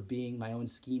remember being my own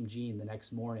scheme gene the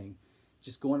next morning,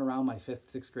 just going around my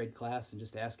 5th, 6th grade class and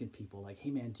just asking people like,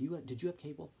 hey man, did you have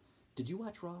cable? Did you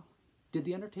watch Raw? Did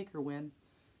The Undertaker win?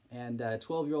 And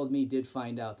 12-year-old me did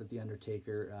find out that The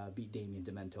Undertaker beat Damien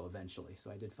Demento eventually, so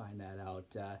I did find that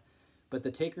out. But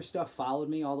the Taker stuff followed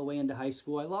me all the way into high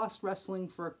school. I lost wrestling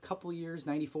for a couple years,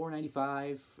 94,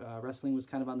 95. Wrestling was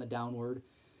kind of on the downward,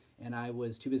 and I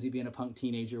was too busy being a punk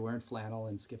teenager wearing flannel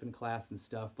and skipping class and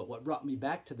stuff. But what brought me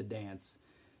back to the dance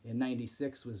in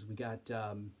 96 was we got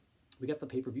the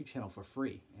pay-per-view channel for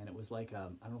free, and it was like, I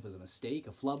don't know if it was a mistake,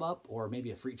 a flub up, or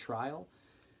maybe a free trial.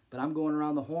 But I'm going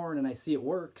around the horn and I see it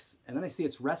works, and then I see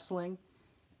it's wrestling,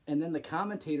 and then the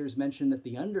commentators mention that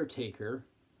The Undertaker,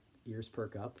 ears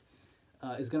perk up,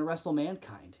 is going to wrestle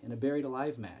Mankind in a buried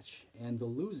alive match, and the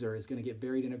loser is going to get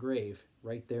buried in a grave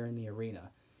right there in the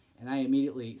arena. And I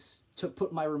immediately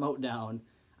put my remote down.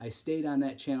 I stayed on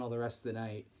that channel the rest of the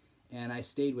night, and I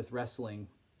stayed with wrestling,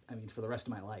 for the rest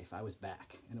of my life. I was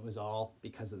back, and it was all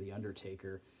because of The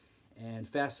Undertaker. And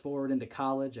fast forward into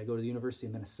college, I go to the University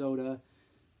of Minnesota.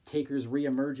 Taker's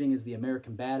re-emerging as the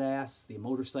American Badass, the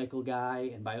motorcycle guy,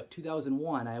 and by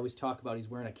 2001, I always talk about he's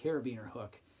wearing a carabiner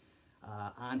hook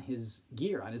on his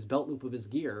gear, on his belt loop of his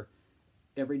gear.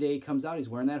 Every day he comes out, he's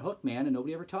wearing that hook, man, and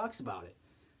nobody ever talks about it.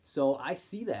 So I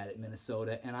see that at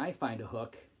Minnesota, and I find a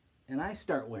hook, and I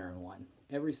start wearing one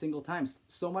every single time.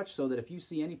 So much so that if you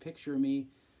see any picture of me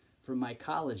from my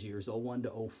college years, 01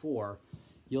 to 04,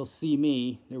 you'll see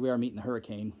me, there we are meeting the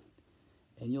Hurricane,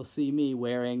 and you'll see me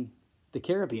wearing the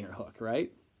carabiner hook,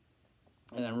 right?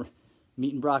 And then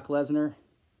meeting Brock Lesnar,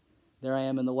 there I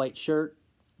am in the white shirt,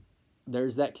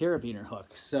 there's that carabiner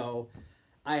hook. So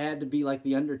I had to be like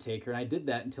The Undertaker, and I did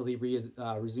that until he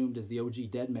resumed as the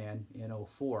OG Deadman in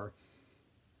 04.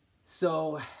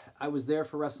 So I was there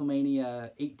for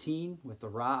WrestleMania 18 with The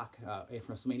Rock,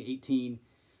 for WrestleMania 18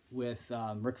 with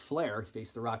Ric Flair. He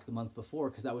faced The Rock the month before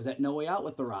because I was at No Way Out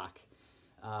with The Rock.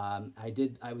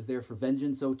 I was there for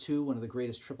Vengeance 02, one of the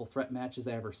greatest triple threat matches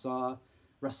I ever saw.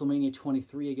 WrestleMania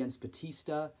 23 against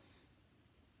Batista.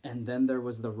 And then there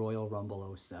was the Royal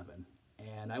Rumble 07.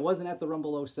 And I wasn't at the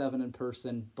Rumble 07 in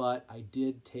person, but I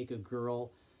did take a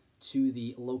girl to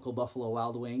the local Buffalo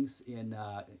Wild Wings in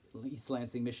East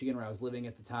Lansing, Michigan, where I was living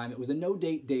at the time. It was a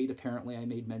no-date date, apparently. I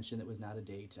made mention it was not a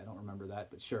date. I don't remember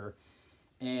that, but sure.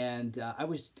 And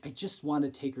I just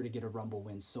wanted Taker to get a Rumble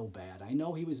win so bad. I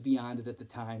know he was beyond it at the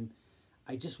time.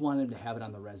 I just wanted him to have it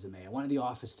on the resume. I wanted the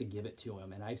office to give it to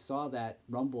him. And I saw that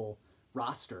Rumble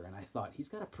roster, and I thought, he's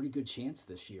got a pretty good chance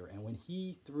this year. And when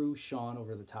he threw Shawn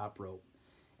over the top rope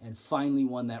and finally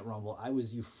won that Rumble, I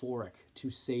was euphoric, to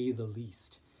say the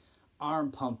least.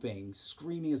 Arm pumping,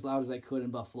 screaming as loud as I could in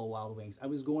Buffalo Wild Wings. I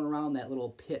was going around that little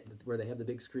pit where they have the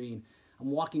big screen.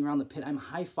 I'm walking around the pit. I'm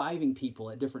high-fiving people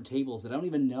at different tables that I don't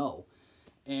even know.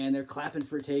 And they're clapping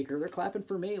for Taker. They're clapping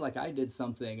for me like I did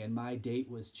something. And my date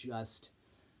was just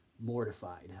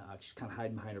mortified. She's kind of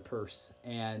hiding behind her purse.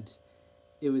 And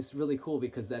it was really cool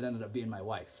because that ended up being my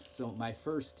wife. So my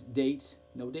first date,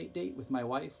 no date with my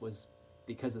wife was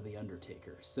because of The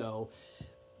Undertaker. So,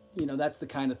 you know, that's the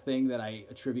kind of thing that I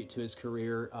attribute to his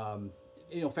career.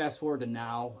 You know, fast forward to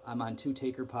now, I'm on 2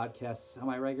 Taker podcasts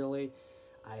semi-regularly.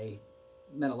 I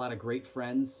met a lot of great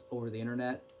friends over the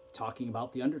internet talking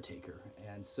about The Undertaker.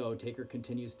 And so Taker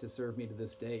continues to serve me to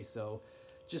this day. So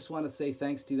just want to say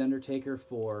thanks to The Undertaker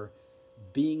for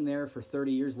being there for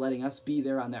 30 years, letting us be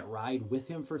there on that ride with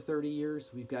him for 30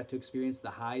 years. We've got to experience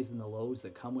the highs and the lows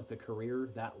that come with a career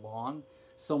that long,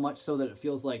 so much so that it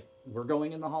feels like we're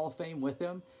going in the Hall of Fame with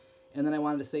him. And then I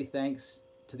wanted to say thanks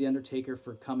to The Undertaker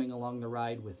for coming along the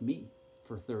ride with me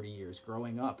for 30 years,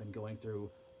 growing up and going through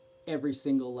every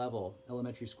single level,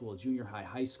 elementary school, junior high,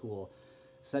 high school,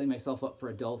 setting myself up for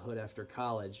adulthood after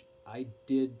college. I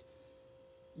did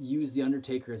use The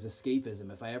Undertaker as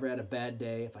escapism. If I ever had a bad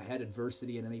day, if I had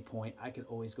adversity at any point, I could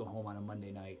always go home on a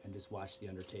Monday night and just watch The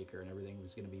Undertaker and everything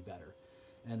was going to be better.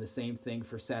 And the same thing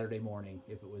for Saturday morning,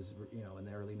 if it was, you know, in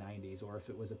the early 90s, or if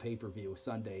it was a pay-per-view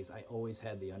Sundays, I always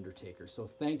had The Undertaker. So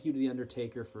thank you to The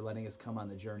Undertaker for letting us come on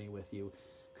the journey with you.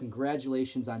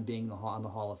 Congratulations on being on the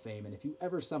Hall of Fame. And if you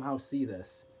ever somehow see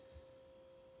this,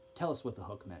 tell us what the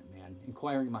hook meant, man.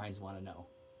 Inquiring minds want to know.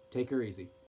 Take her easy.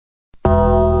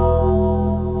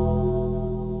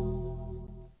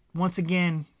 Once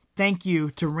again, thank you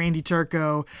to Randy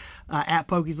Turco at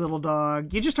Pokey's Little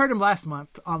Dog. You just heard him last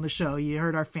month on the show. You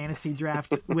heard our fantasy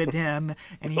draft with him,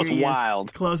 and here he is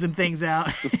closing things out.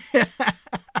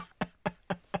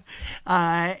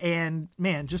 And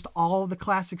man, just all the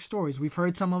classic stories. We've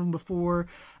heard some of them before.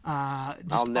 Just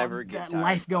I'll never get that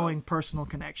life-going personal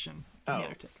connection. Oh,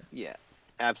 yeah,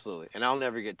 absolutely. And I'll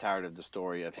never get tired of the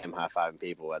story of him high-fiving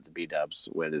people at the B-dubs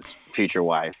with his future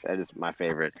wife. That is my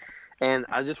favorite. And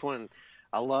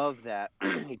I love that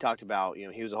he talked about, you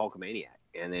know, he was a Hulkamaniac,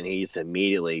 and then he just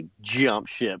immediately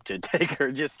jumped ship to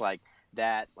Taker, just like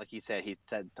that. Like he said,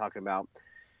 talking about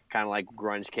kind of like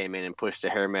grunge came in and pushed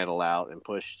the hair metal out and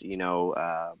pushed, you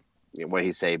know, what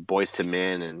he say, Boyz II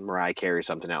Men and Mariah Carey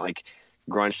something out. Like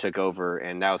grunge took over,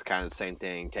 and that was kind of the same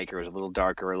thing. Taker was a little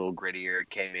darker, a little grittier,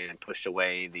 came in and pushed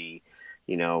away the,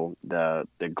 you know, the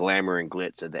glamour and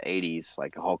glitz of the 80s,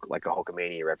 like a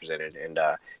Hulkamania represented, and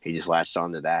he just latched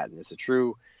onto that. And it's a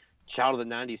true child of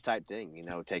the 90s type thing, you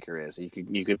know, Taker is.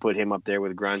 You could put him up there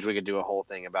with grunge. We could do a whole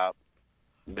thing about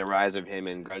the rise of him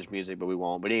in grunge music, but we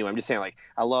won't. But anyway, I'm just saying, like,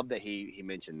 I love that he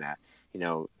mentioned that. You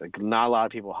know, like, not a lot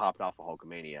of people hopped off of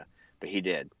Hulkamania, but he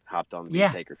did. Hopped on the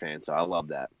Taker fan, so I love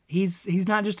that. He's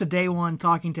not just a day one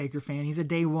Talking Taker fan. He's a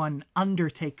day one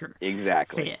Undertaker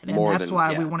fan. And that's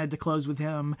why we wanted to close with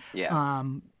him. Yeah.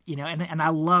 You know, and I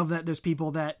love that there's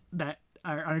people that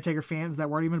are Undertaker fans that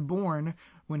weren't even born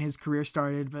when his career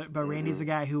started, but Randy's the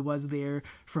guy who was there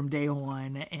from day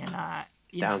one, and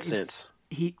down since.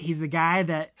 He's the guy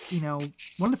that, you know,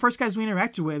 one of the first guys we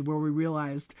interacted with where we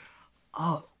realized,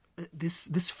 oh, this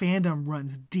fandom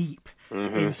runs deep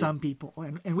in some people.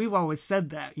 And we've always said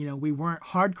that, you know, we weren't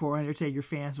hardcore Undertaker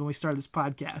fans when we started this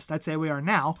podcast. I'd say we are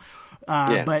now,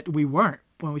 but we weren't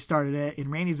when we started it. And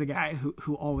Randy's a guy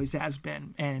who always has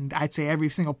been. And I'd say every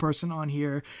single person on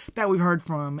here that we've heard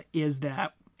from is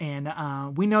that.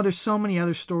 And we know there's so many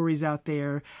other stories out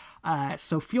there,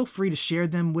 so feel free to share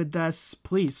them with us.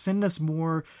 Please send us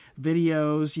more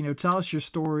videos, you know, tell us your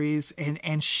stories,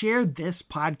 and share this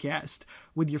podcast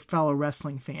with your fellow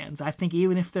wrestling fans. I think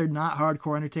even if they're not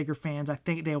hardcore Undertaker fans, I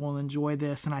think they will enjoy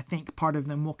this, and I think part of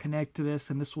them will connect to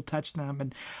this, and this will touch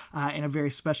them in a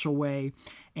very special way.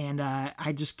 And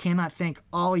I just cannot thank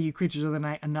all of you Creatures of the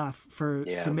Night enough for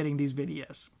submitting these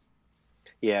videos.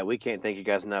 Yeah, we can't thank you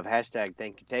guys enough. Hashtag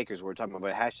thank you takers. We're talking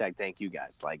about hashtag thank you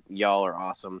guys. Like, y'all are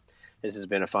awesome. This has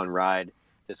been a fun ride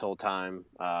this whole time.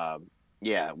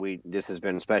 This has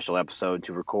been a special episode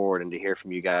to record and to hear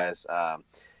from you guys.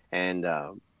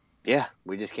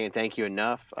 We just can't thank you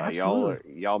enough.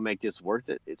 Y'all make this worth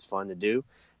it. It's fun to do.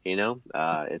 You know,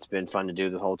 it's been fun to do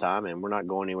the whole time, and we're not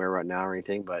going anywhere right now or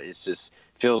anything, but it's just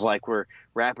feels like we're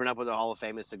wrapping up with the Hall of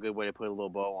Fame. It's a good way to put a little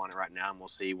bow on it right now, and we'll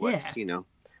see what's, you know,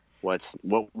 what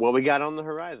we got on the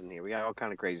horizon here. We got all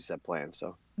kind of crazy stuff planned.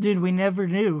 So, dude, we never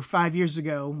knew 5 years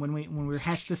ago when we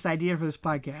hatched this idea for this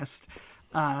podcast.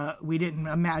 We didn't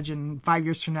imagine 5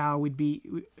 years from now we'd be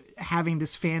having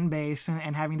this fan base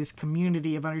and having this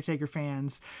community of Undertaker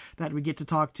fans that we get to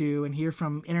talk to and hear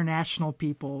from international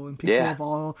people and people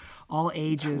of all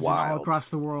ages and all across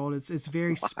the world. It's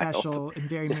very special and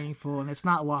very meaningful, and it's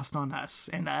not lost on us.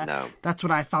 And that's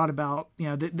what I thought about.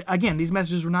 Again, these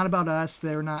messages were not about us.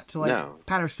 They were not to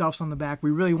pat ourselves on the back.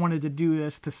 We really wanted to do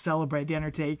this to celebrate the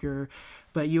Undertaker.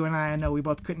 But you and I know we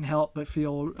both couldn't help but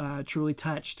feel truly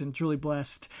touched and truly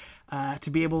blessed to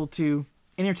be able to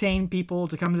entertain people,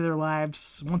 to come into their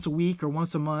lives once a week or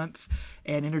once a month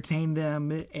and entertain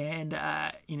them, and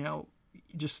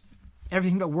just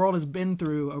everything the world has been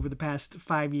through over the past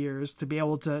 5 years, to be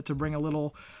able to bring a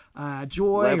little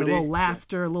joy, levity, a little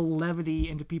laughter, a little levity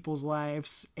into people's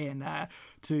lives, and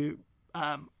to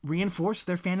reinforce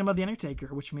their fandom of the Undertaker,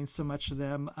 which means so much to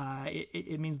them.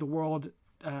 It means the world.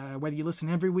 Whether you listen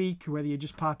every week or whether you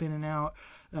just pop in and out,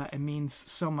 it means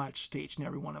so much to each and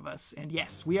every one of us. And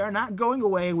yes, we are not going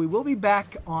away. We will be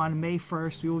back on May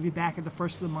 1st. We will be back at the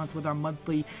first of the month with our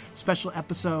monthly special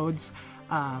episodes.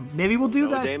 Maybe we'll do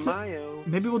that.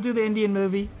 Maybe we'll do the Indian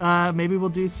movie. Maybe we'll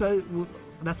do so.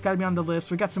 That's got to be on the list.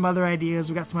 We got some other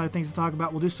ideas. We got some other things to talk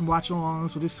about. We'll do some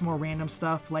watch-alongs. We'll do some more random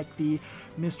stuff like the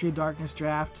Mystery of Darkness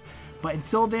draft. But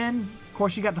until then, of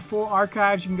course, you got the full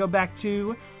archives you can go back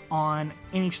to on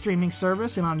any streaming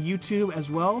service and on YouTube as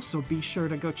well, so be sure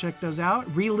to go check those out.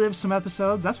 Relive some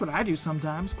episodes. That's what I do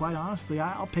sometimes, quite honestly.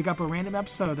 I'll pick up a random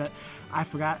episode that I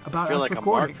forgot about us recording. I feel like I'm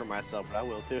marked for myself, but I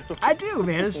will too. I do,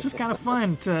 man. It's just kind of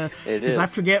fun to, because I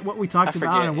forget what we talked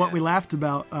about and what we laughed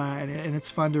about, and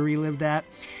it's fun to relive that.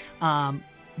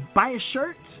 Buy a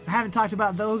shirt. I haven't talked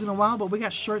about those in a while, but we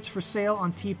got shirts for sale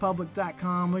on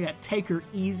tpublic.com. We got Taker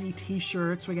Easy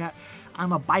t-shirts. We got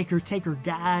I'm a Biker Taker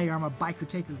Guy or I'm a Biker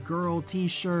Taker Girl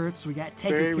t-shirts. We got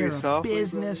Taking Care of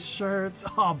Business shirts.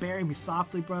 Oh, Bury Me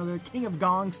Softly, Brother. King of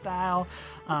Gong Style.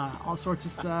 All sorts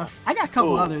of stuff. I got a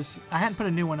couple others. I hadn't put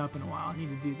a new one up in a while. I need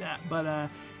to do that. But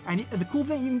the cool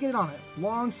thing, you can get it on it.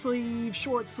 Long sleeve,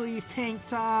 short sleeve, tank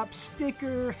top,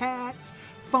 sticker, hat,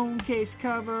 phone case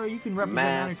cover. You can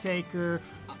represent Undertaker.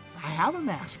 I have a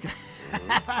mask.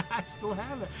 I still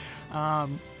have it.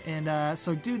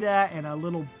 So do that, and a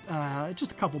little,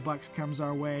 just a couple bucks comes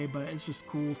our way, but it's just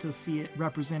cool to see it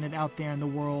represented out there in the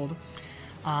world.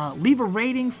 Leave a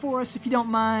rating for us if you don't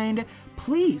mind.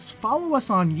 Please follow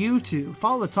us on YouTube.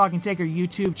 Follow the Talking Taker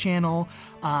YouTube channel.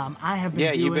 I have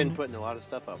been you've been putting a lot of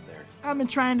stuff up there. I've been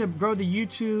trying to grow the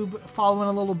YouTube following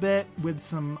a little bit with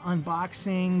some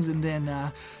unboxings and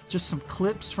then just some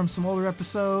clips from some older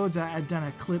episodes. I've done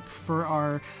a clip for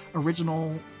our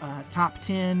original top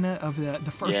 10 of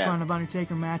the first run of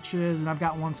Undertaker matches, and I've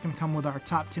got one that's going to come with our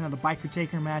top 10 of the Biker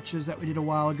Taker matches that we did a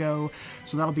while ago.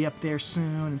 So that'll be up there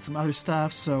soon, and some other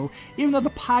stuff. So even though the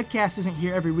podcast isn't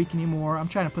here every week anymore, I'm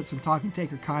trying to put some Talking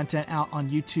Taker content out on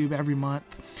YouTube every month.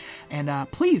 And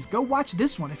please go watch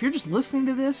this one. If you're just listening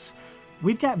to this,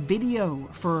 we've got video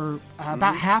for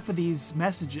about half of these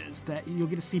messages that you'll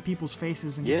get to see people's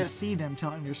faces and get to see them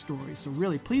telling their stories. So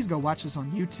really, please go watch this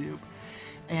on YouTube.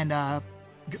 And of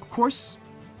course,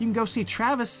 you can go see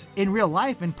Travis in real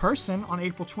life, in person, on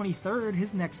April 23rd,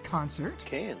 his next concert.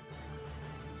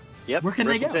 Yep. Where can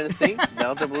they go? Tennessee,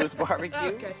 Delta Blues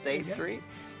Barbecue, State Street,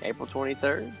 April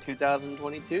 23rd,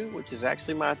 2022, which is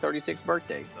actually my 36th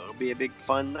birthday, so it'll be a big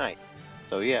fun night.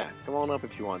 So yeah, come on up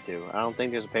if you want to. I don't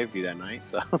think there's a pay-per-view that night,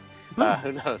 so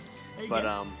who knows?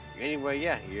 But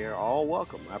anyway, you're all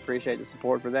welcome. I appreciate the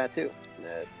support for that too.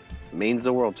 It means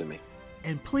the world to me.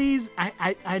 And please,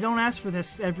 I don't ask for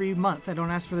this every month. I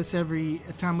don't ask for this every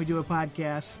time we do a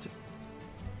podcast.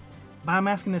 But I'm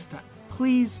asking this time.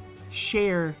 Please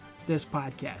share this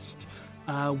podcast.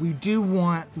 We do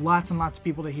want lots and lots of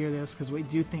people to hear this because we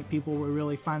do think people will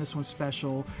really find this one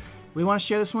special. We want to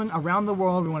share this one around the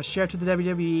world. We want to share it to the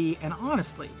WWE. And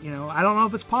honestly, I don't know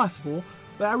if it's possible,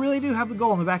 but I really do have the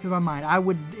goal in the back of my mind.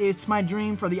 It's my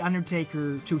dream for The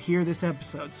Undertaker to hear this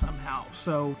episode somehow.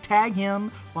 So tag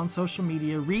him on social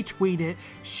media, retweet it,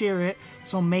 share it,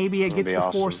 so maybe it gets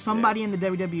before somebody in the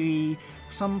WWE,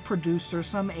 some producer,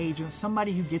 some agent,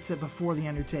 somebody who gets it before The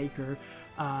Undertaker.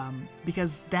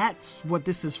 Because that's what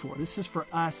this is for. This is for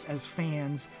us as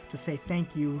fans to say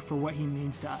thank you for what he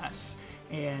means to us.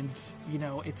 And,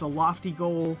 it's a lofty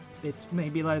goal. It's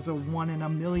maybe there's a 1 in a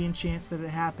million chance that it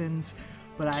happens.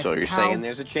 But so you're saying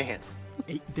there's a chance?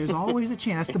 There's always a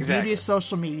chance. That's the beauty of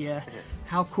social media.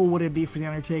 How cool would it be for The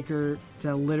Undertaker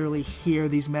to literally hear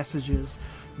these messages,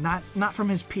 not from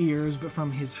his peers, but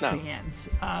from his fans?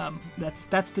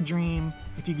 That's the dream.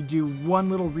 If you could do one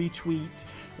little retweet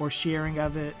or sharing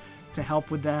of it to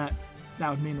help with that, that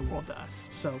would mean the world to us.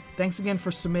 So thanks again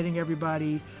for submitting,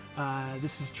 everybody.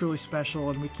 This is truly special,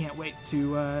 and we can't wait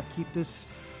to keep this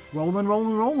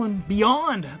rolling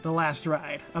beyond the last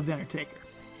ride of The Undertaker.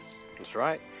 That's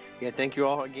right. Yeah, thank you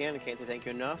all again. I can't say thank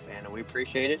you enough, and we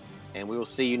appreciate it. And we will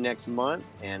see you next month,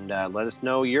 and let us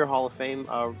know your Hall of Fame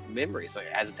memories. So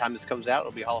as the time this comes out,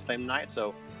 it'll be Hall of Fame night,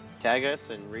 so tag us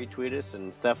and retweet us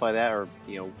and stuff like that, or,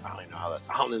 I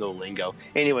don't know the lingo.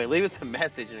 Anyway, leave us a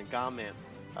message and a comment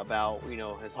about,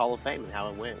 his Hall of Fame and how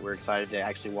it went. We're excited to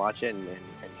actually watch it and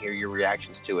hear your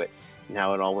reactions to it and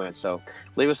how it all went. So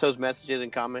leave us those messages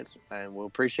and comments, and we'll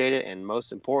appreciate it. And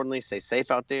most importantly, stay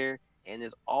safe out there. And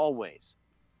as always,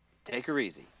 take her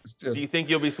easy. Do you think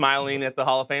you'll be smiling at the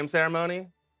Hall of Fame ceremony?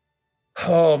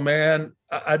 Oh man,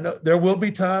 I know there will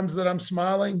be times that I'm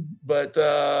smiling, but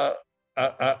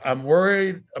I'm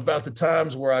worried about the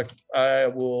times where I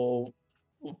will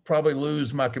probably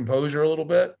lose my composure a little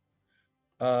bit.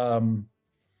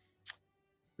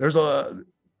 This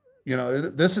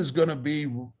is going to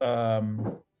be a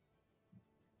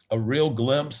real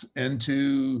glimpse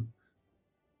into.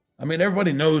 I mean,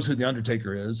 everybody knows who The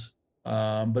Undertaker is,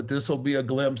 but this will be a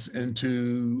glimpse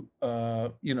into,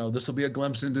 this will be a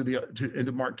glimpse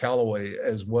into Mark Calaway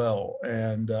as well,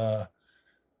 and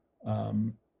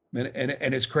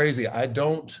it's crazy.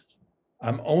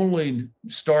 I'm only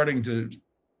starting to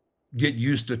get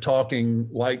used to talking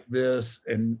like this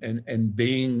and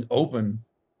being open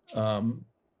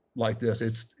like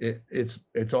this.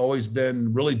 It's always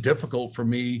been really difficult for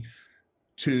me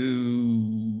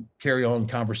to carry on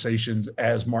conversations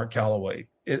as Mark Calaway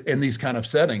in these kind of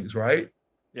settings, right?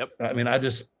 Yep. I mean, it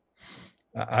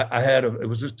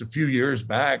was just a few years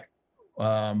back.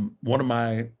 One of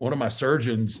my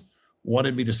surgeons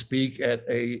wanted me to speak at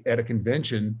a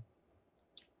convention,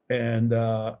 and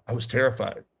I was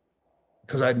terrified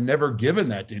because I'd never given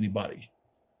that to anybody,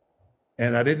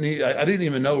 and I didn't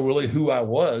even know really who I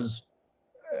was.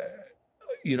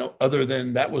 Other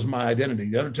than that was my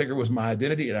identity. The Undertaker was my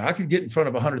identity, and I could get in front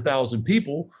of 100,000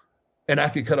 people and I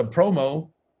could cut a promo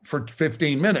for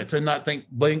 15 minutes and not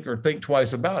blink or think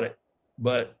twice about it.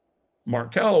 But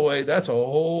Mark Calaway, that's a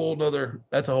whole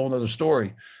nother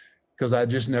story, because I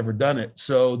just never done it.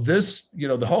 So this,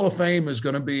 the Hall of Fame is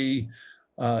going to be,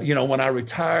 when I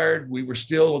retired, we were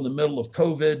still in the middle of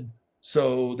COVID.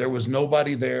 So there was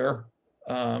nobody there.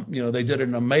 They did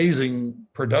an amazing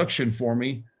production for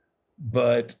me,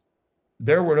 but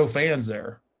there were no fans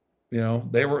there.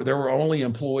 There were only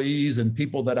employees and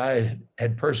people that I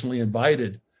had personally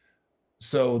invited.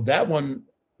 So that one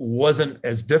wasn't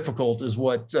as difficult as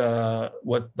what the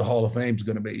Hall of Fame is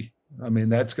going to be. I mean,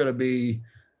 that's going to be,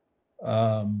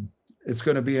 it's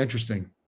going to be interesting.